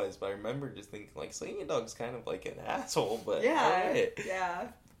it was, but I remember just thinking, like, Slinky Dog's kind of like an asshole, but alright. Yeah.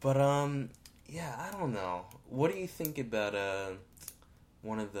 But, yeah, I don't know. What do you think about,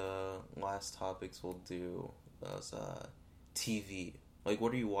 one of the last topics we'll do was, TV? Like,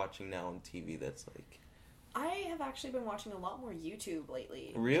 what are you watching now on TV that's, like... I have actually been watching a lot more YouTube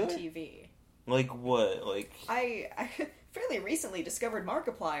lately. Really? Than TV. Like what? Like... I fairly recently discovered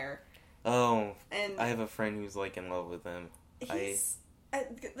Markiplier. Oh. And I have a friend who's, like, in love with him.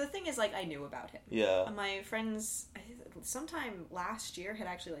 The thing is, like, I knew about him. Yeah. My friends, sometime last year, had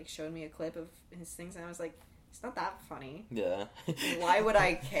actually, like, showed me a clip of his things, and I was like, it's not that funny. Yeah. Why would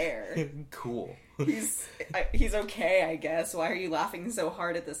I care? Cool. He's okay, I guess. Why are you laughing so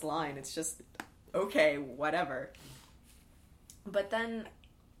hard at this line? It's just... okay, whatever. But then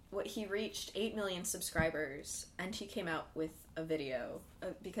he reached 8 million subscribers, and he came out with a video,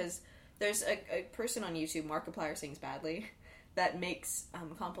 because there's a person on YouTube, Markiplier Sings Badly, that makes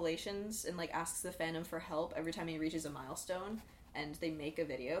compilations and, like, asks the fandom for help every time he reaches a milestone, and they make a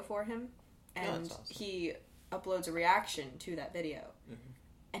video for him, and that's awesome. He uploads a reaction to that video. Mm-hmm.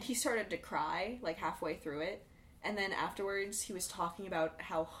 And he started to cry, like, halfway through it. And then afterwards, he was talking about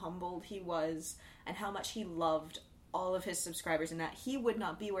how humbled he was and how much he loved all of his subscribers and that he would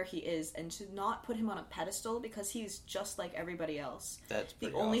not be where he is, and to not put him on a pedestal because he's just like everybody else. That's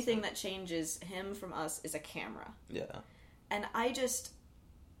the only thing that changes him from us is a camera. Yeah. And I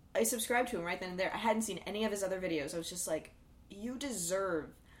subscribed to him right then and there. I hadn't seen any of his other videos. I was just like, you deserve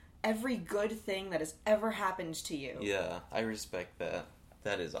every good thing that has ever happened to you. Yeah, I respect that.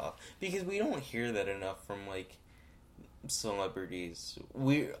 That is off. Because we don't hear that enough from, like, celebrities.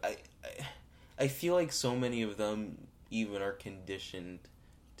 I feel like so many of them even are conditioned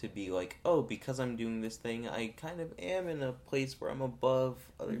to be like, oh, because I'm doing this thing, I kind of am in a place where I'm above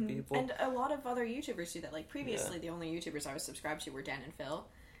other people. And a lot of other YouTubers do that. Like, previously, the only YouTubers I was subscribed to were Dan and Phil.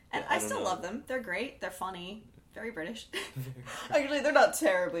 And I still love them. They're great. They're funny. Very British. Actually, they're not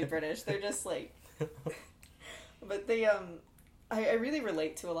terribly British. They're just, like... But they, I really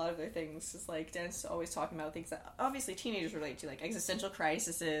relate to a lot of their things. It's like, Dan's always talking about things that obviously teenagers relate to, like existential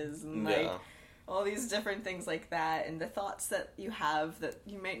crises and like all these different things like that, and the thoughts that you have that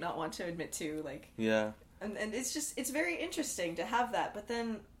you might not want to admit to, like and it's just, it's very interesting to have that. But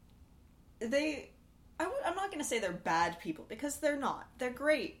then I'm not going to say they're bad people, because they're not. They're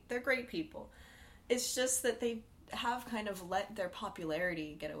great. They're great people. It's just that they have kind of let their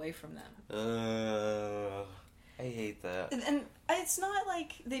popularity get away from them. I hate that. And it's not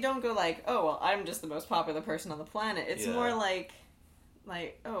like they don't go like, oh, well, I'm just the most popular person on the planet. It's more like,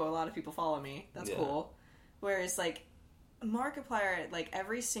 oh, a lot of people follow me. That's cool. Whereas, like, Markiplier, like,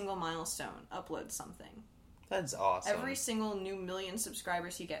 every single milestone uploads something. That's awesome. Every single new million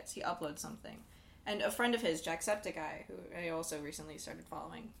subscribers he gets, he uploads something. And a friend of his, Jacksepticeye, who I also recently started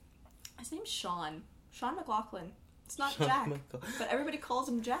following, his name's Sean McLaughlin. It's not Jack, but everybody calls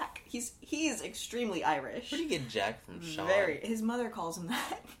him Jack. He's extremely Irish. Where do you get Jack from, Sean? His mother calls him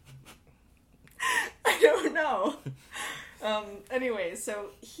that. I don't know. Anyway,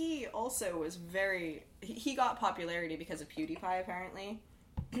 so he also was he got popularity because of PewDiePie, apparently.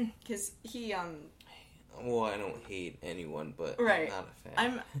 Because he, Well, I don't hate anyone, but right. I'm not a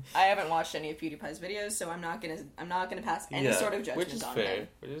fan. I haven't watched any of PewDiePie's videos, so I'm not gonna pass any sort of judgment on him.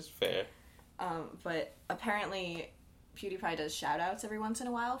 Which is fair. But apparently PewDiePie does shout-outs every once in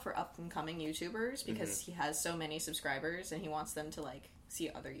a while for up-and-coming YouTubers, because he has so many subscribers, and he wants them to, like, see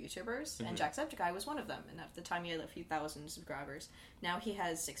other YouTubers. And Jacksepticeye was one of them, and at the time he had a few thousand subscribers. Now he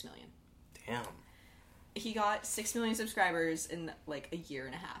has 6 million. Damn. He got 6 million subscribers in, like, a year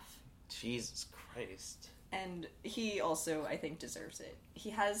and a half. Jesus Christ. And he also, I think, deserves it. He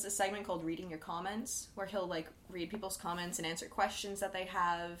has a segment called Reading Your Comments, where he'll, like, read people's comments and answer questions that they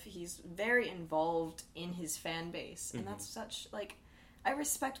have. He's very involved in his fan base. And that's such, like, I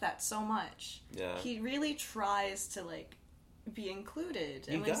respect that so much. Yeah. He really tries to, like, be included.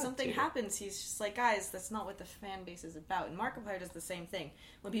 And when something happens, he's just like, guys, that's not what the fan base is about. And Markiplier does the same thing.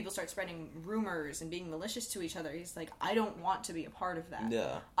 When people start spreading rumors and being malicious to each other, he's like, I don't want to be a part of that.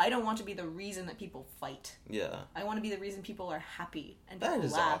 Yeah. I don't want to be the reason that people fight. Yeah. I want to be the reason people are happy and people that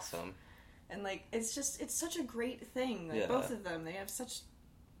is laugh. Awesome. And, like, it's such a great thing. Like, both of them, they have such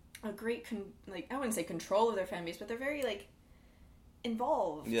a great, I wouldn't say control of their fan base, but they're very, like,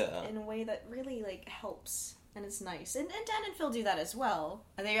 involved in a way that really, like, helps. And it's nice. And Dan and Phil do that as well.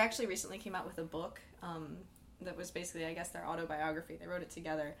 And they actually recently came out with a book that was basically, I guess, their autobiography. They wrote it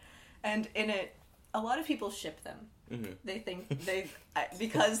together. And in it, a lot of people ship them. Mm-hmm. They think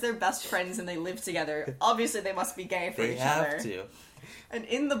because they're best friends and they live together, obviously they must be gay for each other. They have to. And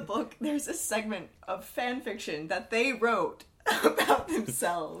in the book, there's a segment of fan fiction that they wrote about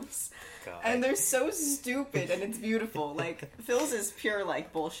themselves. God. And they're so stupid and it's beautiful. Like, Phil's is pure,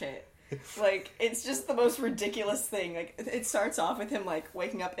 like, bullshit. Like, it's just the most ridiculous thing. Like, it starts off with him, like,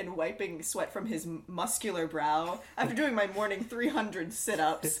 waking up and wiping sweat from his muscular brow. After doing my morning 300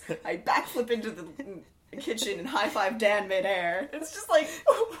 sit-ups, I backflip into the kitchen and high-five Dan midair. It's just like,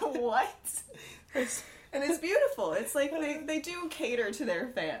 what? And it's beautiful. It's like, they do cater to their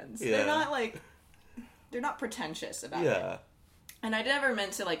fans. Yeah. They're not, like, they're not pretentious about it. Yeah. And I never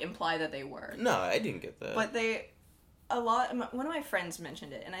meant to, like, imply that they were. No, I didn't get that. But one of my friends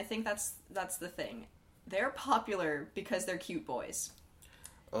mentioned it, and I think that's the thing. They're popular because they're cute boys.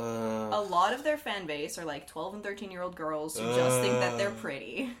 A lot of their fan base are, like, 12 and 13-year-old girls who just think that they're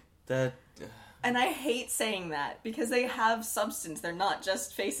pretty. And I hate saying that, because they have substance. They're not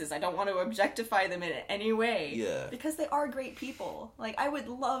just faces. I don't want to objectify them in any way. Yeah. Because they are great people. Like, I would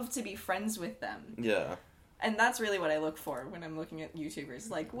love to be friends with them. Yeah. And that's really what I look for when I'm looking at YouTubers.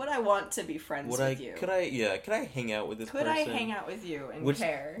 Like, would I want to be friends with you? Could I hang out with this person? Could I hang out with you and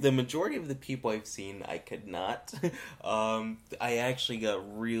care? The majority of the people I've seen, I could not. I actually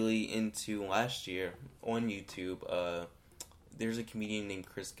got really into last year on YouTube. There's a comedian named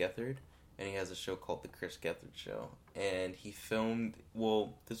Chris Gethard, and he has a show called The Chris Gethard Show. And he filmed,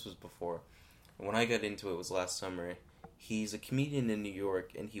 well, this was before. When I got into it was last summer. He's a comedian in New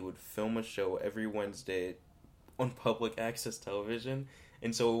York, and he would film a show every Wednesday on public access television,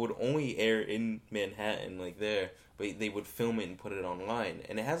 and so it would only air in Manhattan, like there, but they would film it and put it online,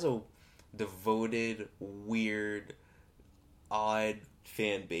 and it has a devoted, weird, odd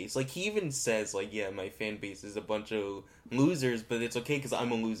fan base. Like, he even says, like, yeah, my fan base is a bunch of losers, but it's okay because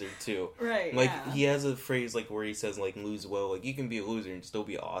I'm a loser too. Right, like, yeah. He has a phrase, like, where he says, like, lose well, like, you can be a loser and still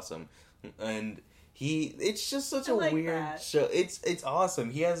be awesome, and it's just such a weird that. show. It's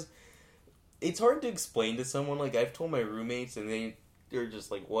awesome. It's hard to explain to someone. Like, I've told my roommates, and they're just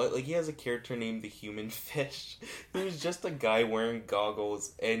like, what? Like, he has a character named the Human Fish. Who's just a guy wearing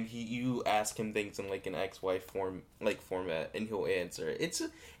goggles, and you ask him things in, like, an XY format, and he'll answer. It's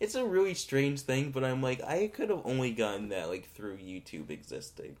a really strange thing, but I'm like, I could have only gotten that, like, through YouTube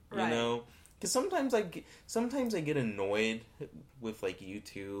existing, you know? Because sometimes I get annoyed with, like,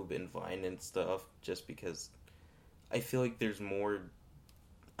 YouTube and Vine and stuff, just because I feel like there's more,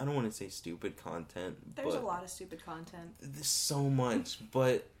 I don't want to say stupid content. There's a lot of stupid content. There's so much,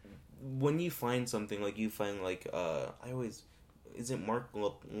 but when you find something, like, you find, like, is it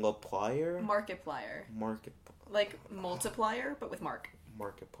Markiplier? Markiplier. Like, multiplier, but with Mark.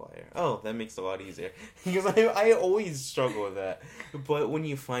 Markiplier. Oh, that makes it a lot easier. Because I always struggle with that. But when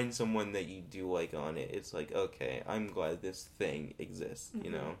you find someone that you do like on it, it's like, okay, I'm glad this thing exists,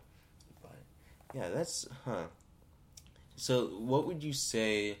 you know? But, yeah, that's, So, what would you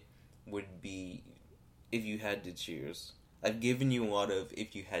say would be, if you had to choose? I've given you a lot of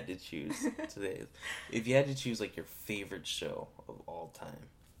if you had to choose today. If you had to choose, like, your favorite show of all time.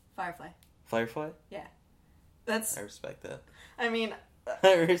 Firefly? Yeah. I respect that. I mean,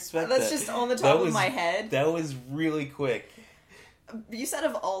 I respect that. That's just on the top of my head. That was really quick. You said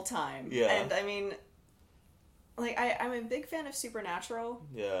of all time. Yeah. And, I mean, like, I'm a big fan of Supernatural.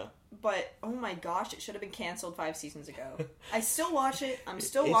 Yeah. But, oh my gosh, it should have been canceled 5 seasons ago. I still watch it. I'm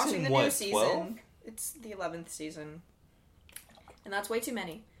still watching the new season. 12? It's the 11th season. And that's way too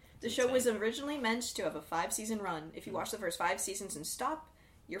many. The show was originally meant to have a 5-season run. If you watch the first 5 seasons and stop,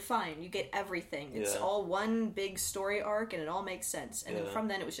 you're fine. You get everything. It's all one big story arc, and it all makes sense. And then from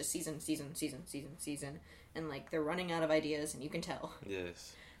then, it was just season. And, like, they're running out of ideas, and you can tell.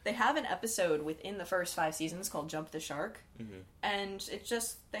 Yes. They have an episode within the first 5 seasons called Jump the Shark. Mm-hmm. And it's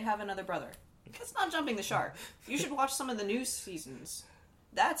just, they have another brother. That's not Jumping the Shark. You should watch some of the new seasons.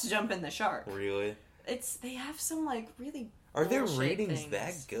 That's Jumping the Shark. Really? They have some, like, really Are their ratings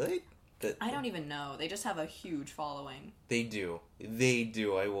that good? I don't even know. They just have a huge following. They do,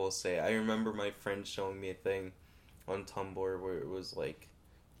 I will say. I remember my friend showing me a thing on Tumblr where it was like,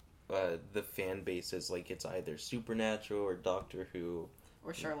 the fan base is like, it's either Supernatural or Doctor Who.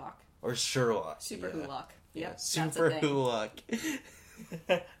 Or Sherlock. Super Wholock. Yep, Super Wholock.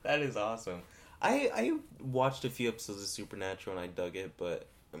 That is awesome. I watched a few episodes of Supernatural and I dug it, but...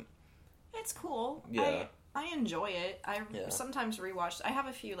 it's cool. Yeah. I enjoy it. I sometimes rewatch. I have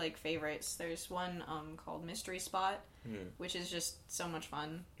a few, like, favorites. There's one called Mystery Spot, which is just so much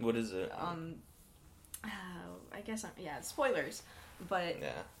fun. What is it? I guess, spoilers. But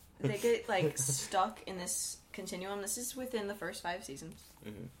they get, like, stuck in this continuum. This is within the first 5 seasons.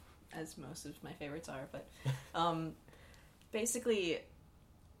 Mm-hmm. as most of my favorites are, but basically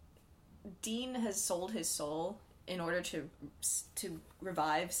Dean has sold his soul in order to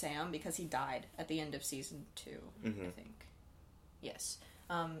revive Sam because he died at the end of season 2, I think. Yes.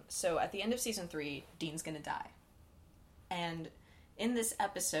 So at the end of season 3, Dean's gonna die. And in this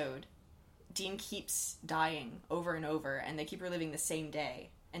episode, Dean keeps dying over and over, and they keep reliving the same day,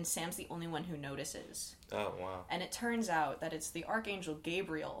 and Sam's the only one who notices. Oh, wow. And it turns out that it's the Archangel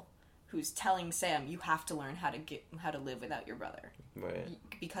Gabriel who's telling Sam, you have to learn how to live without your brother. Right.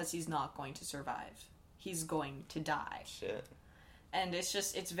 Because he's not going to survive. He's going to die. Shit. And it's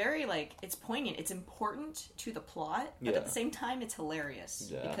just, it's very, like, it's poignant. It's important to the plot, but at the same time, it's hilarious.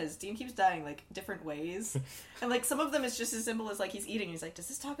 Yeah. Because Dean keeps dying, like, different ways. And, like, some of them is just as simple as, like, he's eating. He's like, does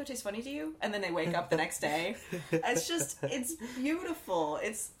this taco taste funny to you? And then they wake up the next day. It's just, it's beautiful.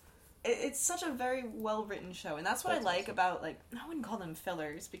 It's such a very well-written show. And that's what I like about, like, I wouldn't call them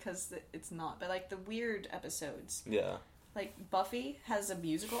fillers, because it's not, but, like, the weird episodes. Yeah. Like, Buffy has a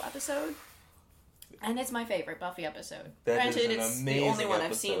musical episode. And it's my favorite Buffy episode. That Granted, it's the only one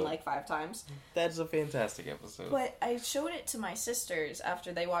I've seen like 5 times. That's a fantastic episode. But I showed it to my sisters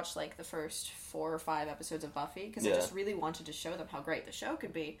after they watched like the first 4 or 5 episodes of Buffy because I just really wanted to show them how great the show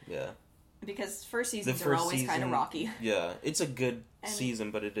could be. Yeah. Because first seasons are always kind of rocky. Yeah, it's a good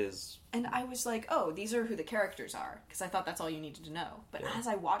season, but it is... And I was like, oh, these are who the characters are. Because I thought that's all you needed to know. But as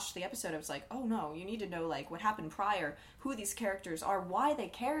I watched the episode, I was like, oh no, you need to know like what happened prior, who these characters are, why they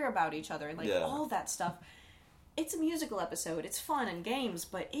care about each other, and like all that stuff. It's a musical episode. It's fun and games,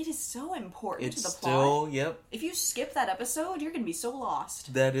 but it is so important to the plot. Yep. If you skip that episode, you're going to be so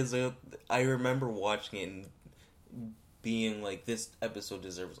lost. That is I remember watching it and being like, this episode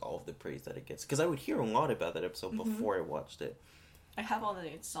deserves all of the praise that it gets. Because I would hear a lot about that episode before I watched it. I have all the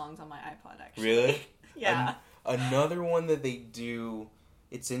songs on my iPod, actually. Really? Yeah. Another one that they do,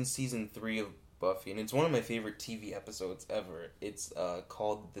 it's in season 3 of Buffy, and it's one of my favorite TV episodes ever. It's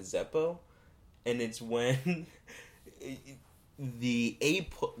called The Zeppo, and it's when the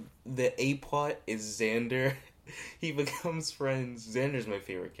A-plot is Xander. He becomes friends. Xander's my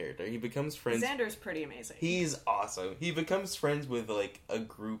favorite character. He becomes friends. Xander's pretty amazing. He's awesome. He becomes friends with like a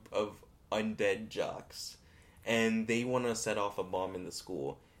group of undead jocks, and they want to set off a bomb in the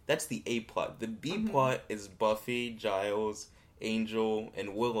school. That's the A plot. The B plot is Buffy, Giles, Angel,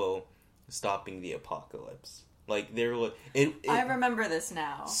 and Willow stopping the apocalypse. Like they're I remember this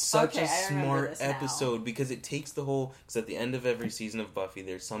now. Such a smart episode because it takes the whole. Because at the end of every season of Buffy,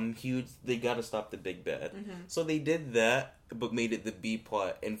 there's some huge. They got to stop the big bad. So they did that, but made it the B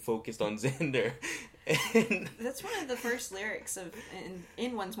plot and focused on Xander. And that's one of the first lyrics of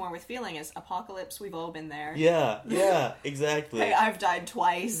in Once More with Feeling is "Apocalypse, we've all been there." Yeah, exactly. Hey, I've died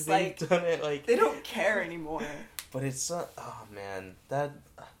twice. They've done it like they don't care anymore. But it's oh man, that.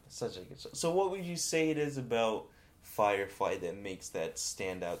 Such a good show. So what would you say it is about Firefly that makes that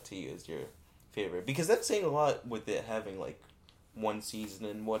stand out to you as your favorite? Because that's saying a lot with it having like 1 season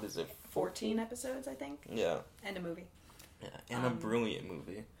and what is it? 14 episodes, I think. Yeah. And a movie. Yeah, and a brilliant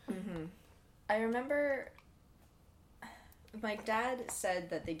movie. I remember my dad said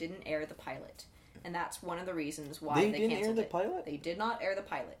that they didn't air the pilot. And that's one of the reasons why they didn't canceled air the pilot? They did not air the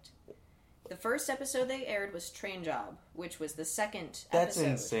pilot. The first episode they aired was Train Job, which was the second episode. That's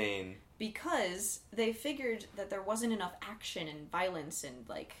insane. Because they figured that there wasn't enough action and violence and,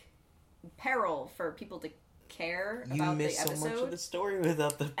 like, peril for people to care about the episode. You missed so much of the story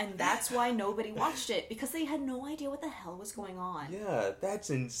without the... And that's why nobody watched it, because they had no idea what the hell was going on. Yeah, that's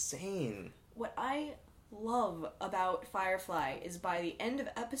insane. What I love about Firefly is by the end of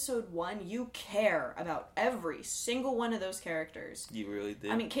episode 1, you care about every single one of those characters. You really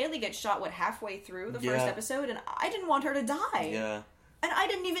did. I mean, Kaylee gets shot, halfway through the first episode, and I didn't want her to die. Yeah. And I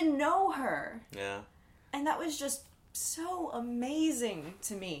didn't even know her. Yeah. And that was just so amazing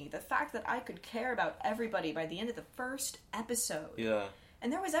to me. The fact that I could care about everybody by the end of the first episode. Yeah.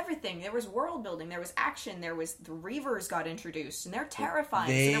 And there was everything. There was world building. There was action. There was the Reavers got introduced, and they're terrifying.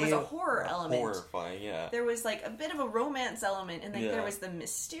 So there was a horror element. Horrifying, yeah. There was like a bit of a romance element, and like there was the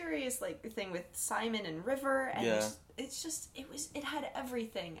mysterious like thing with Simon and River, and it's just it had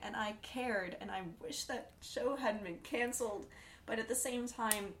everything, and I cared, and I wish that show hadn't been canceled. But at the same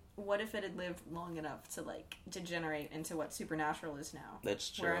time, what if it had lived long enough to like degenerate into what Supernatural is now?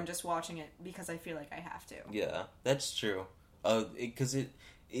 That's true. Where I'm just watching it because I feel like I have to. Yeah, that's true. Because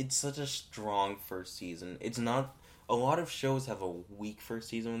it's such a strong first season. It's not... A lot of shows have a weak first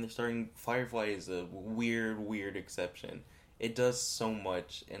season when they're starting. Firefly is a weird exception. It does so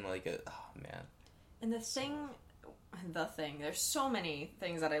much in like a... Oh, man. And the thing... There's so many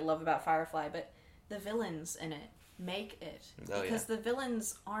things that I love about Firefly, but the villains in it make it. Oh, because the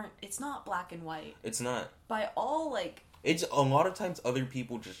villains aren't... It's not black and white. It's not. By all, like... It's a lot of times other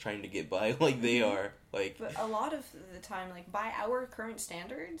people just trying to get by, like they are. Like, but a lot of the time, like, by our current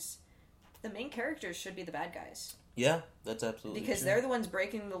standards, the main characters should be the bad guys. Yeah, that's absolutely because true. they're the ones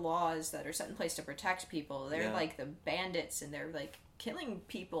breaking the laws that are set in place to protect people. They're like the bandits, and they're like killing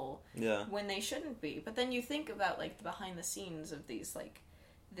people when they shouldn't be. But then you think about like the behind the scenes of these like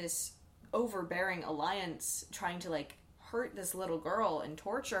this overbearing alliance trying to like hurt this little girl and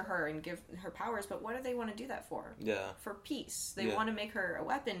torture her and give her powers. But what do they want to do that for? Yeah, for peace. They want to make her a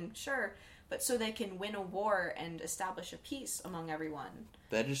weapon, sure, but so they can win a war and establish a peace among everyone.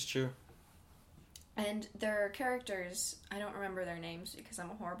 That is true. And their characters, I don't remember their names because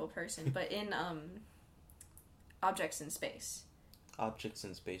I'm a horrible person, but in Objects in Space. Objects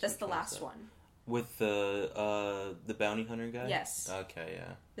in Space. That's the last one. With the bounty hunter guy? Yes. Okay,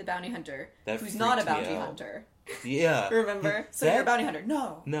 yeah. The bounty hunter. That who's not a bounty hunter. Yeah. Remember? So you're a bounty hunter.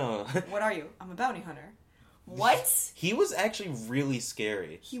 No. No. What are you? I'm a bounty hunter. What? He was actually really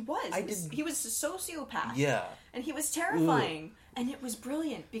scary. He was. He was a sociopath. Yeah. And he was terrifying. Ugh. And it was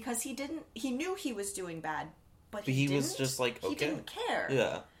brilliant because he knew he was doing bad, but he didn't. Was just like, okay. He didn't care.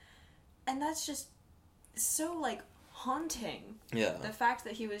 Yeah. And that's just so, like, haunting. Yeah. The fact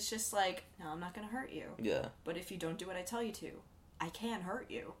that he was just like, no, I'm not going to hurt you. Yeah. But if you don't do what I tell you to, I can hurt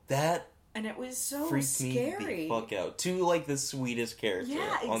you. And it was so freaked scary. Me the fuck out. To, like, the sweetest character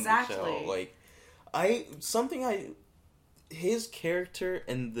on the show. Like, his character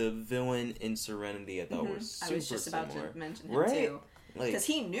and the villain in Serenity, I thought were super similar. I was just about to mention him too. Because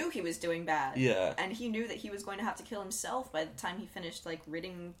he knew he was doing bad. Yeah. And he knew that he was going to have to kill himself by the time he finished, like,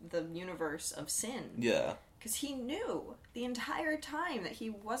 ridding the universe of sin. Yeah. Because he knew the entire time that he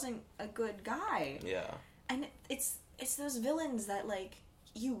wasn't a good guy. Yeah. And it's those villains that, like,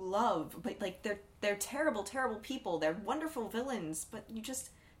 you love, but, like, they're terrible, terrible people. They're wonderful villains, but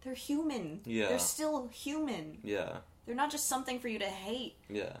they're human. Yeah. They're still human. Yeah. They're not just something for you to hate.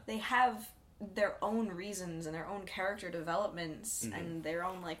 Yeah. They have their own reasons and their own character developments and their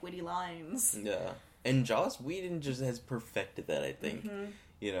own, like, witty lines. Yeah. And Joss Whedon just has perfected that, I think.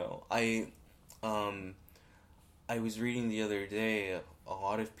 You know, I was reading the other day, a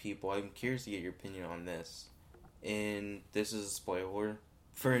lot of people, I'm curious to get your opinion on this, and this is a spoiler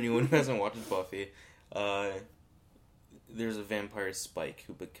for anyone who hasn't watched Buffy. There's a vampire Spike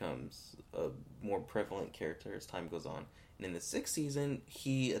who becomes a more prevalent character as time goes on. And in the 6th season,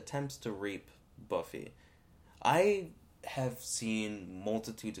 he attempts to rape Buffy. I have seen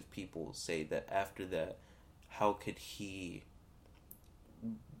multitudes of people say that after that, how could he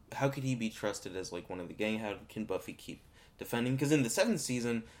be trusted as, like, one of the gang? How can Buffy keep defending? Because in the 7th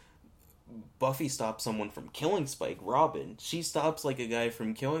season, Buffy stops someone from killing Spike, Robin. She stops, like, a guy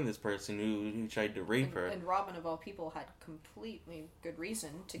from killing this person who tried to rape her. And Robin, of all people, had completely good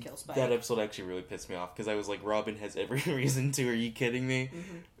reason to kill Spike. That episode actually really pissed me off, because I was like, Robin has every reason to. Are you kidding me?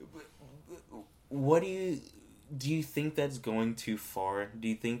 What do you think that's going too far? Do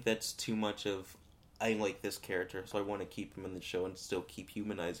you think that's too much of, I like this character, so I want to keep him in the show and still keep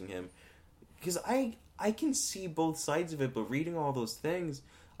humanizing him? Because I can see both sides of it, but reading all those things,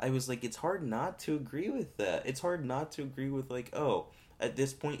 I was like, it's hard not to agree with that. It's hard not to agree with, like, oh, at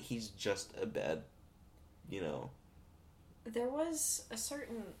this point, he's just a bad, you know. There was a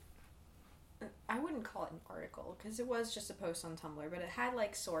certain, I wouldn't call it an article, because it was just a post on Tumblr, but it had,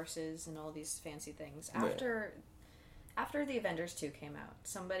 like, sources and all these fancy things. After the Avengers 2 came out,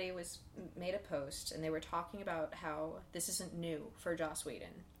 somebody made a post, and they were talking about how this isn't new for Joss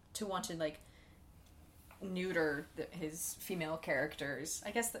Whedon to want to, like, neuter his female characters.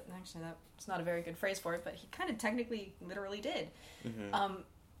 I guess that's not a very good phrase for it, but he kind of technically literally did.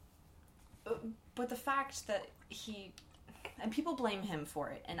 But the fact that and people blame him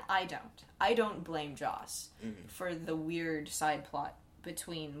for it, and I don't blame Joss for the weird side plot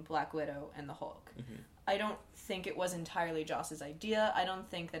between Black Widow and the Hulk. I don't think it was entirely Joss's idea. I don't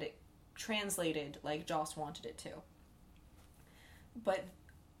think that it translated like Joss wanted it to. But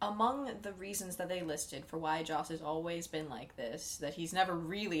among the reasons that they listed for why Joss has always been like this, that he's never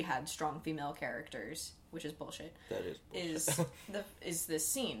really had strong female characters, which is bullshit. That is bullshit. is this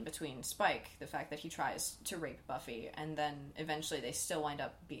scene between Spike, the fact that he tries to rape Buffy, and then eventually they still wind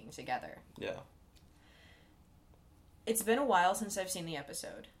up being together. Yeah. It's been a while since I've seen the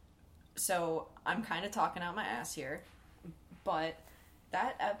episode, so I'm kind of talking out my ass here, but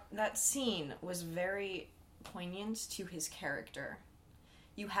that scene was very poignant to his character.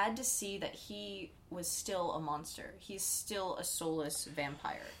 You had to see that he was still a monster. He's still a soulless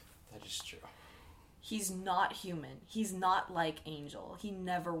vampire. That is true. he's not human. He's not like Angel. He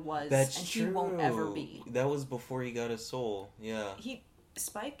never was. That's true. He won't ever be. That was before he got a soul. Yeah.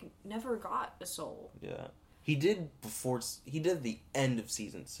 Spike never got a soul. Yeah. He did the end of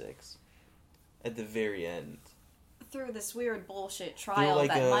season 6. At the very end. Through this weird bullshit trial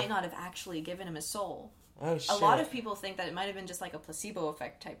that might not have actually given him a soul. Oh, shit. A lot of people think that it might have been just like a placebo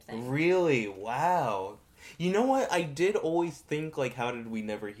effect type thing. Really? Wow. You know what? I did always think, like, how did we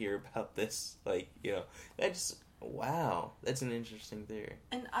never hear about this? Like, you know, wow. That's an interesting theory.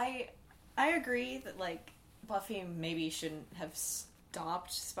 And I agree that, like, Buffy maybe shouldn't have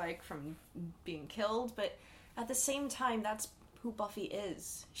stopped Spike from being killed, but at the same time, that's who Buffy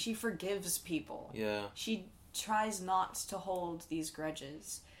is. She forgives people. Yeah. She tries not to hold these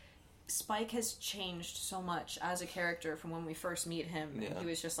grudges. Spike has changed so much as a character from when we first meet him. Yeah. He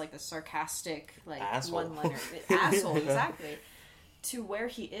was just like the sarcastic, like, asshole. one-liner. Asshole, exactly. To where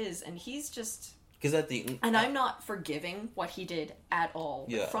he is, and he's just... Because at the... And I'm not forgiving what he did at all.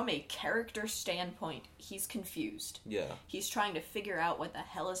 Yeah. From a character standpoint, he's confused. Yeah. He's trying to figure out what the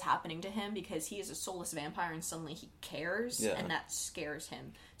hell is happening to him because he is a soulless vampire and suddenly he cares, and that scares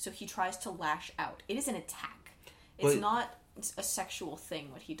him. So he tries to lash out. It is an attack. It's not a sexual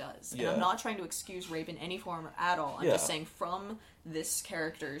thing what he does. And I'm not trying to excuse rape in any form at all. I'm just saying from this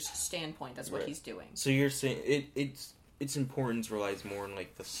character's standpoint, that's what he's doing. So you're saying its importance relies more on,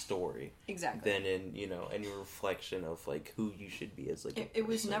 like, the story. Exactly. Than in, you know, any reflection of, like, who you should be as, like, it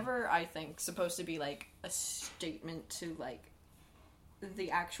was never, I think, supposed to be, like, a statement to, like,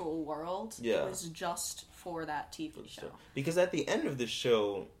 the actual world. Yeah. It was just for that TV show. Because at the end of the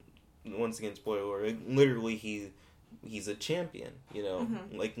show, once again, spoiler, literally he's a champion, you know?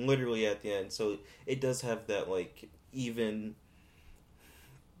 Mm-hmm. Like, literally at the end. So it does have that, like, even...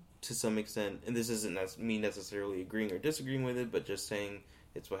 to some extent, and this isn't me necessarily agreeing or disagreeing with it, but just saying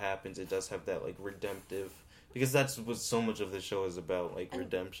it's what happens, it does have that, like, redemptive, because that's what so much of the show is about, like,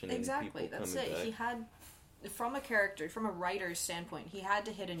 redemption and people coming back. He had, from a writer's standpoint, he had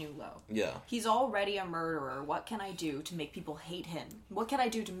to hit a new low. Yeah. He's already a murderer. What can I do to make people hate him? What can I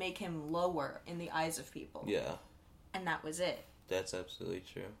do to make him lower in the eyes of people? Yeah. And that was it. That's absolutely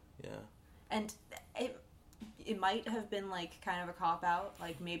true, yeah. And it might have been, like, kind of a cop-out.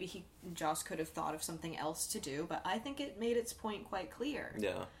 Like, maybe Joss could have thought of something else to do, but I think it made its point quite clear.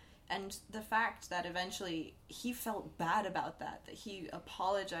 Yeah. And the fact that eventually he felt bad about that he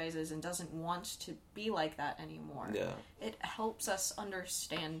apologizes and doesn't want to be like that anymore. Yeah. It helps us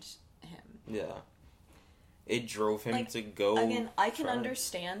understand him. Yeah. It drove him to go... Again, I can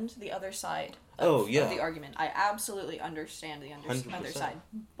understand the other side of the argument. I absolutely understand the other side.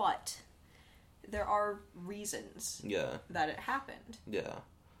 But... there are reasons that it happened. Yeah.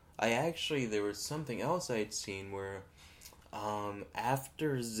 There was something else I had seen where,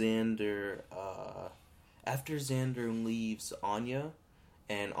 after Xander leaves Anya,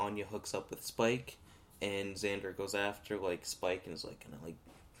 and Anya hooks up with Spike, and Xander goes after, like, Spike and is, like, gonna, like,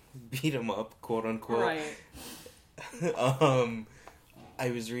 beat him up, quote unquote. Right. I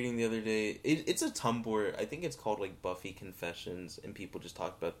was reading the other day, it's a Tumblr, I think it's called, like, Buffy Confessions, and people just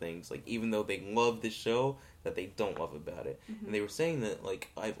talk about things, like, even though they love this show, that they don't love about it. Mm-hmm. And they were saying that, like,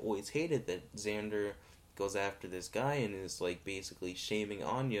 I've always hated that Xander goes after this guy and is, like, basically shaming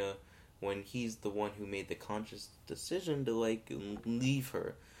Anya when he's the one who made the conscious decision to, like, leave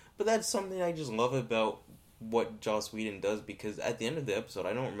her. But that's something I just love about what Joss Whedon does, because at the end of the episode,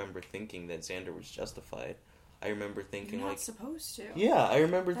 I don't remember thinking that Xander was justified. I remember thinking, You're not like... supposed to. Yeah, I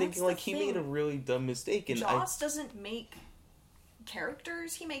remember That's thinking, like, he made a really dumb mistake. And Joss doesn't make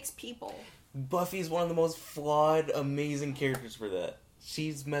characters, he makes people. Buffy's one of the most flawed, amazing characters for that.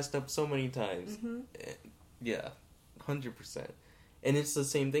 She's messed up so many times. Mm-hmm. Yeah, 100%. And it's the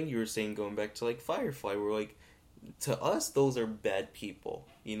same thing you were saying going back to, like, Firefly, where, like, to us, those are bad people.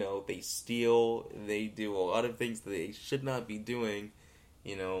 You know, they steal, they do a lot of things that they should not be doing,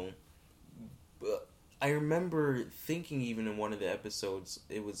 you know. But I remember thinking even in one of the episodes,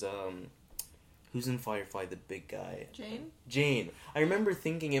 it was, who's in Firefly, the big guy? Jane. I remember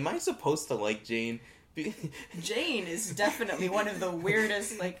thinking, am I supposed to like Jane? Jane is definitely one of the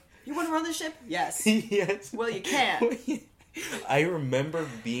weirdest, like, you want to run the ship? Yes. Yes. Well, you can. I remember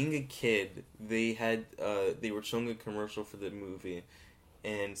being a kid, they were showing a commercial for the movie,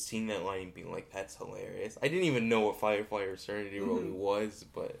 and seeing that line and being like, that's hilarious. I didn't even know what Firefly or Serenity really was,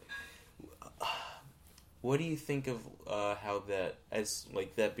 but... what do you think of how that, as,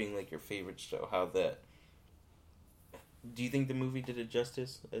 like, that being, like, your favorite show, how that... Do you think the movie did it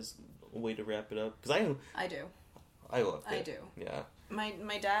justice as a way to wrap it up? Because I do. I loved it. I do. Yeah.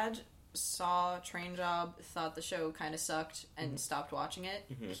 My dad saw Train Job, thought the show kind of sucked, and stopped watching it.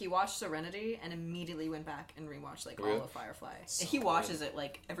 Mm-hmm. He watched Serenity and immediately went back and rewatched like Really? all of Firefly. So He watches it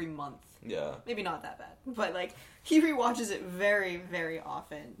like every month. Yeah. Maybe not that bad, but like he rewatches it very, very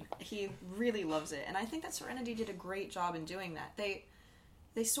often. He really loves it, and I think that Serenity did a great job in doing that.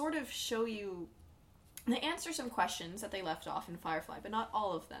 They sort of show you, they answer some questions that they left off in Firefly, but not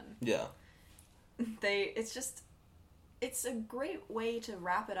all of them. Yeah. It's a great way to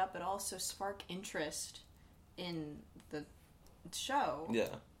wrap it up, but also spark interest in the show. Yeah.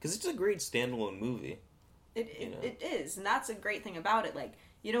 Because it's a great standalone movie. It is, and that's a great thing about it. Like,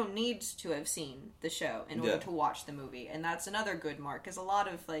 you don't need to have seen the show in order to watch the movie, and that's another good mark, because a lot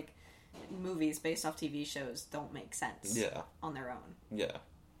of, like, movies based off TV shows don't make sense on their own. Yeah.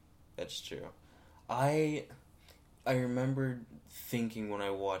 That's true. I remember thinking when I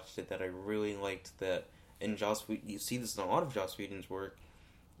watched it that I really liked that, and Joss Whedon, you see this in a lot of Joss Whedon's work,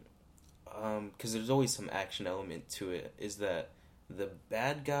 because there's always some action element to it, is that the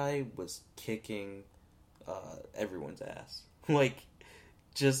bad guy was kicking everyone's ass. Like,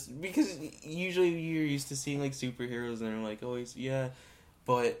 just because usually you're used to seeing, like, superheroes and they're like, always,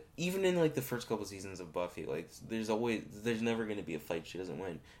 but even in, like, the first couple seasons of Buffy, like, there's never going to be a fight she doesn't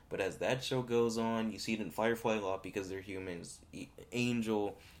win. But as that show goes on, you see it in Firefly a lot because they're humans.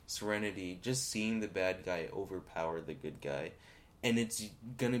 Angel, Serenity, just seeing the bad guy overpower the good guy. And it's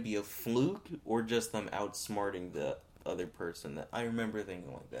going to be a fluke or just them outsmarting the other person. That I remember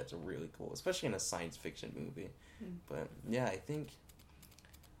thinking, like, that's really cool, especially in a science fiction movie. But, yeah,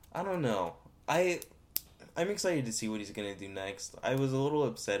 I don't know. I'm excited to see what he's going to do next. I was a little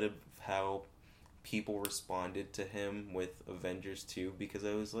upset of how people responded to him with Avengers 2 because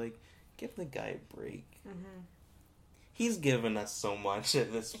I was like, give the guy a break. Mm-hmm. He's given us so much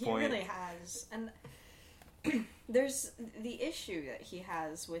at this point. He really has. And there's the issue that he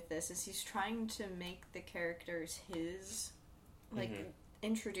has with this is he's trying to make the characters his, like,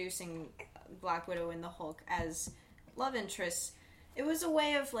 introducing Black Widow and the Hulk as love interests. It was a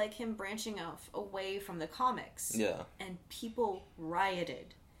way of, like, him branching off away from the comics. Yeah. And people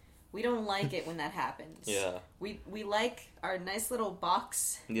rioted. We don't like it when that happens. Yeah. We like our nice little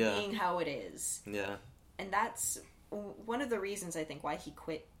box being how it is. Yeah. And that's one of the reasons, I think, why he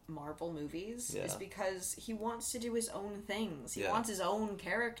quit Marvel movies is because he wants to do his own things. He wants his own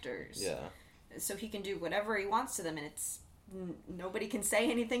characters. Yeah. So he can do whatever he wants to them, and it's nobody can say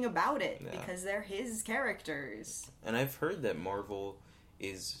anything about it because they're his characters. And I've heard that Marvel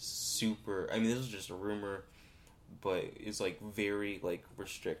is super, I mean, this is just a rumor, but is, like, very, like,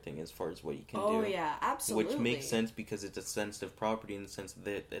 restricting as far as what you can do. Oh, yeah, absolutely. Which makes sense because it's a sensitive property in the sense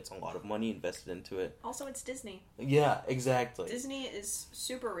that it's a lot of money invested into it. Also, it's Disney. Yeah, exactly. Disney is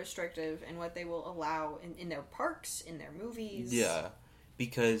super restrictive in what they will allow in their parks, in their movies. Yeah,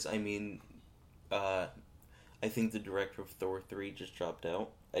 because, I mean, I think the director of Thor 3 just dropped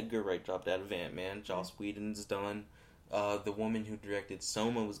out. Edgar Wright dropped out of Ant-Man. Joss Whedon's done. The woman who directed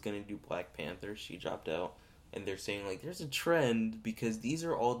Soma was going to do Black Panther. She dropped out. And they're saying, like, there's a trend because these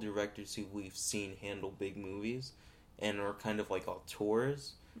are all directors who we've seen handle big movies and are kind of like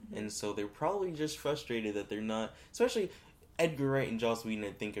auteurs. Mm-hmm. And so they're probably just frustrated that they're not... Especially Edgar Wright and Joss Whedon,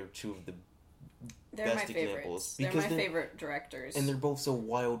 I think, are two of the best examples. They're my favorite directors. And they're both so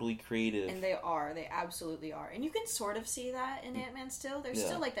wildly creative. And they are. They absolutely are. And you can sort of see that in Ant-Man still. There's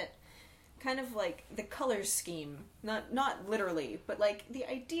still, like, that kind of, like, the color scheme. Not literally, but, like, the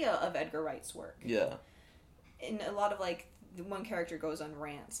idea of Edgar Wright's work. Yeah. In a lot of, like, one character goes on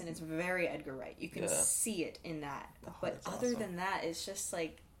rants, and it's very Edgar Wright. You can see it in that. But other than that, it's just,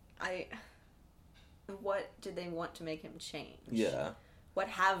 like, what did they want to make him change? Yeah. What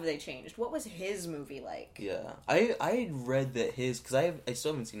have they changed? What was his movie like? Yeah. I had read that his... Because I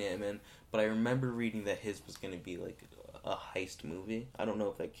still haven't seen Ant-Man, but I remember reading that his was going to be, like, a heist movie. I don't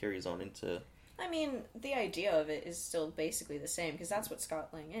know if that carries on into... I mean, the idea of it is still basically the same, because that's what Scott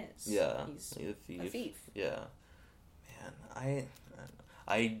Lang is. Yeah. He's a thief. Yeah. Man,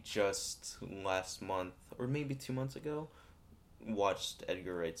 I just, last month, or maybe 2 months ago, watched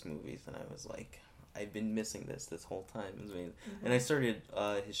Edgar Wright's movies, and I was like, I've been missing this whole time. I mean, and I started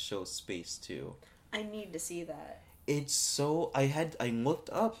his show Space, too. I need to see that. It's so... I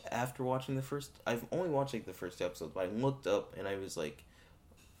looked up after watching the first... I've only watched, like, the first episode, but I looked up, and I was like...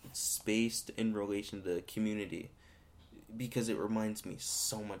 spaced in relation to Community because it reminds me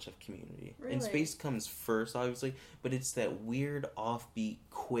so much of Community. Really? And Space comes first, obviously, but it's that weird, offbeat,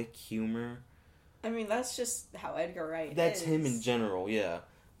 quick humor. I mean, that's just how Edgar Wright That's him in general, yeah.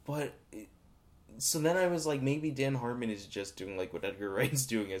 But so then I was like, maybe Dan Harmon is just doing like what Edgar Wright's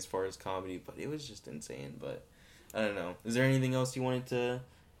doing as far as comedy, but it was just insane. But I don't know. Is there anything else you wanted to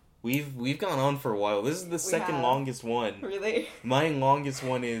We've gone on for a while. This is the second longest one. Really? My longest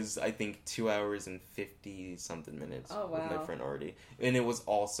one is, I think, 2 hours and 50 something minutes. Oh, wow. With my friend Artie. And it was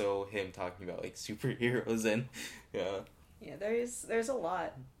also him talking about, like, superheroes and, yeah. Yeah, there's a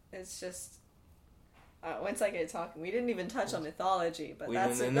lot. It's just, once I get talking, we didn't even touch on mythology, but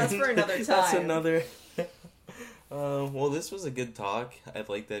that's for another time. That's another... well, this was a good talk. I'd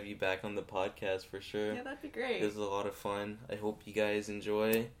like to have you back on the podcast for sure. Yeah, that'd be great. It was a lot of fun. I hope you guys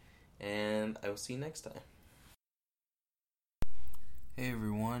enjoy, and I will see you next time. Hey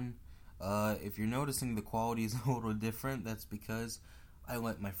everyone. If you're noticing the quality is a little different, that's because I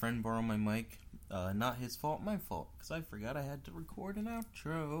let my friend borrow my mic. Not his fault, my fault, because I forgot I had to record an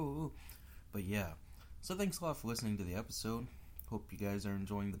outro. But yeah, so thanks a lot for listening to the episode. Hope you guys are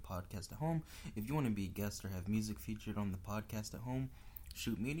enjoying the podcast at home. If you want to be a guest or have music featured on the podcast at home,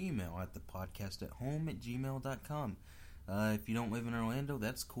 shoot me an email at thepodcastathome@gmail.com. If you don't live in Orlando,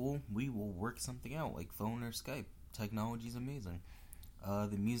 that's cool. We will work something out, like phone or Skype. Technology's amazing.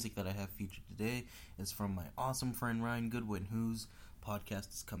 The music that I have featured today is from my awesome friend Ryan Goodwin, whose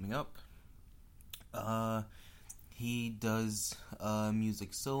podcast is coming up. He does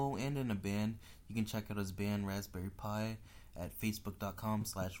music solo and in a band. You can check out his band Raspberry Pi at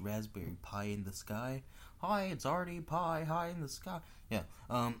facebook.com/raspberrypieinthesky. Hi, it's Artie Pie, high in the sky. Yeah,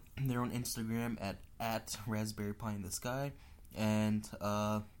 they're on Instagram at Raspberry Pi in the Sky, and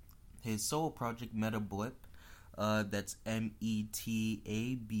his solo project Metablip, that's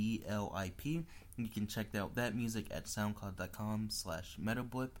METABLIP. You can check out that music at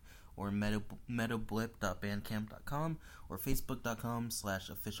soundcloud.com/metablip, or metablip.bandcamp.com, or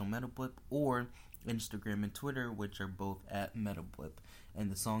facebook.com/officialmetablip, or Instagram and Twitter, which are both at Metablip. And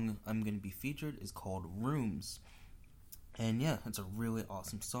the song I'm going to be featured is called Rooms. And yeah, it's a really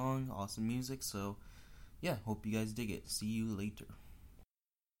awesome song, awesome music, so yeah, hope you guys dig it. See you later.